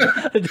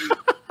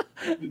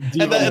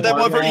 And then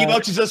one for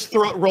Emo, she's just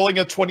rolling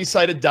a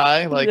 20-sided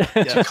die. Like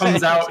she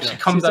comes out with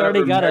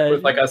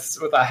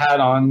a hat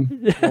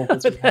on.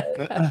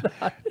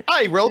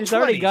 I rolled. She's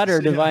already got her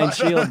divine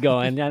shield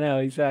going. I know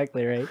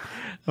exactly right.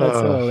 That's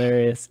so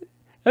hilarious.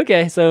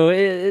 Okay, so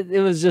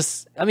it was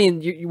just. I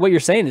mean, what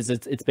you're saying is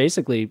it's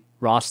basically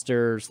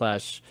roster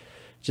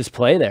 / just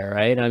play there,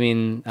 right? I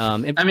mean,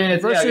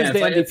 it's versus the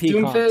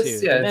MVP comp too.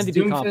 Yeah, it's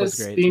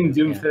Doomfist being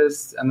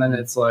Doomfist, and then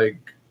it's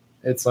like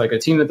a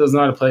team that doesn't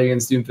know how to play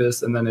against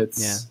Doomfist, and then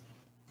it's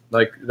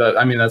like that.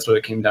 I mean, that's what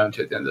it came down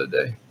to at the end of the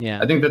day.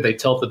 Yeah, I think that they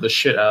tilted the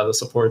shit out of the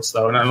supports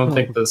though, and I don't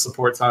think the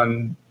supports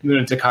on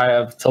Lunatic High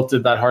have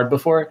tilted that hard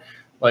before.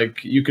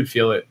 Like you could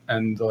feel it,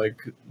 and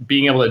like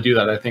being able to do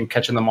that, I think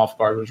catching them off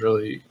guard was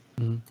really,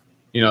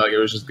 like it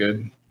was just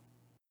good.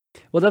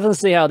 We'll definitely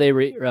see how they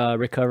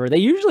recover. They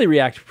usually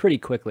react pretty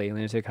quickly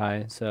when they take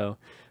high, so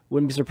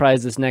wouldn't be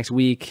surprised this next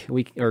week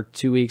or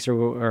 2 weeks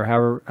or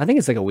however. I think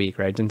it's like a week,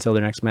 right, until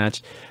their next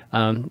match.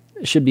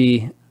 Should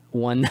be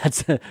one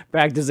that's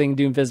practicing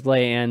Doomfist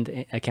play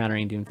and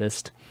countering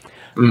Doomfist.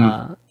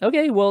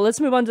 Okay, well, let's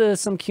move on to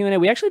some Q&A.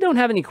 We actually don't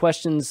have any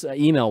questions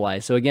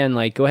email-wise, so again,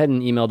 like, go ahead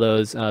and email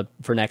those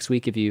for next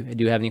week if you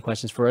do have any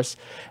questions for us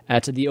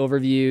at the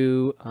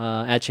overview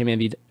at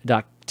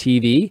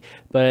chainmanv.tv.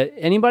 But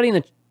anybody in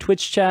the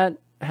Twitch chat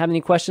have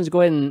any questions,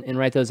 go ahead and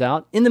write those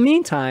out. In the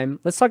meantime,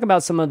 let's talk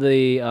about some of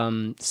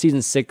the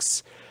Season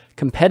 6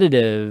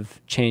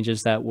 competitive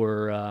changes that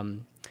were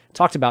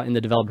talked about in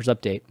the developers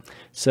update.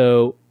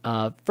 So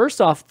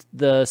first off,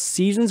 the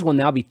seasons will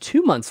now be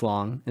 2 months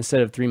long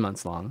instead of 3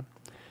 months long.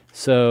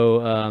 So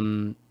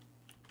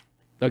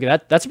okay,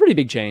 that's a pretty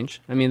big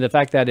change. I mean, the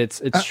fact that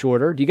it's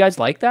shorter. Do you guys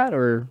like that,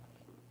 or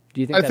do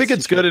you think? I think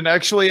it's good. And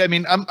actually, I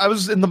mean, I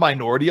was in the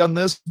minority on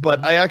this,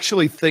 but I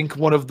actually think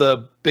one of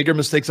the bigger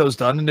mistakes that was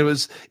done, and it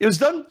was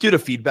done due to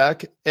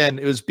feedback, and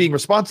it was being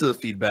responsive to the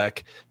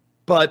feedback,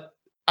 but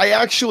I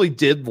actually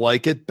did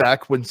like it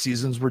back when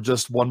seasons were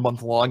just 1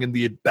 month long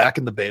back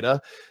in the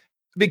beta,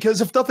 because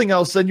if nothing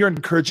else, then you're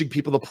encouraging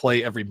people to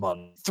play every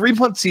month. 3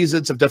 month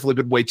seasons have definitely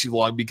been way too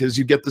long, because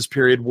you get this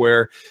period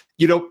where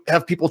you don't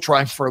have people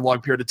trying for a long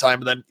period of time,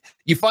 and then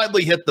you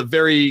finally hit the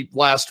very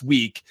last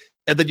week,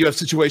 and then you have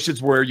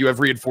situations where you have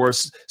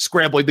Reinforced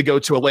scrambling to go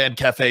to a LAN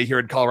cafe here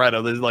in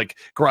Colorado that like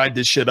grind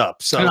this shit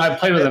up. So and I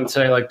played with them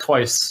today like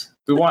twice.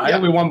 We won. I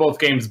think we won both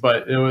games,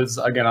 but it was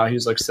again he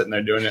was like sitting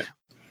there doing it.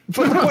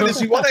 But the point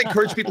is, you want to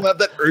encourage people to have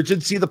that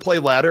urgency to play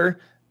ladder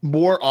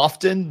more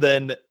often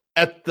than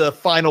at the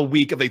final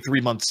week of a 3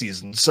 month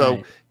season. So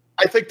right.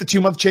 I think the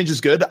 2 month change is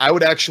good. I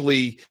would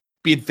actually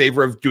be in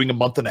favor of doing a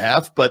month and a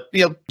half, but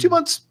 2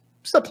 months,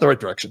 step in the right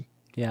direction.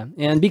 Yeah,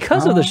 and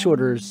because of the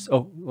shorters.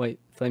 Oh wait,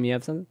 Flame, you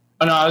have something?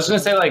 Oh no, I was gonna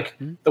say like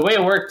the way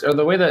it worked, or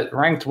the way that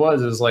ranked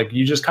is like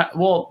you just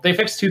they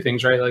fixed two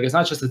things, right? Like it's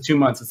not just the 2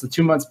 months; it's the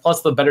 2 months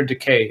plus the better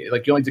decay.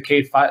 Like you only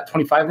decay 25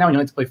 now, and you only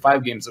have to play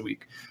 5 games a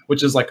week,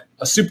 which is like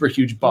a super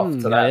huge buff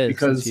to that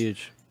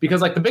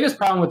because like the biggest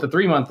problem with the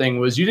 3 month thing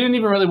was you didn't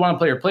even really want to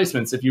play your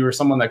placements if you were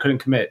someone that couldn't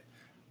commit.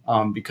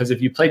 Because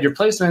if you played your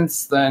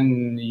placements,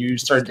 then you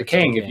started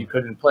decaying if you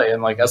couldn't play.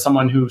 And like as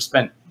someone who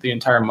spent the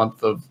entire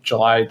month of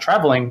July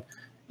traveling,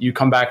 you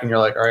come back and you're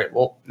like, all right,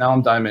 well, now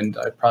I'm diamond.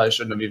 I probably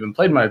shouldn't have even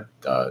played my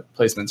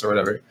placements or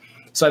whatever.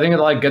 So I think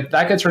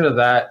that gets rid of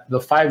that.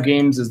 The 5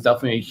 games is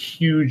definitely a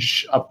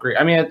huge upgrade.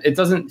 I mean, it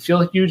doesn't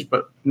feel huge,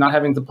 but not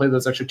having to play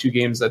those extra 2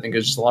 games, I think,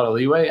 is just a lot of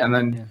leeway. And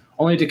then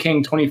only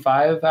decaying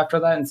 25 after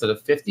that instead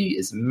of 50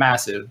 is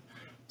massive.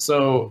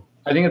 So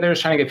I think that they're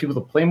just trying to get people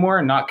to play more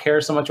and not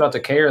care so much about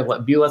decay or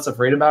be less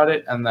afraid about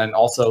it. And then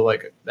also,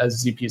 like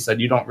as ZP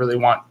said, you don't really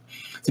want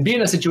to be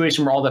in a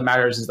situation where all that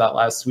matters is that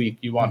last week.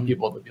 You want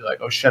people to be like,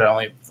 oh shit, I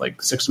only have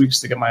like 6 weeks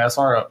to get my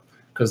SR up.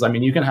 Because I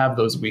mean, you can have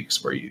those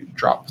weeks where you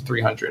drop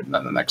 300 and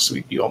then the next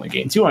week you only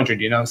gain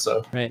 200.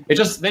 So right. they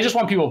just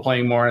want people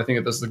playing more. And I think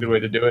that this is a good way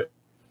to do it.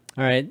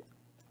 All right,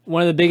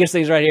 one of the biggest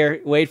things right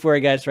here. Wait for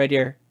it, guys. Right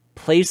here.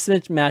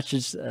 Placement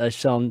matches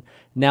shall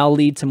now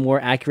lead to more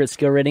accurate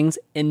skill ratings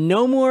and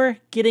no more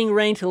getting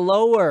ranked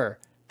lower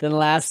than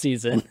last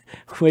season.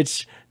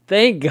 Which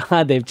thank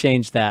God they've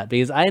changed that,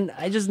 because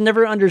I just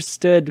never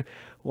understood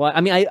why.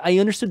 I mean, I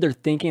understood their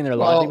thinking, their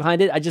logic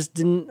behind it. I just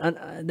didn't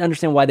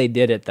understand why they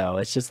did it, though.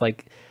 It's just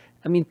like,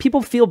 I mean,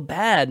 people feel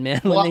bad, man,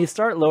 when they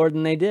start lower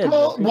than they did.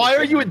 Well, why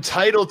are you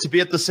entitled to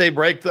be at the same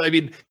rank? I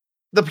mean,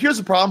 here's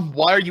the problem.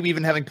 Why are you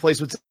even having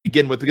placements to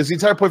begin with? Because the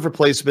entire point for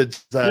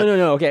placements,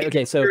 no.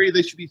 Okay. So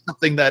they should be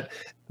something that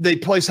they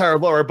place higher or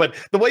lower. But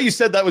the way you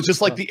said that was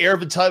just like the air of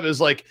the time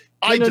is like,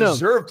 I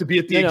deserve to be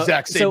at the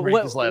exact same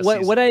rank as last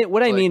season.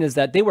 What I mean is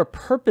that they were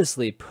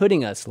purposely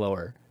putting us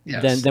lower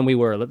than we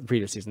were the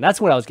previous season.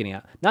 That's what I was getting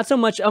at. Not so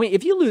much. I mean,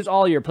 if you lose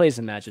all your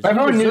placement matches,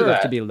 everyone you knew deserve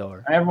that to be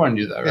lower. Everyone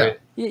knew that, right?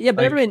 Yeah,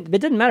 but it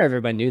didn't matter if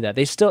everybody knew that.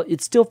 It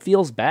still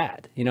feels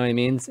bad. You know what I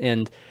mean?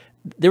 And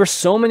there were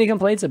so many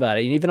complaints about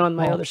it, even on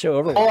my other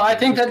show, OverView. Well, I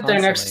think that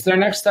their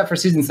next step for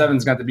season 7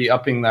 is going to be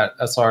upping that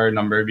SR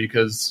number,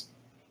 because,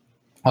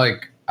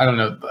 like, I don't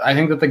know. I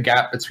think that the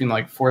gap between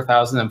like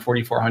 4,000 and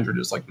 4,400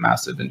 is like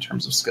massive in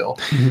terms of skill.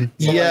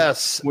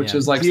 Yes, which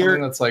is like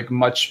something that's like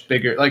much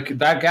bigger. Like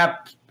that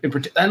gap,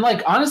 and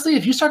like honestly,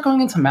 if you start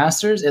going into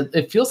masters,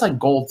 it feels like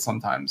gold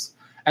sometimes.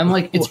 And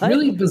like it's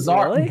really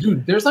bizarre, really?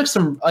 Dude. There's like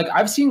some like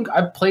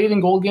I've played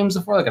in gold games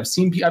before. Like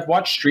I've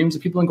watched streams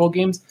of people in gold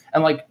games,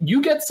 and like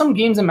you get some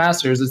games in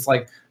masters. It's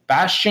like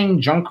Bastion,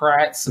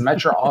 Junkrat,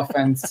 Symmetra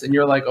offense, and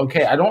you're like,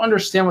 okay, I don't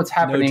understand what's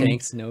happening. No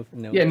tanks,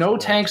 no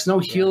tanks, no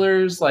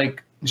healers,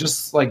 like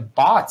just like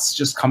bots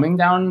just coming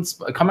out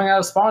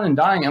of spawn and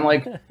dying, and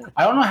like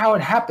I don't know how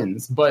it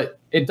happens, but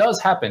it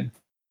does happen.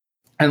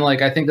 And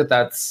like I think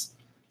that's.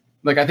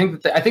 Like I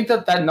think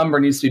that number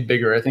needs to be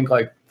bigger. I think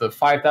like the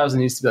 5,000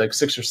 needs to be like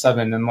 6 or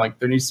 7, and like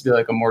there needs to be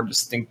like a more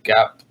distinct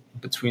gap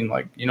between,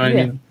 like, you know what I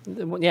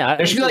mean? Yeah.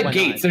 There should be like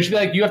gates. There should be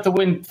like you have to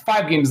win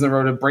 5 games in a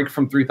row to break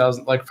from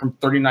 3,000, like from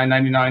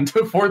 39.99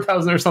 to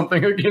 4,000 or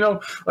something. You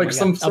know, like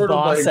some sort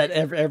of like at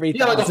every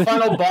like a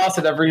final boss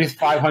at every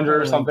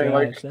 500 or something.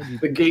 Gosh,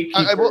 like the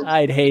gatekeeper.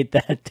 I'd hate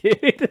that,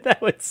 dude.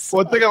 That would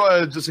suck. One thing I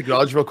want to just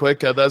acknowledge real quick.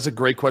 That's a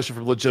great question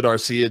from Legit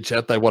RC in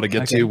chat that I want to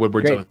get to when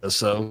we're doing this.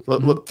 So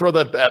throw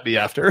that at me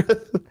after.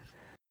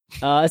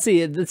 Let's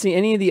see.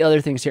 Any of the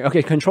other things here.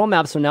 Okay, control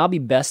maps will now be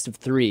best of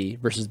 3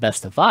 versus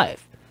best of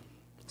 5.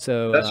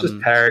 So that's just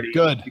parity.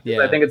 Good. Yeah.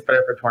 I think it's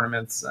better for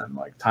tournaments and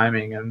like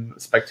timing and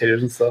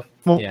spectators and stuff.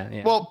 Well,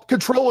 well,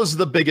 control is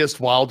the biggest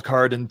wild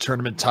card in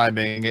tournament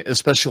timing,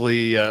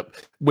 especially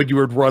when you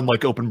would run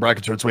like open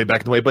bracket tournaments way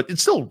back in the way. But it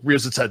still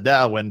rears its head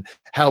now when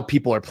how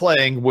people are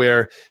playing,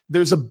 where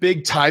there's a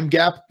big time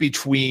gap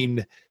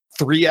between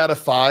 3 out of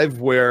 5,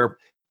 where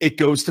it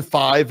goes to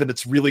 5 and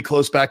it's really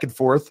close back and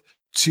forth,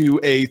 to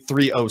a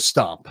 3-0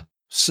 stomp.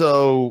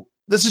 So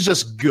this is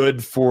just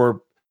good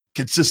for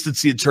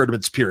consistency in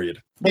tournaments,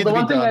 period. Well, the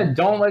one thing I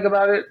don't like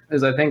about it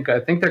is I think they're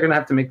going to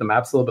have to make the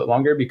maps a little bit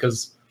longer,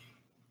 because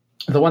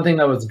the one thing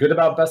that was good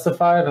about best of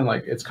 5, and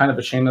like it's kind of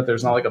a shame that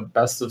there's not like a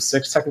best of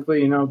 6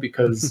 technically, you know,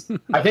 because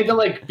I think that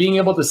like being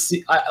able to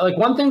see, like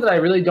one thing that I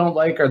really don't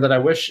like, or that I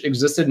wish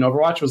existed in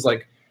Overwatch, was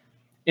like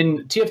in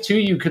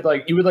TF2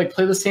 you would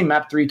play the same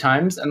map 3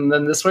 times, and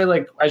then this way,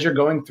 like as you're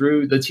going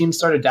through, the teams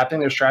start adapting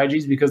their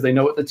strategies because they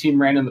know what the team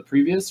ran in the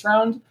previous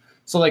round.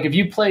 So like if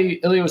you play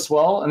Ilios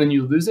well and then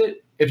you lose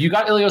it, if you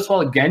got Ilios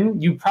well again,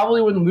 you probably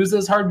wouldn't lose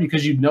as hard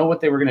because you'd know what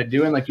they were going to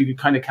do, and like you could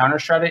kind of counter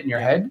strat it in your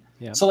head.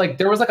 Yeah. So like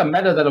there was like a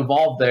meta that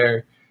evolved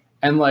there,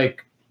 and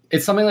like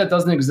it's something that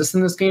doesn't exist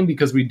in this game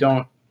because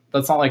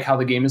that's not like how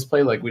the game is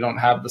played. Like we don't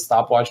have the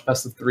stopwatch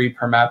best of 3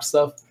 per map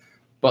stuff,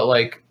 but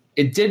like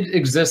it did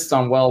exist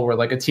on Well, where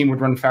like a team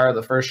would run Pharah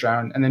the first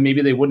round and then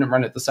maybe they wouldn't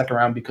run it the second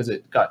round because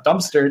it got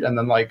dumpstered, and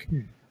then like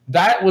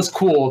that was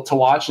cool to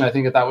watch, and I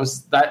think that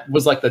was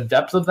like the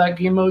depth of that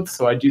game mode.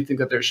 So I do think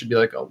that there should be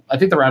like I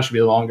think the round should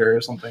be longer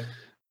or something.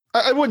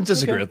 I wouldn't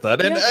disagree with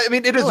that. And I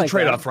mean, it is a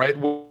trade-off, right?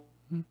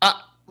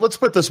 Let's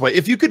put it this way.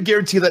 If you could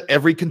guarantee that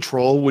every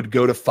control would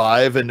go to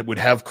 5 and it would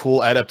have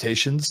cool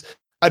adaptations,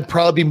 I'd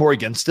probably be more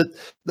against it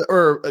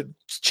or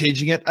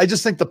changing it. I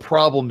just think the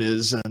problem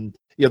is, and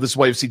this is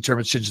why you've seen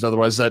tournaments changed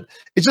otherwise, that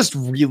it's just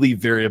really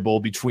variable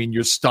between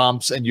your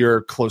stomps and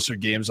your closer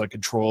games on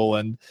control,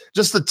 and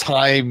just the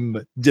time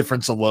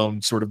difference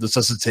alone sort of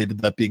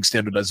necessitated that being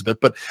standardized a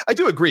bit. But I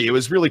do agree. It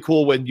was really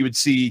cool when you would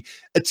see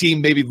a team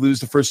maybe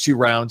lose the first 2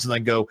 rounds and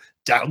then go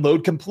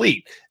download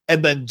complete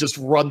and then just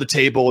run the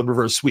table and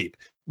reverse sweep.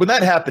 When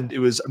that happened, it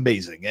was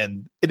amazing.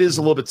 And it is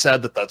a little bit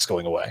sad that that's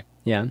going away.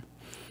 Yeah.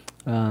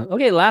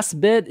 Okay, last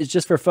bit is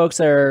just for folks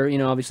that are,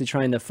 obviously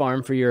trying to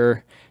farm for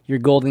your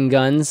golden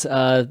guns.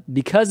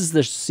 Because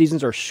the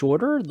seasons are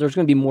shorter, there's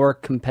going to be more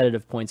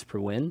competitive points per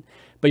win,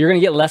 but you're going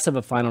to get less of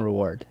a final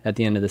reward at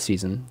the end of the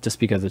season just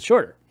because it's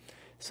shorter.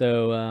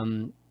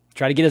 So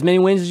try to get as many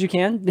wins as you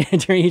can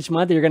during each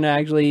month. You're going to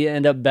actually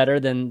end up better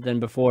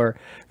than before,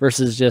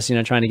 versus just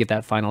trying to get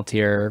that final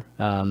tier,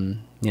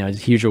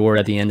 huge reward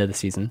at the end of the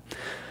season.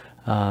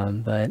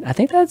 But I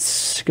think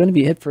that's going to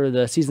be it for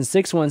the season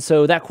 6 one.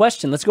 So that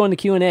question, let's go into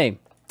Q&A.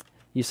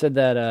 You said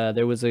that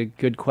there was a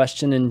good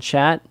question in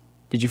chat.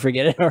 Did you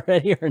forget it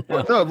already or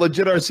no? No,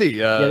 Legit RC.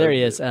 Yeah, there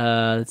he is.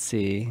 Let's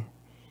see.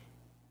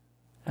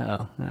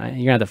 Oh, you're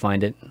going to have to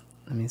find it.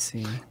 Let me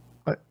see.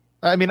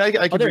 I mean,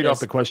 I can read off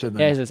the question.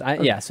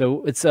 Then.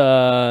 So it's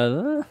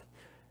for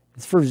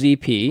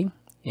ZP,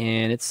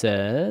 and it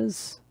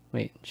says,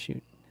 wait, shoot,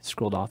 it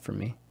scrolled off for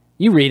me.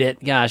 You read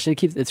it. Gosh,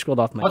 it scrolled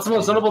off my. What's the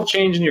most notable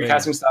change in your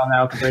casting style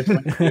now compared to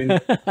when you're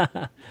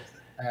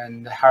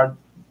doing?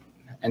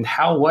 And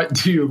how what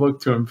do you look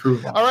to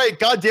improve on? All right,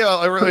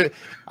 goddamn.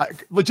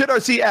 Legit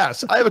RC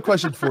asks, I have a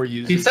question for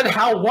you. He said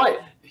how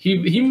what?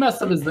 He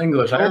messed up his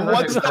English.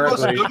 What's the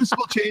most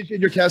noticeable change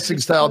in your casting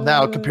style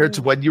now compared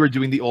to when you were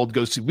doing the old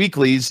Ghosted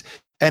Weeklies,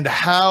 and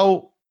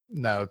how?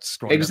 No, it's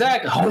scrolling.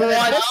 Exactly.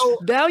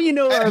 Now you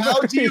know.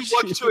 How do you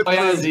look to improve? Oh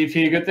yeah,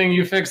 ZP. Good thing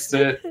you fixed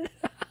it.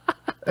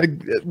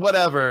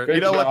 Whatever.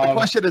 Good job. What? The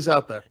question is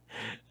out there.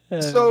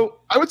 So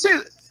I would say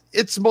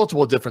it's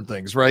multiple different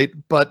things, right?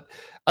 But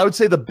I would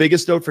say the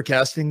biggest note for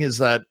casting is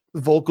that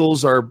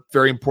vocals are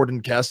very important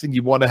in casting.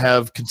 You want to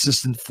have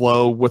consistent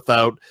flow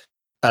without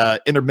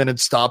intermittent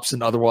stops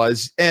and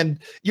otherwise. And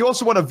you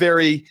also want to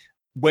vary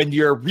when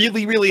you're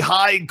really, really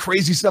high and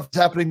crazy stuff is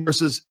happening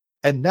versus,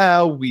 and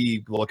now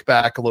we look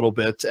back a little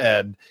bit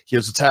and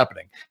here's what's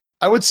happening.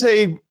 I would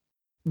say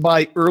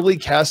my early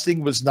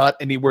casting was not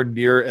anywhere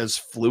near as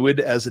fluid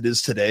as it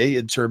is today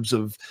in terms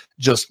of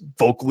just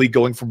vocally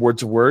going from word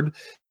to word.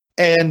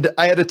 And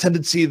I had a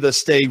tendency to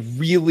stay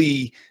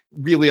really,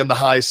 really on the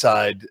high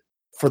side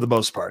for the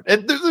most part.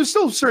 And there's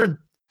still certain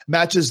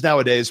matches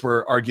nowadays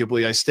where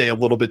arguably I stay a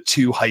little bit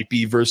too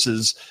hypey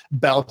versus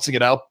balancing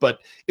it out, but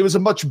it was a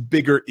much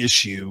bigger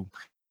issue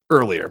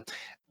earlier.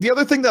 The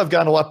other thing that I've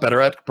gotten a lot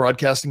better at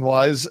broadcasting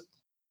wise,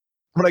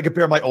 when I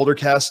compare my older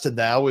cast to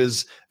now,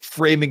 is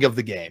framing of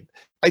the game.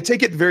 I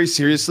take it very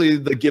seriously,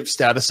 the give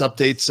status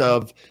updates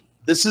of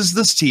this is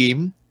this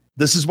team.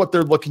 This is what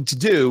they're looking to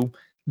do.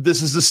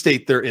 This is the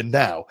state they're in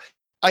now.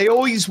 I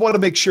always want to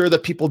make sure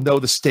that people know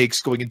the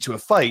stakes going into a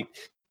fight.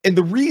 And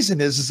the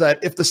reason is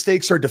that if the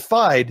stakes are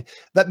defied,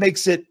 that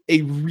makes it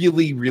a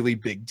really, really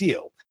big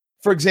deal.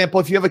 For example,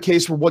 if you have a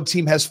case where one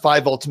team has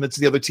 5 ultimates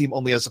and the other team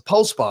only has a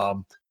pulse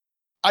bomb,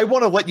 I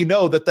want to let you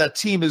know that that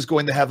team is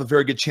going to have a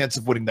very good chance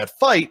of winning that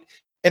fight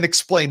and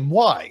explain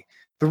why.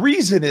 The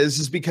reason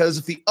is because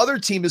if the other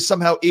team is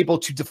somehow able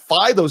to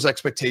defy those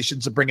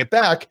expectations and bring it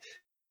back,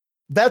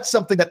 that's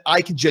something that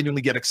I can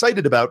genuinely get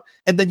excited about.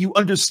 And then you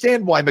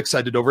understand why I'm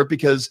excited over it,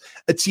 because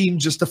a team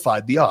just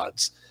defied the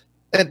odds.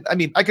 And I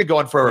mean, I could go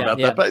on forever about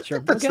that, but sure.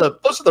 those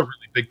are the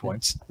really big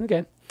points.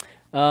 Okay.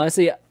 Let's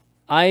see.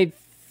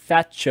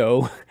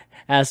 Fatcho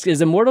asks,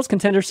 is Immortals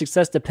contender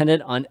success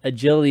dependent on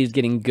agilities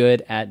getting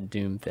good at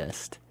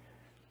Doomfist?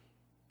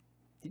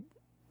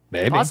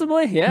 Maybe.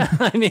 Possibly, yeah.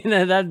 I mean,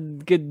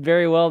 that could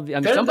very well be.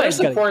 I mean,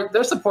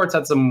 their supports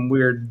had some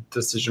weird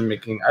decision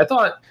making. I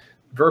thought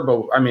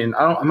Verbo. I mean,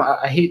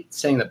 I hate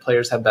saying that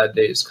players have bad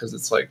days because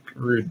it's like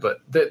rude, but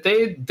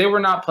they were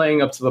not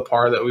playing up to the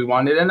par that we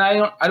wanted, and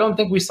I don't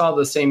think we saw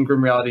the same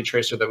Grim Reality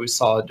Tracer that we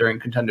saw during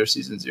Contender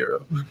Season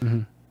 0.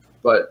 Mm-hmm.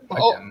 But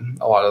again,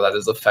 a lot of that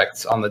is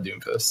effect on the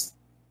Doomfist.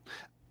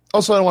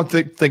 Also, I don't want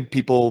to think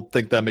people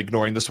think that I'm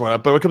ignoring this one,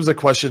 but when it comes to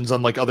questions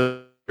on like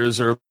others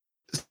or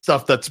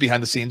stuff that's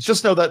behind the scenes,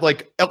 just know that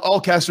like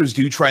all casters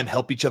do try and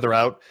help each other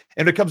out.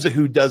 And when it comes to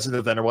who does an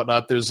event or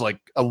whatnot, there's like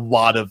a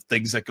lot of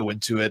things that go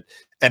into it,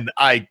 and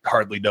I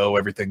hardly know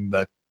everything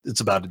that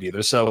it's about it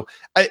either. So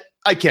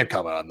I can't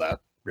comment on that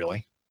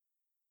really.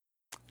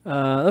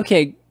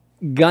 Okay,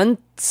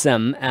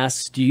 Gunsem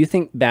asks, do you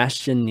think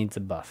Bastion needs a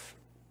buff?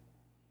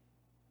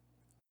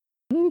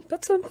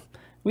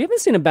 We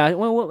haven't seen a Bastion.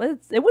 Well,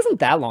 it wasn't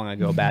that long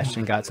ago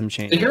Bastion got some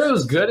changes. The hero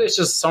is good. It's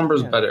just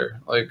Sombra's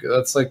better. Like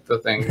that's like the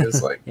thing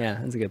is like. Yeah,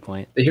 that's a good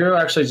point. The hero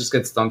actually just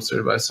gets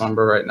dumpstered by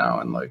Sombra right now,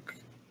 and like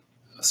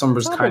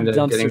Sombra's kind of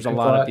getting a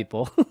lot of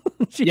people.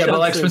 Yeah, but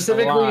like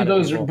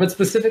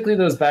specifically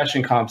those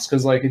Bastion comps,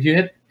 because like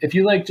if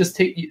you like just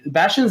take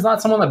Bastion's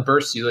not someone that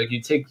bursts you. Like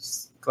you take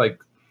like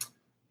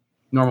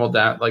normal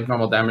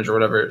damage or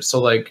whatever.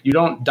 So like you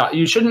don't die,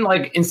 you shouldn't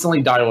like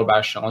instantly die to a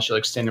Bastion unless you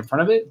like stand in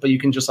front of it, but you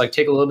can just like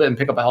take a little bit and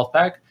pick up a health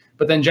pack.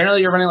 But then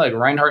generally you're running like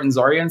Reinhardt and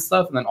Zarya and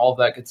stuff, and then all of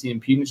that gets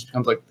EMP and it just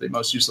becomes like the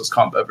most useless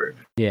comp ever.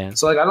 Yeah.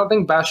 So like I don't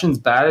think Bastion's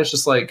bad. It's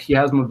just like he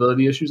has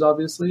mobility issues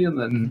obviously, and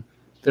then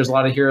there's a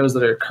lot of heroes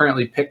that are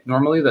currently picked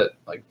normally that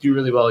like do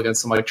really well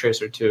against somebody like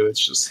Tracer too.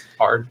 It's just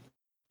hard.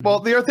 Well,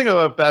 the other thing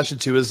about Bastion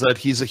too is that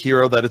he's a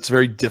hero that it's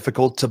very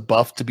difficult to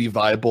buff to be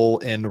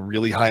viable and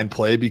really high in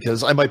play,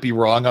 because I might be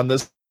wrong on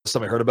this,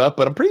 stuff I heard about,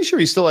 but I'm pretty sure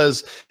he still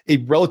has a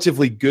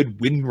relatively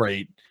good win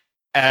rate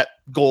at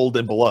gold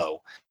and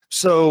below.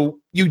 So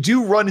you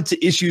do run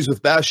into issues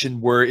with Bastion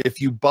where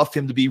if you buff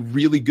him to be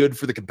really good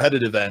for the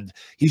competitive end,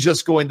 he's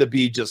just going to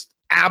be just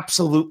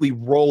absolutely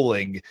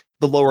rolling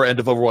the lower end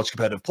of Overwatch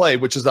competitive play,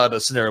 which is not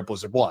a scenario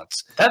Blizzard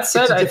wants. That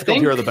said, I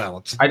think hero the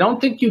balance. I don't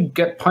think you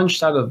get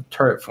punched out of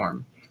turret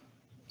form.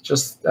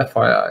 Just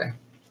FYI.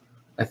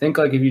 I think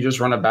like if you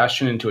just run a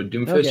Bastion into a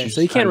Doomfist, okay, so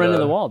he can't run into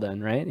the wall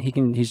then, right?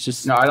 He's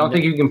just no. I don't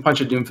think you can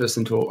punch a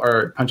Doomfist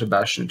or punch a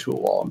Bastion into a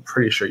wall. I'm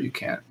pretty sure you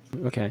can't.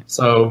 Okay,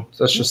 so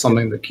that's just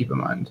something to keep in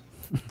mind.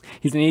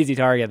 He's an easy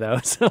target though.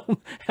 So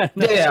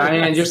yeah. I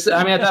mean,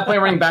 at that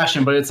point running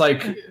Bastion, but it's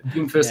like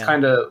Doomfist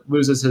kind of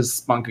loses his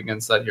spunk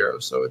against that hero.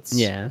 So it's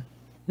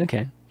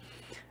okay.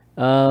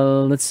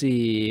 Let's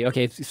see.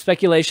 Okay,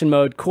 speculation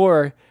mode.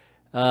 Core.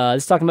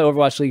 This is talking about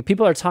Overwatch League.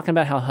 People are talking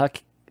about how Huck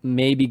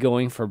may be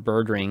going for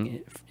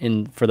Birdring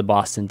for the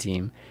Boston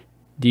team.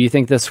 Do you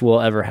think this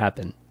will ever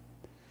happen?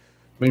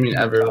 What do you mean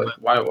ever? Like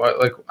why?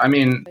 Like I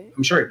mean,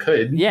 I'm sure it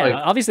could. Yeah, like,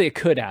 obviously it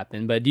could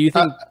happen, but do you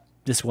think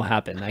this will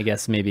happen? I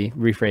guess maybe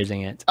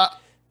rephrasing it.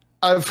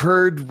 I've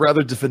heard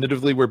rather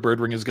definitively where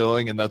Birdring is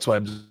going, and that's why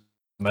I'm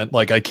meant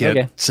like I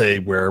can't say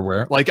where.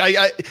 Like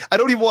I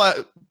don't even want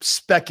to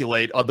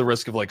speculate on the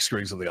risk of like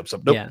screwing something up. So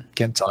nope,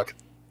 can't talk.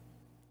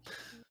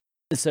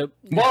 So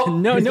he's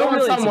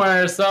going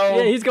somewhere. So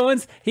yeah,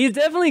 he's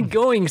definitely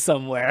going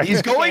somewhere.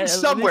 He's going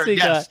somewhere.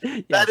 Yes,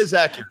 that is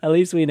accurate. At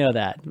least we know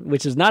that,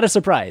 which is not a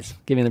surprise,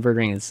 given the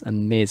Birdring is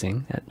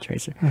amazing at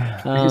Tracer.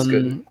 He's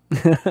good.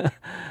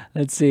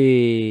 Let's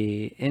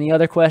see. Any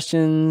other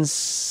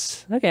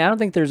questions? Okay, I don't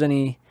think there's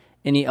any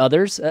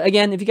others.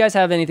 Again, if you guys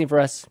have anything for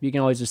us, you can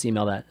always just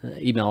email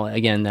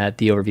again at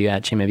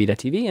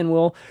theoverview@chainmv.tv, and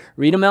we'll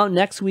read them out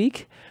next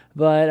week.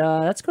 But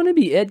that's going to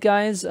be it,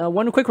 guys.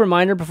 One quick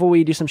reminder before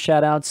we do some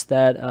shout-outs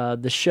that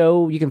the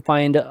show, you can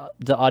find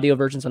the audio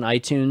versions on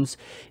iTunes.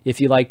 If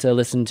you like to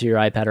listen to your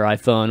iPad or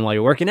iPhone while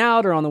you're working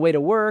out or on the way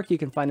to work, you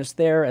can find us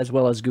there, as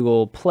well as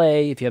Google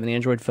Play if you have an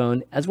Android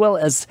phone, as well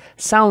as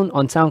on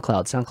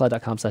SoundCloud,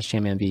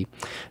 soundcloud.com/chainmv.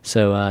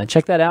 So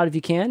check that out if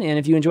you can. And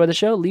if you enjoy the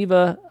show, leave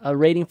a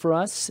rating for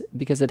us,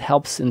 because it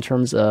helps in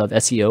terms of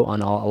SEO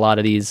on a lot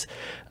of these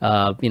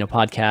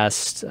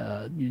podcasts,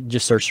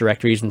 just search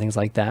directories and things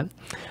like that.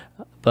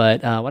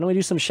 But why don't we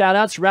do some shout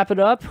outs, wrap it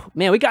up?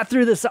 Man, we got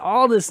through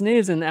all this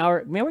news in an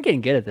hour. Man, we're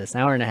getting good at this,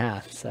 an hour and a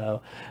half.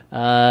 So,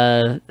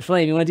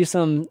 Flame, you want to do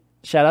some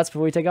shout outs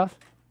before we take off?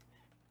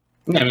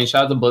 Yeah, I mean,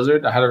 shout out to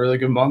Blizzard. I had a really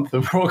good month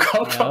of World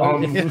Cup.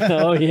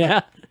 Oh,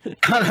 yeah.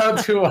 Shout out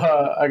to,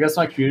 I guess,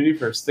 my community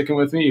for sticking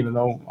with me, even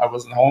though I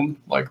wasn't home.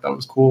 Like, that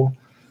was cool.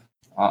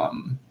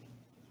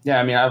 Yeah,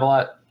 I mean, I have a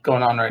lot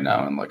going on right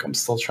now, and like I'm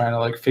still trying to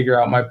like figure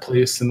out my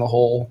place in the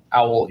whole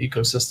owl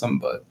ecosystem,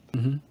 but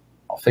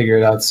I'll figure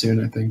it out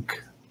soon, I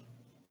think.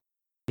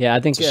 Yeah,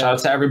 I think so shout out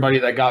to everybody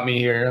that got me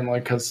here and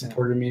like has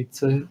supported me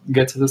to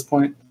get to this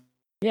point.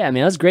 Yeah, I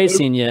mean, that's great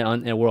seeing you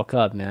on a World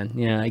Cup, man.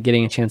 Yeah,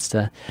 getting a chance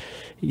to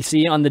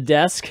see on the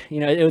desk. You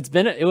know,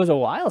 it was a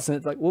while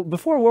since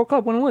before World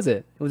Cup. When was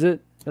it? Was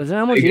it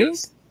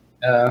MLG?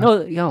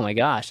 No, oh my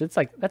gosh, it's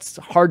like that's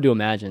hard to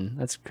imagine.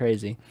 That's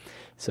crazy.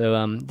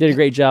 So did a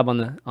great job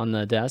on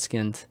the desk,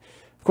 and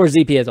of course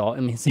ZP has all.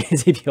 I mean,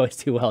 ZP always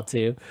do well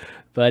too,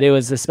 but it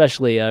was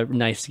especially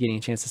nice getting a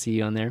chance to see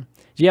you on there.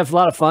 Did you have a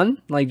lot of fun,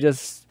 like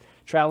just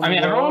traveling? I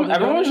mean,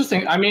 everyone was just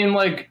thinking. I mean,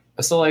 like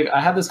I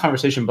had this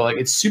conversation, but like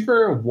it's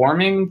super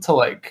warming to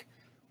like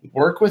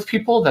work with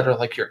people that are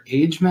like your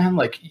age, man.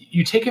 Like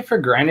you take it for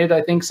granted.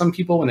 I think some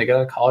people when they get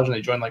out of college and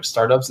they join like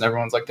startups and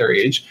everyone's like their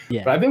age.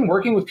 Yeah. But I've been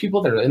working with people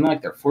that are in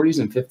like their 40s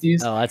and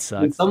 50s. Oh, that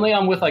sucks. And suddenly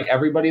I'm with like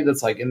everybody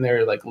that's like in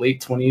their like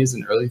late 20s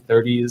and early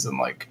 30s and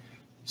like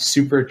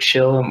super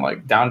chill and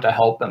like down to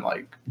help, and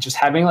like just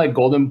having like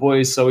Golden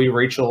Boy, Zoe,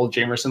 Rachel,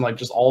 Jamerson like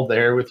just all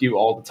there with you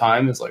all the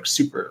time is like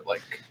super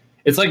like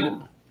it's like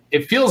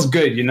it feels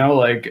good, you know,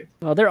 like.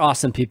 Well, they're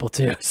awesome people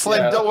too. So.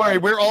 Don't worry,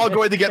 we're all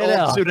going to get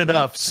old soon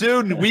enough.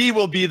 Soon we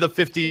will be the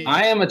 50.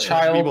 I am a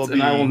child,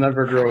 and I will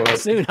never grow up.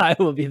 Soon I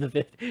will be the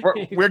 50.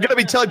 We're going to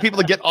be telling people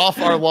to get off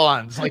our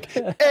lawns. Like,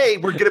 hey,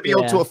 we're going to be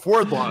able to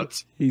afford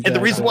lawns, and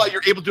the reason why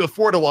you're able to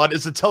afford a lawn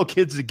is to tell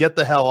kids to get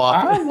the hell off.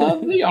 I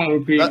love the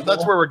young people.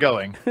 That's where we're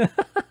going.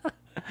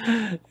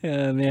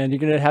 Yeah, man, you're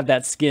gonna have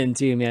that skin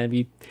too, man.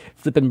 Be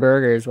flipping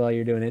burgers while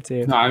you're doing it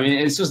too. No, I mean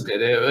it's just good.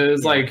 It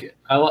was like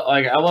I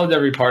loved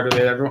every part of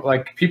it.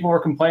 Like people were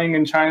complaining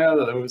in China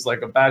that it was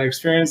like a bad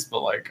experience, but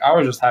like I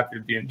was just happy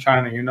to be in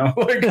China. You know,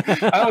 like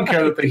I don't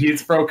care that the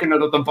heat's broken or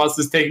that the bus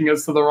is taking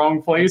us to the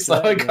wrong place.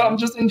 Like I'm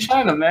just in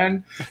China,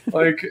 man.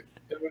 Like.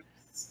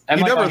 And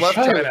you like, never left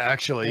China,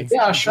 actually.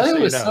 Yeah,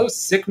 Australia was so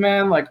sick,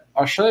 man. Like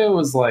Australia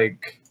was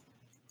like.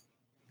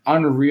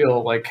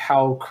 Unreal, like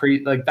how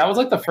crazy, like that was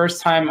like the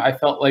first time I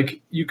felt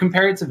like you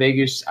compare it to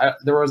Vegas.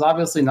 There was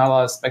obviously not a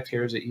lot of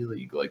spectators at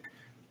E-League. Like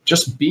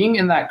just being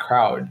in that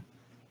crowd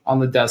on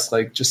the desk,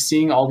 like just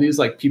seeing all these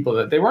like people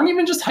that they weren't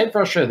even just hyped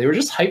for Australia, they were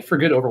just hyped for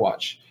good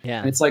Overwatch. Yeah,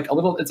 and it's like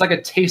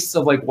a taste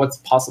of like what's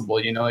possible,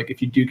 you know, like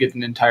if you do get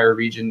an entire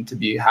region to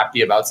be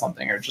happy about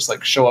something or just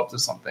like show up to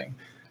something.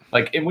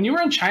 Like when you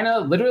were in China,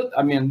 literally,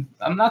 I mean,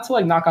 I'm not to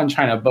like knock on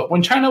China, but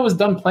when China was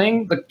done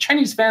playing, the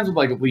Chinese fans would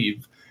like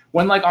leave.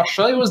 When like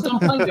Australia was done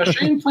playing, the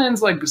Australian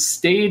fans like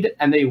stayed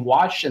and they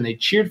watched and they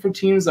cheered for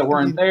teams that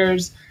weren't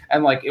theirs,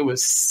 and like it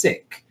was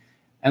sick.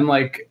 And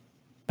like,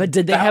 but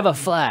did they have a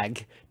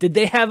flag? Did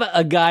they have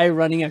a guy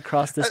running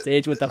across the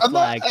stage with a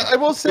flag? I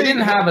will say we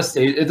didn't have a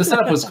stage. The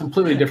setup was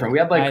completely different. We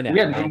had like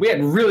we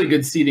had really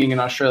good seating in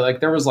Australia. Like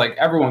there was like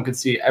everyone could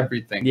see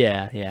everything.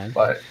 Yeah.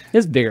 But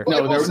it's bigger.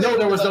 No,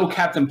 there was no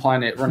Captain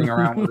Planet running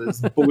around with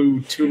his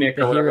blue tunic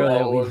or whatever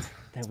it was.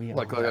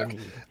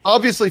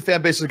 Obviously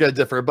fan bases are going to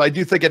differ, but I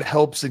do think it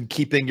helps in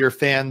keeping your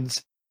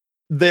fans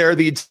there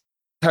the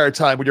entire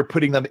time when you're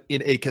putting them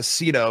in a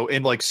casino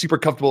in like super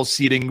comfortable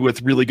seating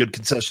with really good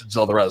concessions and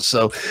all the rest.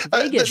 So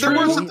there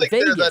was something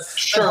there that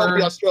helped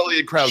the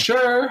Australian crowd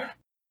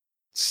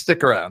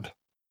stick around.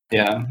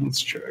 Yeah,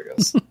 that's true, I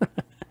guess.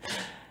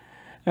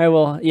 All right,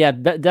 well, yeah,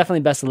 definitely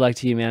best of luck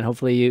to you, man.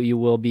 Hopefully you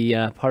will be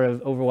part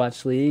of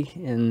Overwatch League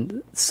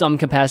in some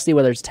capacity,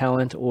 whether it's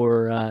talent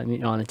or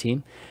on a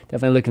team.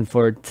 Definitely looking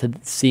forward to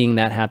seeing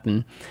that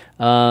happen.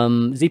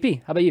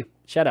 ZP, how about you?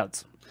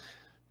 Shout-outs.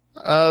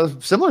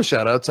 Similar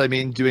shout-outs. I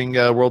mean, doing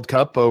World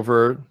Cup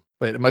over...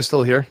 Wait, am I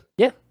still here?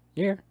 Yeah,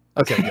 you're here.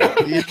 Okay,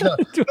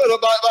 good.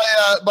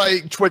 My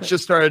Twitch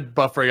just started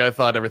buffering. I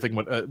thought everything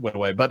went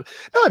away, but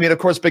no. I mean, of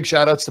course, big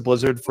shout outs to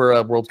Blizzard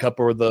for World Cup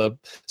over the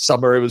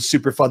summer. It was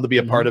super fun to be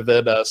a part of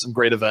it. Some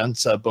great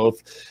events.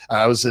 Both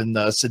I was in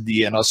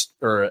Sydney and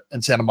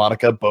Santa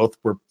Monica. Both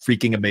were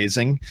freaking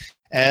amazing.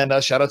 And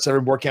shout outs to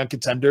everyone working on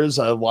contenders.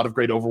 A lot of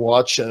great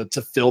Overwatch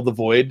to fill the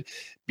void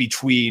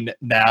between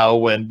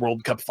now and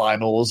World Cup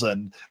finals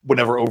and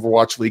whenever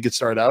Overwatch League gets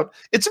started out.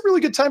 It's a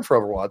really good time for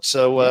Overwatch.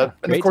 So,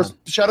 and of course,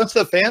 shout out to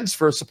the fans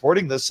for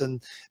supporting this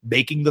and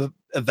making the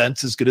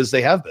events as good as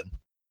they have been.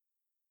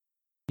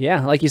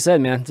 Yeah, like you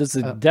said, man, this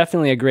is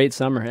definitely a great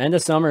summer. End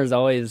of summer is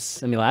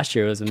always, I mean, last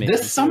year was amazing.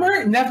 This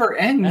summer never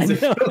ends.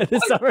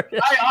 Summer,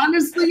 I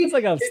honestly, it's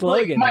like a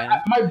slogan.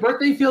 Like my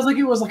birthday feels like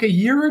it was like a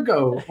year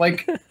ago.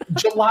 Like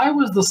July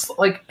was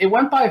it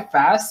went by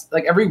fast.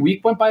 Like every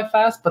week went by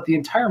fast, but the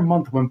entire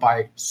month went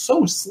by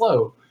so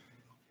slow.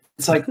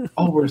 it's like,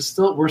 oh, we're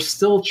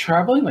still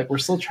traveling, like we're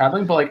still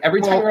traveling, but like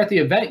every time you're at the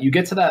event, you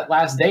get to that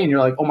last day and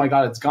you're like, oh my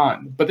god, it's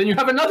gone. But then you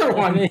have another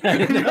one.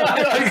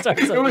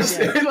 It was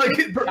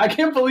like, I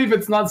can't believe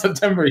it's not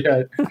September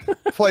yet.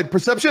 Like,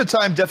 perception of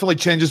time definitely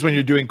changes when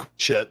you're doing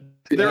shit.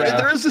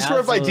 There is this sort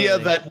of idea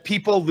that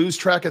people lose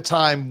track of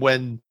time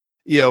when,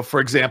 you know, for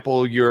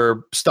example,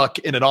 you're stuck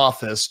in an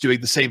office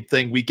doing the same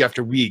thing week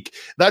after week.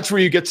 That's where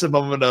you get to the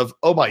moment of,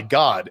 oh my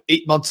God,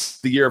 8 months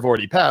of the year have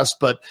already passed.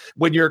 But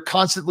when you're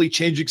constantly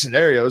changing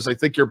scenarios, I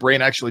think your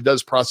brain actually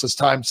does process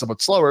time somewhat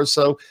slower.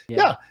 So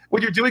yeah,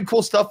 when you're doing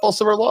cool stuff all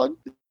summer long,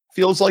 it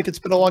feels like it's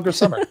been a longer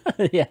summer.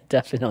 Yeah,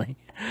 definitely.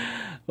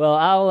 Well,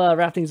 I'll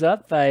wrap things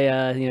up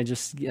by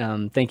just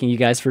thanking you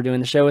guys for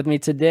doing the show with me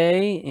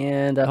today,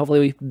 and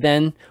hopefully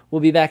Ben will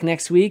be back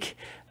next week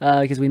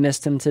because we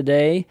missed him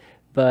today.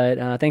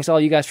 But thanks all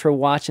you guys for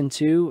watching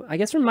too. I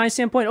guess from my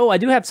standpoint, I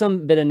do have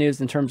some bit of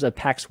news in terms of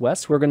PAX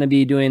West. We're going to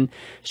be doing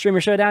Streamer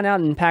Showdown out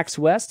in PAX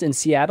West in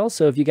Seattle.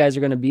 So if you guys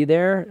are going to be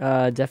there,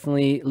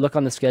 definitely look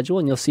on the schedule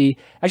and you'll see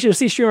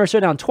Streamer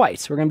Showdown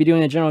twice. We're going to be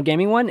doing a general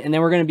gaming one, and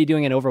then we're going to be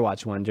doing an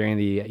Overwatch one during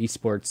the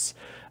esports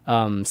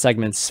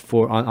segments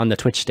on the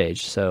Twitch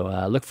stage.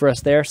 So look for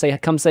us there.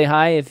 Come say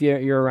hi if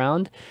you're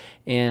around.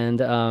 And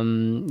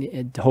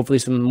hopefully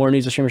some more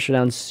news of Streamer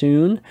Showdown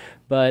soon.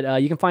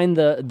 But you can find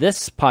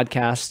this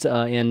podcast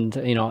and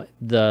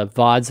the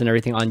VODs and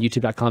everything on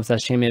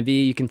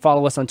youtube.com/ChampionV. You can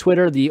follow us on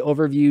Twitter, the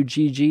OverView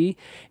GG.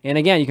 And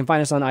again, you can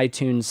find us on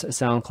iTunes,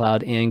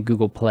 SoundCloud, and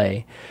Google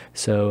Play.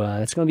 So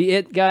that's going to be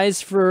it,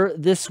 guys, for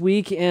this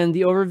week and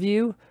the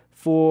overview.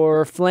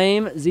 For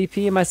Flame,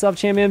 ZP, and myself,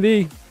 Champion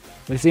B.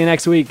 We'll see you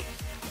next week.